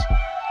victims.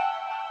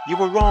 You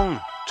were wrong,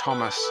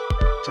 Thomas,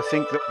 to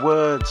think that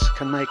words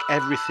can make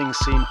everything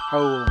seem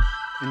whole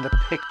in the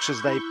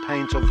pictures they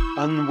paint of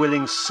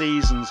unwilling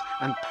seasons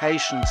and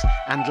patience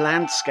and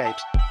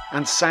landscapes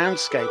and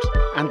soundscapes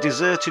and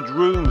deserted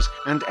rooms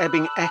and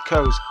ebbing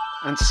echoes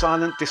and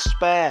silent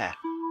despair,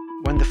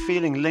 when the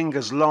feeling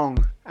lingers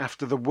long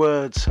after the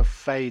words have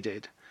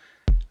faded.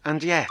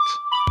 And yet,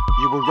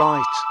 you were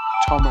right,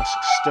 Thomas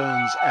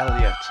Stearns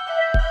Eliot.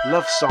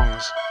 Love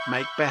songs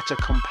make better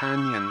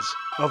companions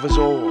of us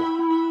all.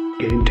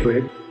 Get into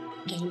it.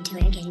 Get into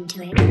it, get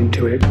into it. Get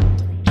into it.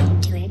 Get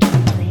into it,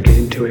 Get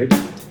into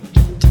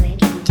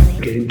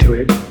it. Get into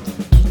it.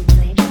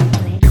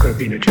 You've got to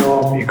be in a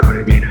job, you've got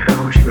to be in a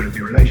house, you've got to be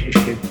in a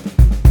relationship.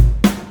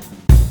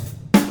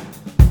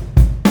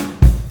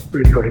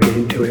 Really got to get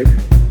into it.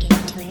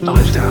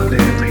 Life's out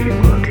there, make it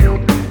work, get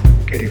on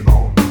there, get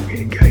involved, get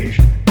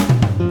engaged.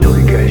 Not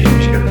engaged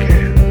means you don't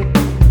care.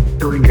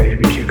 Not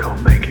engaged means you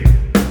can't make it.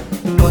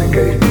 Not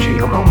engaged means you're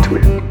not up to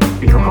it.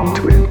 You're not up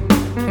to it.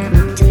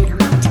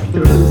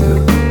 You're a loser.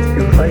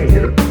 You're a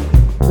failure.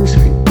 This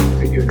thing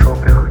that you're a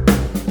dropout.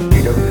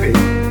 You don't fit.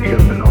 You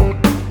don't belong.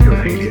 You're an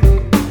alien.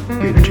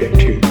 We reject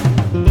you.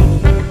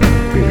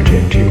 We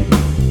reject you.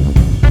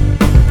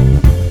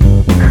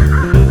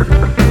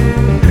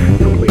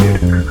 You're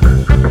weird.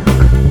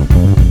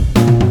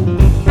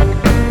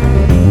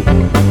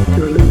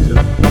 You're a loser.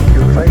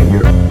 You're a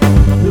failure.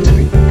 This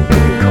thing that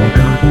you're a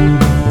dropout.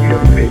 You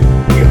don't fit.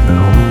 You don't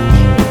belong.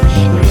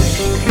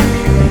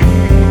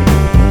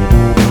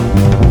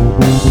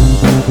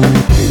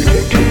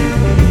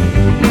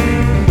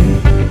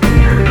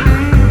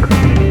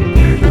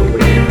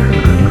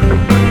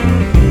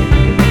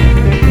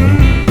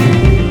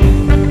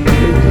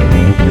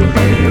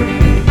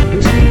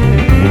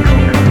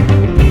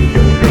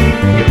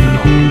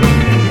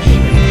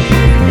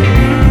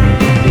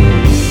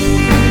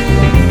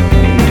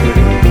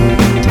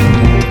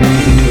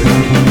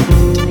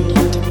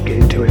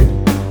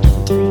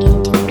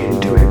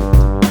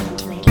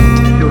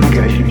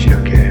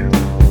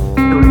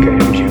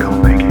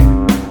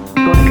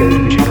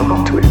 engaged, but you're not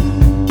up to it.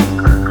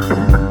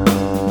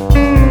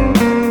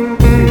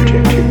 They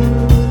reject you.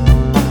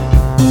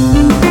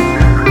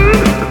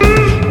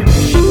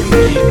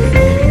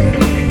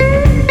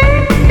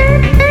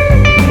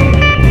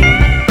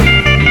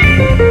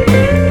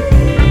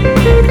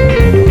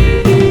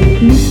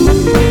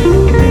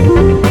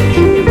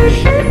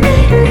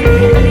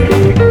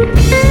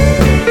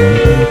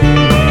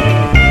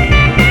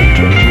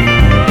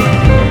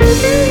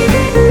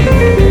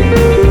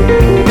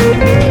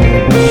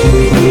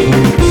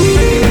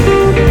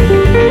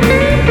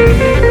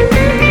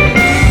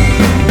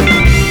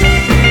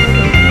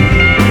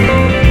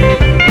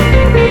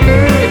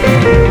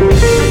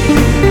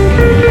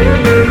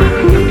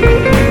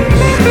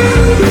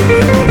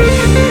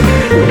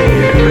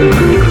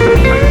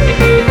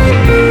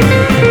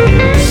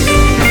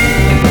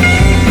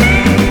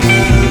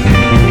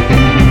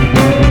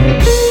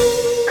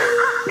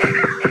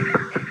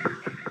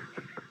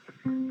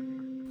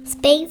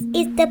 Space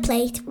is the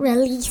Place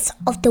release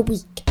of the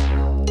week.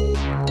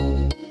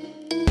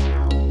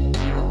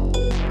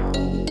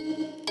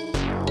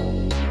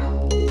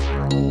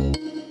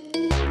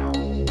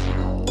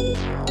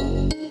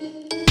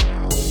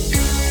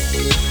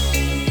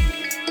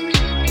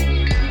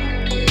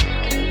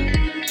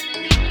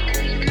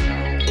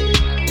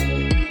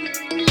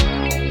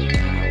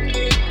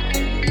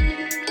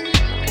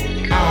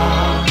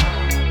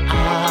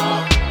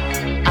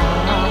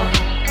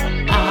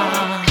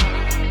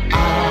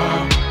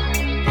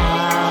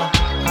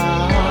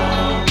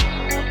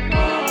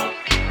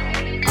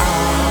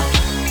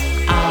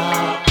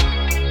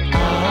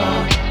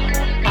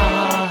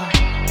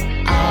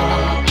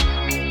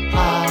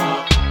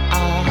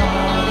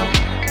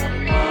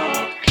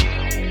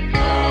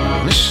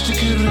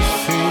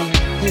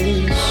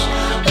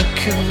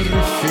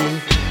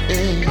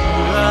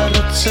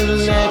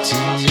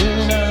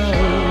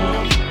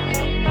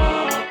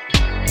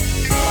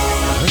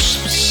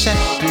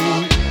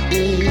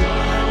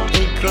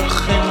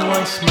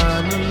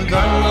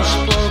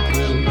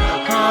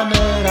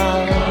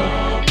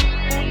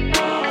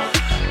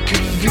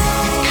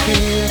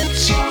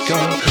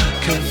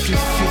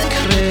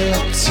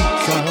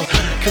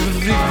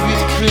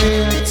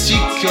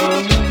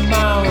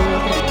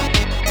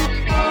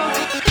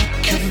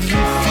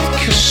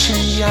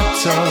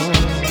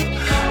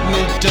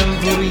 Nid yn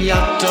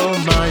fwriadol,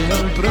 mae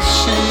o'n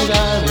brysur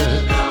ar y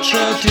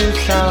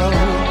trydydd llaw.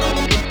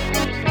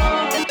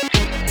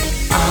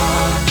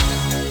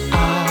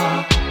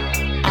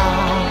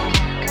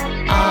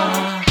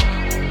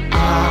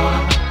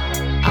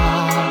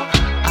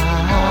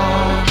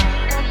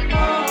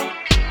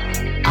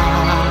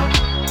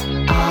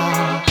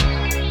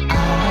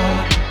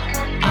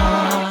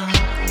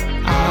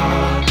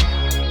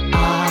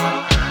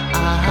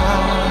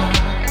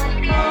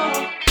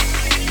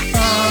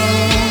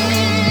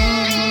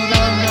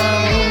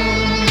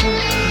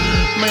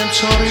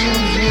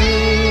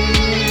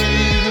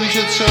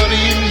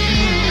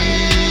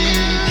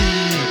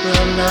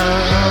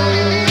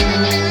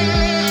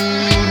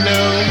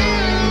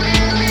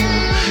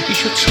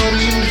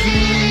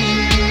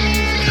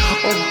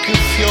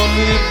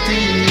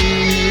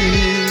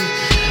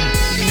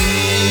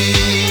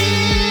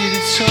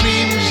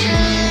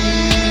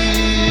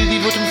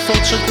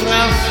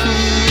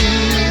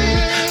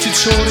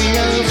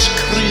 Tutorials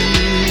cryf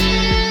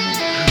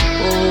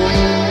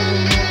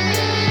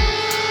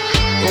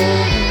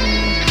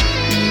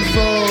I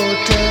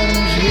fod yn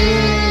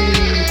rhyw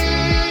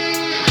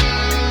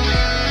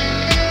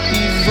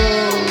I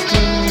fod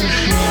yn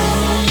rhyw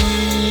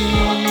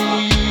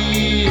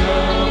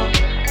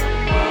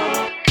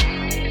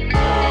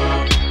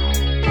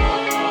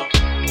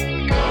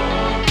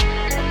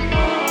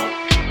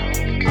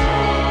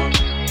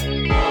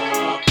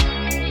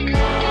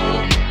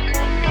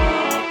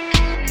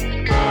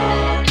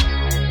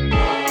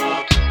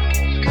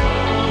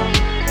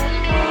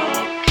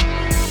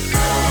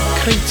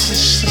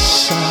Creitis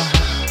ysa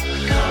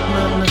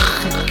mewn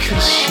ychydig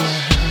cyrsiau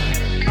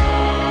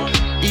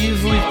I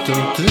fwydo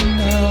dy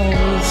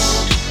naws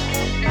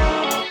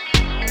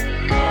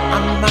A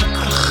mae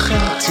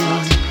crochendy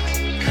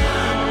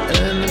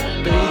yn y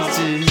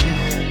beidy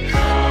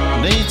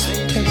Neud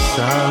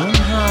pethau yn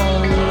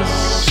haws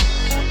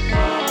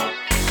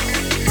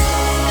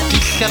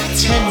Dillad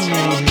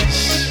tennis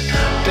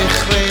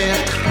Dechrau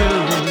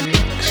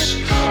acrylics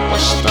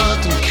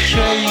Wastad yn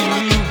creu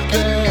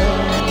rhywbeth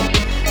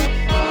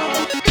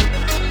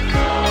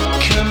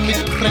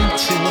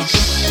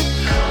Prentice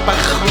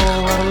Bach o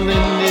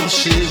arlunydd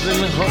sydd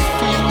yn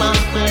hoffi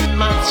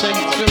mathemateg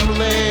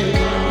ymwneud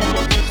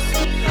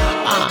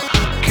A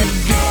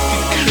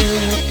cyfrifiad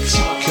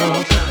creatigol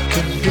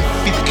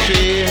Cyfrifiad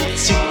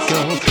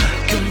creatigol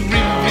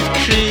Cyfrifiad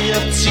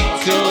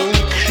creatigol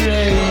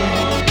creu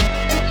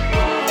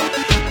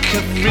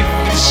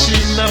Cyfrifiad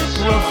sy'n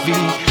arbrofi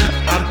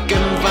Ar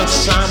gynfas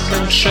am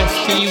yn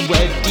treffu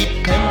wedi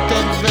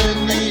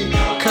penderfynu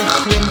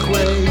cychwyn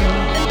gweud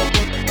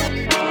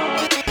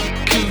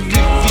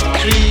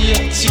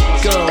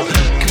Creatical,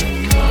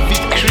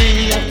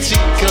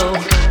 creatical,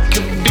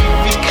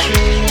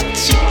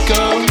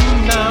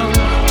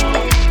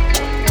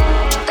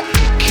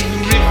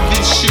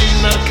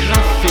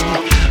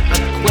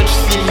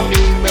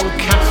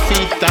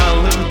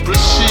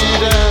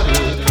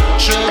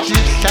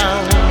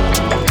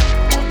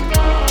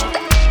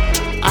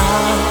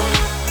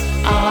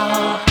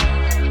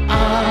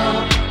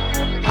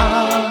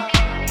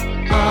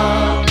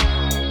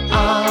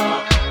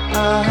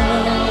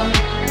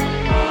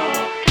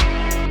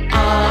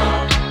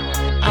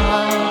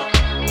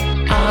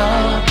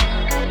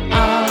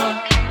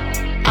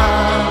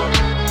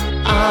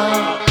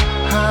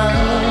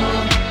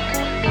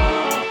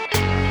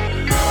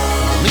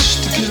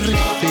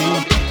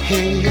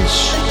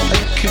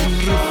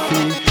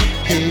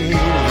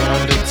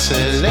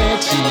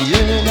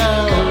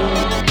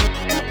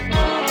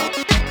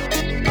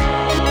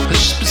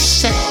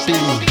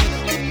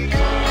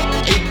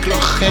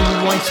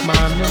 Faint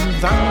man yn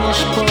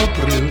ddangos bob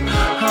rhyw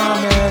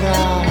hanner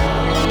awr.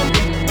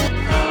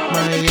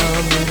 Mae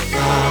o'n yn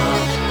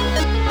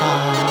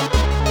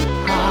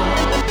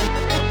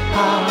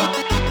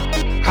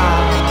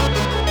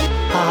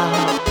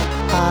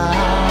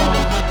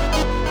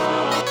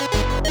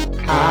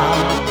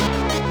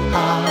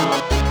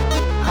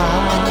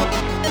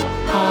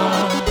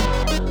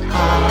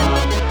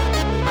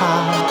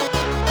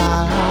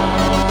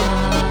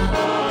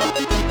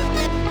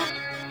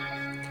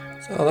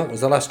So that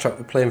was the last track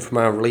we're playing from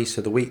our release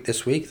of the week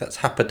this week. That's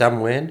Hap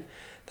Adamwain.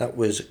 That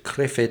was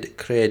Cryffid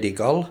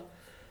Creadigol.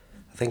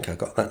 I think I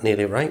got that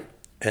nearly right.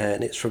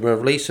 And it's from a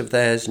release of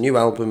theirs new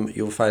album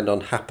you'll find on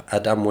Hap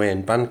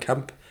Adamwain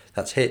Bandcamp.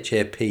 That's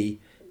HAPADAMWAIN.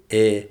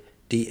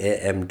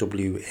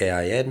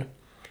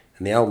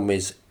 And the album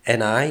is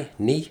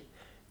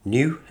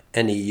New,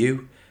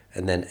 NEU,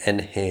 and then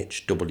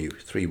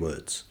NHW, 3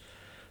 words.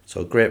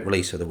 So great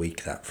release of the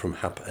week, that, from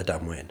Hap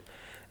Adamwain.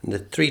 And the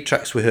 3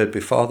 tracks we heard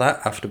before that,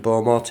 after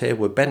Beau Morte,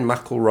 were Ben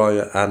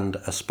McElroy and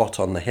A Spot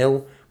on the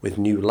Hill with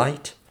New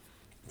Light,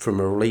 from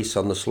a release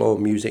on the Slow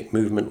Music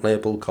Movement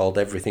label called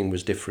Everything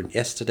Was Different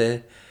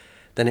Yesterday.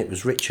 Then it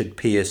was Richard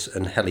Pierce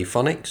and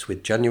Heliphonics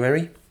with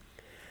January.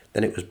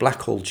 Then it was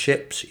Black Old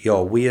Ships,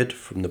 You're Weird,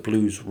 from the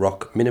Blues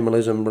Rock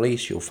Minimalism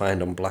release you'll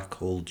find on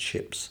Black Old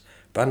Ships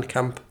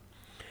Bandcamp.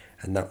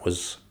 And that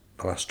was,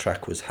 the last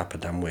track was Hap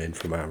Adamwain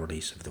from our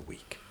release of the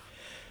week.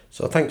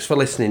 So thanks for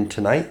listening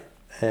tonight.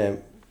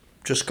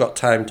 Just got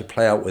time to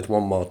play out with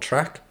one more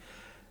track.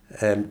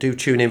 Do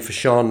tune in for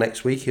Sean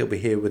next week. He'll be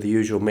here with the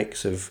usual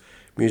mix of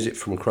music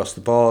from across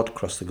the board,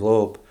 across the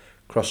globe,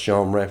 cross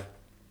genre.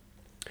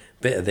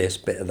 Bit of this,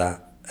 bit of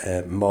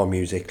that. More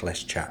music,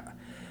 less chat.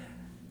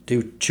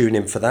 Do tune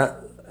in for that.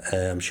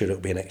 I'm sure it'll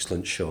be an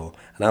excellent show.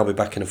 And I'll be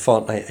back in a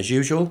fortnight as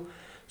usual.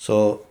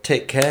 So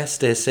take care,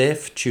 stay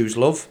safe, choose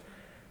love.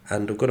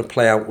 And I'm going to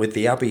play out with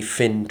the Abby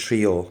Finn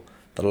Trio,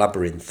 The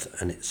Labyrinth.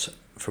 And it's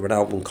from an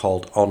album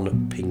called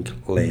On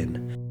Pink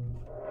Lane.